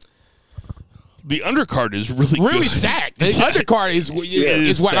 The undercard is really Really good. stacked. The undercard is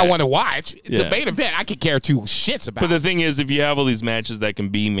is what I stacked. want to watch. Yeah. The main event, I could care two shits about. But the thing is, if you have all these matches that can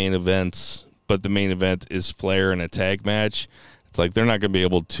be main events, but the main event is Flair in a tag match, it's like they're not going to be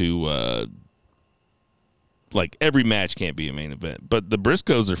able to. Like, every match can't be a main event. But the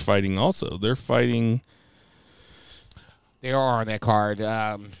Briscoes are fighting also. They're fighting. They are on that card.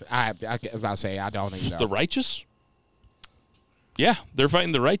 I'll say I don't even know. The Righteous? Yeah, they're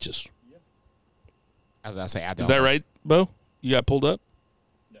fighting the Righteous. I was about to say I don't. Is that right, Bo? You got pulled up?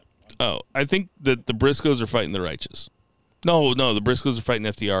 No. Oh, I think that the Briscoes are fighting the Righteous. No, the Briscoes are fighting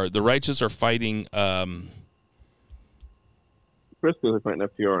FTR. The Righteous are fighting. Briscoes are fighting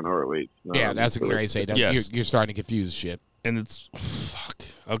FTR and ROH. No, Yeah, that's what I say. Yes. You're starting to confuse shit. And it's fuck.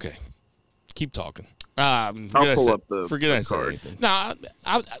 Okay, keep talking. I'll Forget pull I up the forget I said card. anything. No,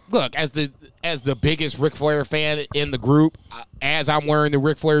 look, as the biggest Ric Flair fan in the group, as I'm wearing the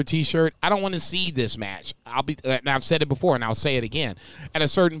Ric Flair T-shirt, I don't want to see this match. And I've said it before, and I'll say it again. At a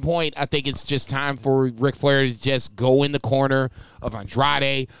certain point, I think it's just time for Ric Flair to just go in the corner of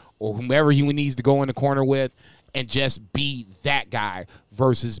Andrade or whomever he needs to go in the corner with, and just be that guy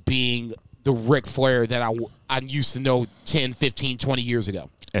versus being the Ric Flair that I used to know 10, 15, 20 years ago.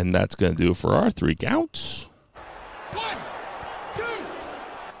 And that's going to do it for our 3 counts. 1, 2,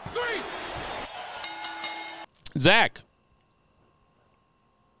 3. Zach,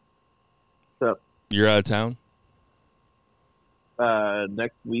 So, you're out of town.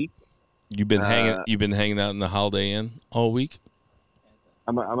 next week, You've been hanging. You've been hanging out in the Holiday Inn all week.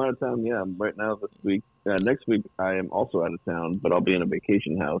 I'm out of town. Yeah, right now this week. Next week, I am also out of town, but I'll be in a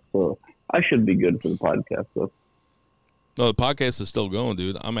vacation house, so I should be good for the podcast. So. No, the podcast is still going,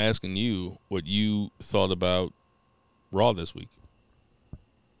 dude. I'm asking you what you thought about Raw this week.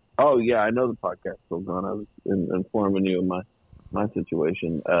 Oh yeah, I know the podcast's still going. I was informing you of my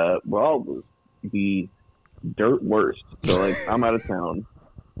situation. Raw was the dirt worst. So like, I'm out of town.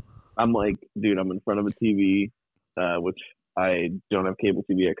 I'm like, dude, I'm in front of a TV, which I don't have cable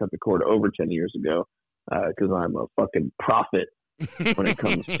TV. I cut the cord over 10 years ago because I'm a fucking prophet when it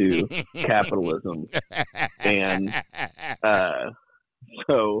comes to capitalism. And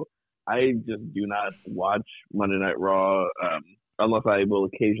so I just do not watch Monday Night Raw unless I will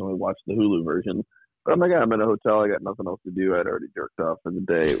occasionally watch the Hulu version. But I'm like, I'm in a hotel. I got nothing else to do. I'd already jerked off for the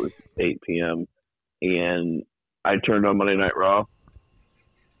day. It was 8 p.m. And I turned on Monday Night Raw.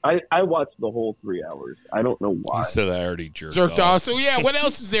 I watched the whole 3 hours. I don't know why. He said I already jerked off. So yeah, what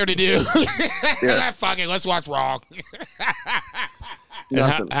else is there to do? Fuck it, let's watch Raw.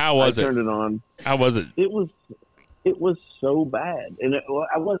 And how was it? I turned it on. How was it? It was so bad, and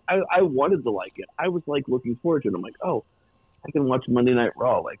I wanted to like it. I was like looking forward to it. I'm like, oh, I can watch Monday Night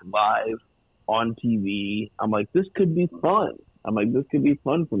Raw like live on TV. I'm like, this could be fun. I'm like, this could be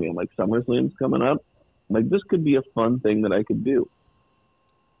fun for me. I'm like, SummerSlam's coming up. I'm like, this could be a fun thing that I could do.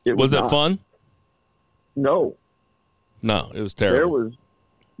 Was it not. fun? No. No, it was terrible.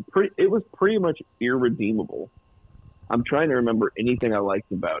 It was pretty much irredeemable. I'm trying to remember anything I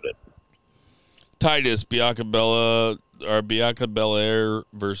liked about it. Titus, Bianca Belair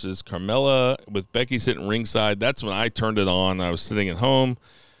versus Carmella with Becky sitting ringside. That's when I turned it on. I was sitting at home.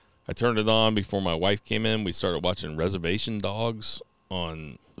 I turned it on before my wife came in. We started watching Reservation Dogs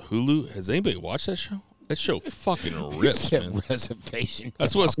on Hulu. Has anybody watched that show? That show fucking rips, man. Reservation.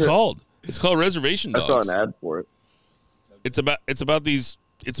 That's what it's called. It's called Reservation I Dogs. saw an ad for it. It's about these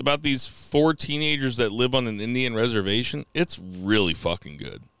 4 teenagers that live on an Indian reservation. It's really fucking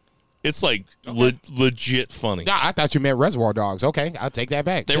good. It's like legit funny. God, I thought you meant Reservoir Dogs. Okay, I'll take that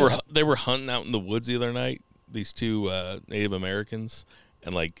back. They were hunting out in the woods the other night. These 2 Native Americans,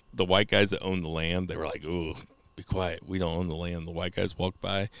 and like the white guys that own the land, they were like, "Ooh, be quiet. We don't own the land." The white guys walk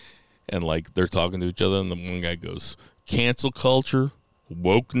by, and like they're talking to each other, and the one guy goes, "Cancel culture,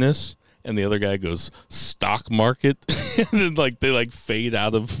 wokeness." And the other guy goes, "Stock market," and then like they like fade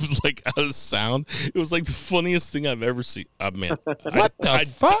out of sound. It was like the funniest thing I've ever seen. Man, what the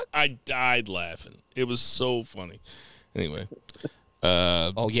fuck? I died laughing. It was so funny. Anyway,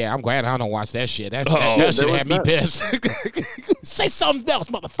 oh yeah, I'm glad I don't watch that shit. That there should have me was pissed. Say something else,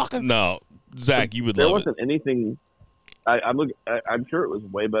 motherfucker. No, Zach, you would There love wasn't anything. I'm sure it was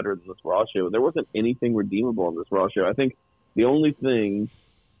way better than this Raw show. There wasn't anything redeemable on this Raw show. I think the only thing.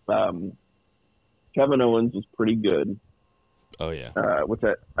 Kevin Owens was pretty good. Oh yeah. Which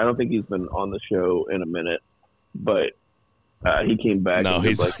I don't think he's been on the show in a minute, but he came back. No, and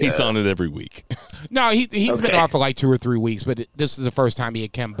he's on it every week. No, he's Okay. been on for like 2 or 3 weeks, but this is the first time he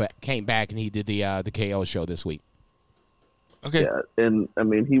had came back and he did the KO show this week. Okay. Yeah, and I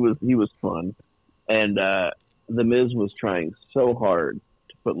mean he was fun, and The Miz was trying so hard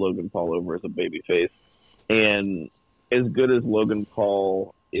to put Logan Paul over as a babyface, and as good as Logan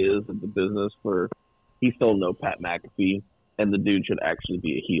Paul is at the business, he's still no Pat McAfee, and the dude should actually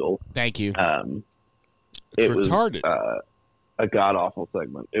be a heel. Thank you. It's It was retarded. a god awful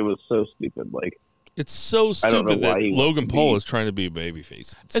segment. It was so stupid. Like It's so I don't know stupid why that he Logan wants to Paul be- is trying to be a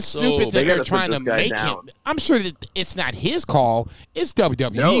babyface. It's so stupid that They they're gotta trying put to this guy make down. him. I'm sure that it's not his call. It's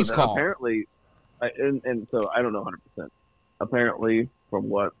WWE's call. apparently, and so I don't know 100%. Apparently, from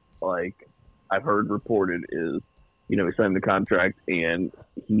what I've heard reported is, he signed the contract and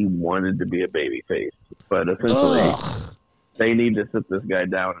he wanted to be a babyface, but essentially Ugh. they need to sit this guy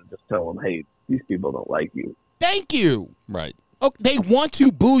down and just tell him, hey, these people don't like you. Thank you. right. Oh, they want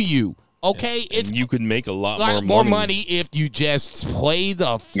to boo you. Okay, And it's you could make a lot, more money if you just play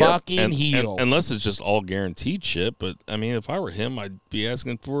the fucking and, heel. unless it's just all guaranteed shit. But I mean, if I were him, I'd be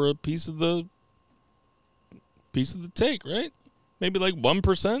asking for a piece of the take, right? Maybe like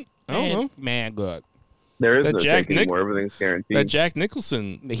 1%. I don't know. Man, good. There is That no Jack taking where everything's guaranteed. That Jack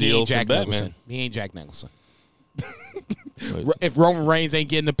Nicholson He deal ain't from Jack Batman. Nicholson. He ain't Jack Nicholson. If Roman Reigns ain't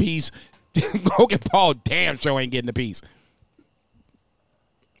getting a piece, Logan Paul damn sure ain't getting a piece.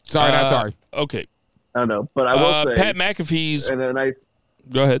 Sorry, not sorry. Okay. I don't know, but I will say, Pat McAfee's. and then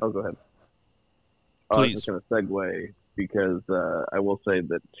Go ahead. go ahead. I was Please. just going to segue because I will say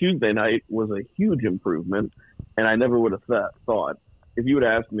that Tuesday night was a huge improvement, and I never would have thought if you would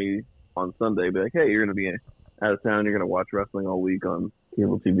have asked me on Sunday, be like, hey, you're going to be out of town, you're going to watch wrestling all week on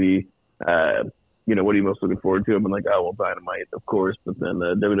cable TV. What are you most looking forward to? I've been like, oh, well, Dynamite, of course. But then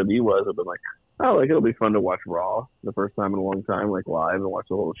WWE I've been like, oh, it'll be fun to watch Raw the first time in a long time, like live and watch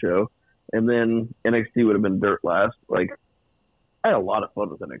the whole show. And then NXT would have been dirt last. Like, I had a lot of fun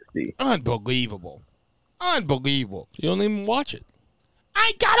with NXT. Unbelievable. You don't even watch it. I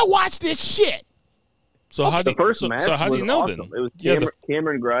ain't gotta watch this shit. So how do The first so, match so how do was you know awesome. then? It was Yeah,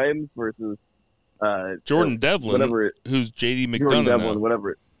 Cameron Grimes versus Jordan Devlin, whatever who's JD Jordan McDonough Devlin, now.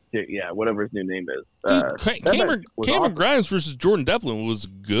 whatever his new name is. Dude, That Cameron match was Cameron awesome. Grimes versus Jordan Devlin was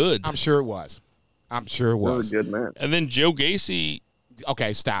good. I'm sure it was. That was a good match. And then Joe Gacy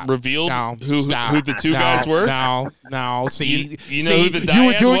Okay, stop. revealed No, who stop. the two No, guys were. No. See, You know see, who the you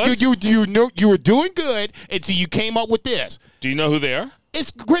were dyad doing was? good. You were doing good until you came up with this. Do you know who they are?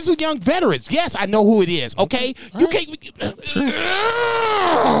 It's Grizzled Young Veterans. Yes, I know who it is. Okay, you can't.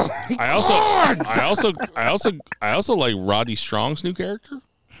 I also like Roddy Strong's new character.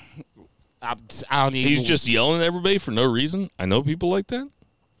 I don't even. He's just yelling at everybody for no reason. I know people like that.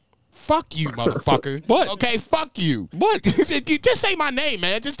 Fuck you, motherfucker. What? Okay, fuck you. What? You just say my name,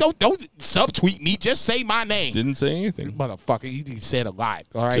 man. Just don't subtweet me. Just say my name, Didn't say anything. motherfucker. You said a lot.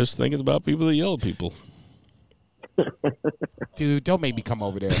 All right, Just thinking about people that yell at people. dude. Don't make me come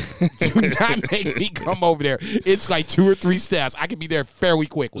over there. Do not make me come over there. It's like 2 or 3 steps. I can be there fairly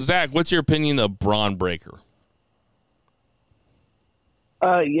quickly. Zach, what's your opinion of Braun Breaker?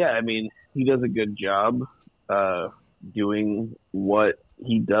 Yeah, I mean, he does a good job doing what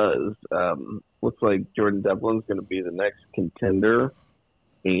he does. Looks like Jordan Devlin's going to be the next contender,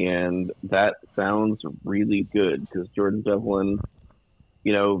 and that sounds really good because Jordan Devlin,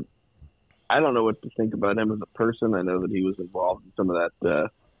 I don't know what to think about him as a person. I know that he was involved in some of that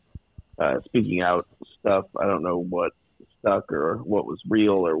speaking out stuff. I don't know what stuck or what was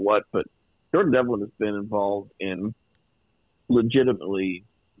real or what, but Jordan Devlin has been involved in legitimately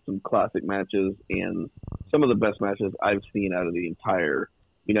some classic matches and some of the best matches I've seen out of the entire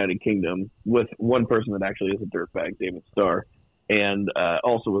United Kingdom, with one person that actually is a dirtbag, David Starr, and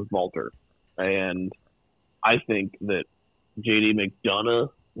also with Walter. And I think that JD McDonough,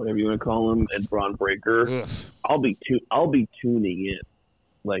 whatever you want to call him, and Braun Breaker, I'll be tuning in.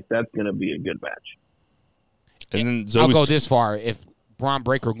 Like, that's going to be a good match. And then I'll go this far. If Braun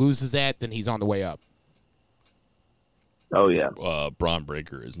Breaker loses that, then he's on the way up. Oh, yeah. Braun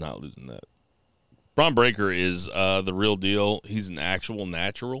Breaker is not losing that. Braun Breaker is the real deal. He's an actual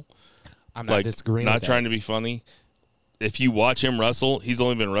natural. I'm not disagreeing with Not that. trying to be funny. If you watch him wrestle, he's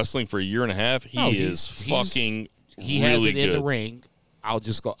only been wrestling for a year and a half. He has it in good. the ring. I'll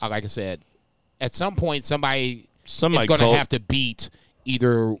just go, like I said, at some point, somebody is might going to call have to beat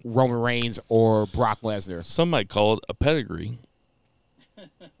either Roman Reigns or Brock Lesnar. Some might call it a pedigree.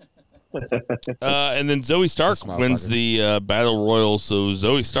 And then Zoe Stark wins the Battle Royal. So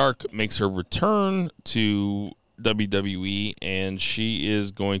Zoe Stark makes her return to WWE, and she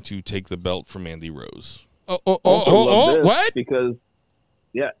is going to take the belt from Mandy Rose. What? Because,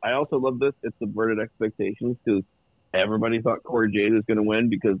 I also love this. It subverted expectations because everybody thought Corey Jade was going to win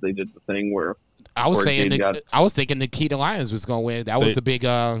because they did the thing where I was thinking Nikita Lyons was going to win. That was the big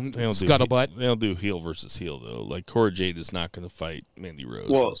scuttlebutt. They don't do heel versus heel, though. Like, Corey Jade is not going to fight Mandy Rose.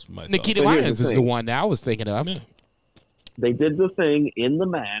 Well, Nikita Lyons is the one that I was thinking of. Yeah. They did the thing in the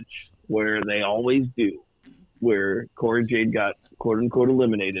match where they always do, where Corey Jade got quote-unquote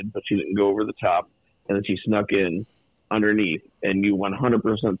eliminated, but she didn't go over the top, and then she snuck in underneath, and you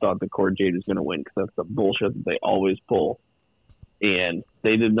 100% thought that Corey Jade is going to win because that's the bullshit that they always pull. And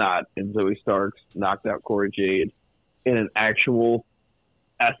they did not. And Zoe Starks knocked out Corey Jade in an actual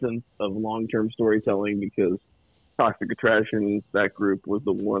essence of long-term storytelling because Toxic Attraction, that group, was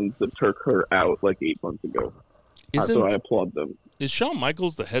the ones that took her out like 8 months ago. So I applaud them. Is Shawn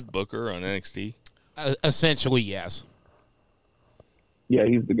Michaels the head booker on NXT? Essentially, yes. Yeah,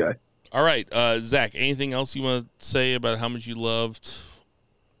 he's the guy. All right, Zach, anything else you want to say about how much you loved,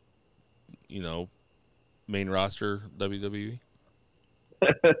 main roster WWE?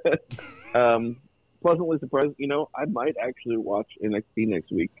 Pleasantly surprised. I might actually watch NXT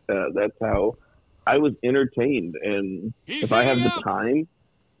next week. That's how I was entertained, and if I have the time,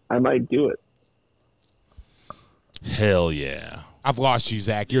 I might do it. Hell yeah! I've lost you,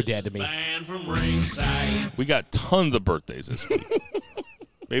 Zach. You're dead to me. We got tons of birthdays this week.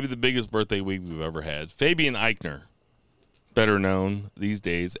 Maybe the biggest birthday week we've ever had. Fabian Eichner, better known these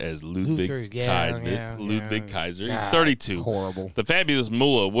days as Ludwig Kaiser. He's 32. Horrible. The Fabulous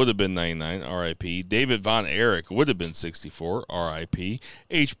Moolah would have been 99, R.I.P. David Von Erich would have been 64, R.I.P.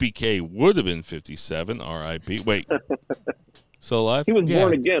 HBK would have been 57, R.I.P. Wait. Still alive? He was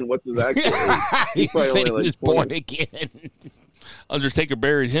born again. What's his actual age? He said he was born again. Undertaker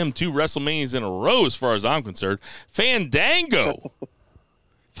buried him 2 WrestleManias in a row as far as I'm concerned. Fandango.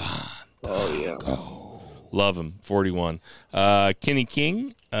 Oh, yeah. Love him. 41. Kenny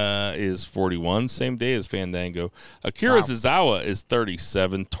King is 41. Same day as Fandango. Akira Tozawa is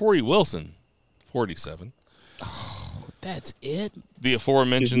 37. Tori Wilson, 47. Oh, that's it? The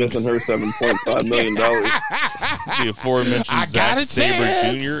aforementioned... She's missing her $7.5 million. The aforementioned Zack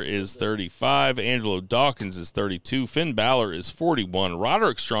Sabre Jr. is 35. Angelo Dawkins is 32. Finn Balor is 41.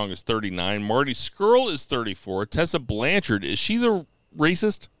 Roderick Strong is 39. Marty Scurll is 34. Tessa Blanchard, is she the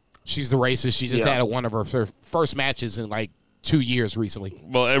racist? She's the racist. She just had one of her first matches in like 2 years recently.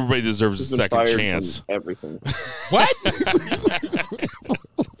 Well, everybody deserves a second chance. Everything. What?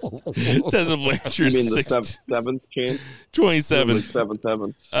 Tessa Blanchard. You mean the seventh chance? 27.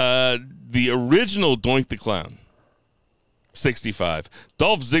 7-7. The original Doink the Clown. 65.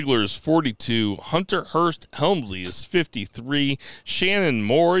 Dolph Ziggler is 42. Hunter Hearst Helmsley is 53. Shannon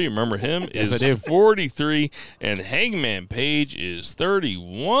Moore, you remember him, is 43. And Hangman Page is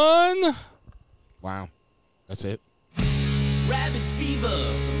 31. Wow. That's it. Rabbit fever,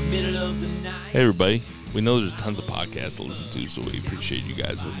 middle of the night. Hey, everybody. We know there's tons of podcasts to listen to, so we appreciate you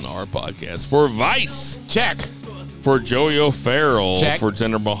guys listening to our podcast. For Vice. Check. For Joey O'Farrell. Check. For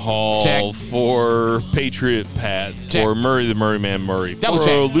Jinder Mahal. Check. For Patriot Pat. Check. For Murray the Murray Man Murray. Double for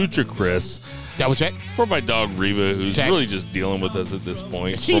check. Lucha Chris. Double check. For my dog Reba, who's Check. really just dealing with us at this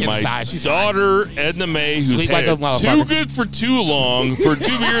point. She for my inside. She's daughter Edna May, who's Sleep like had a motherfucker. too good for too long. For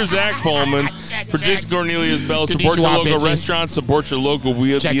 2 beers, Zach Pullman. For Jason Cornelius Bell. Support your Konnichiwa, local bitches. restaurants. Support your local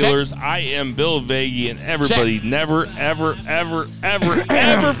wheel Check, dealers. I am Bill Vagey, and everybody never, ever, ever, ever,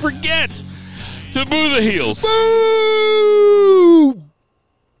 ever forget to boo the heels. Boo!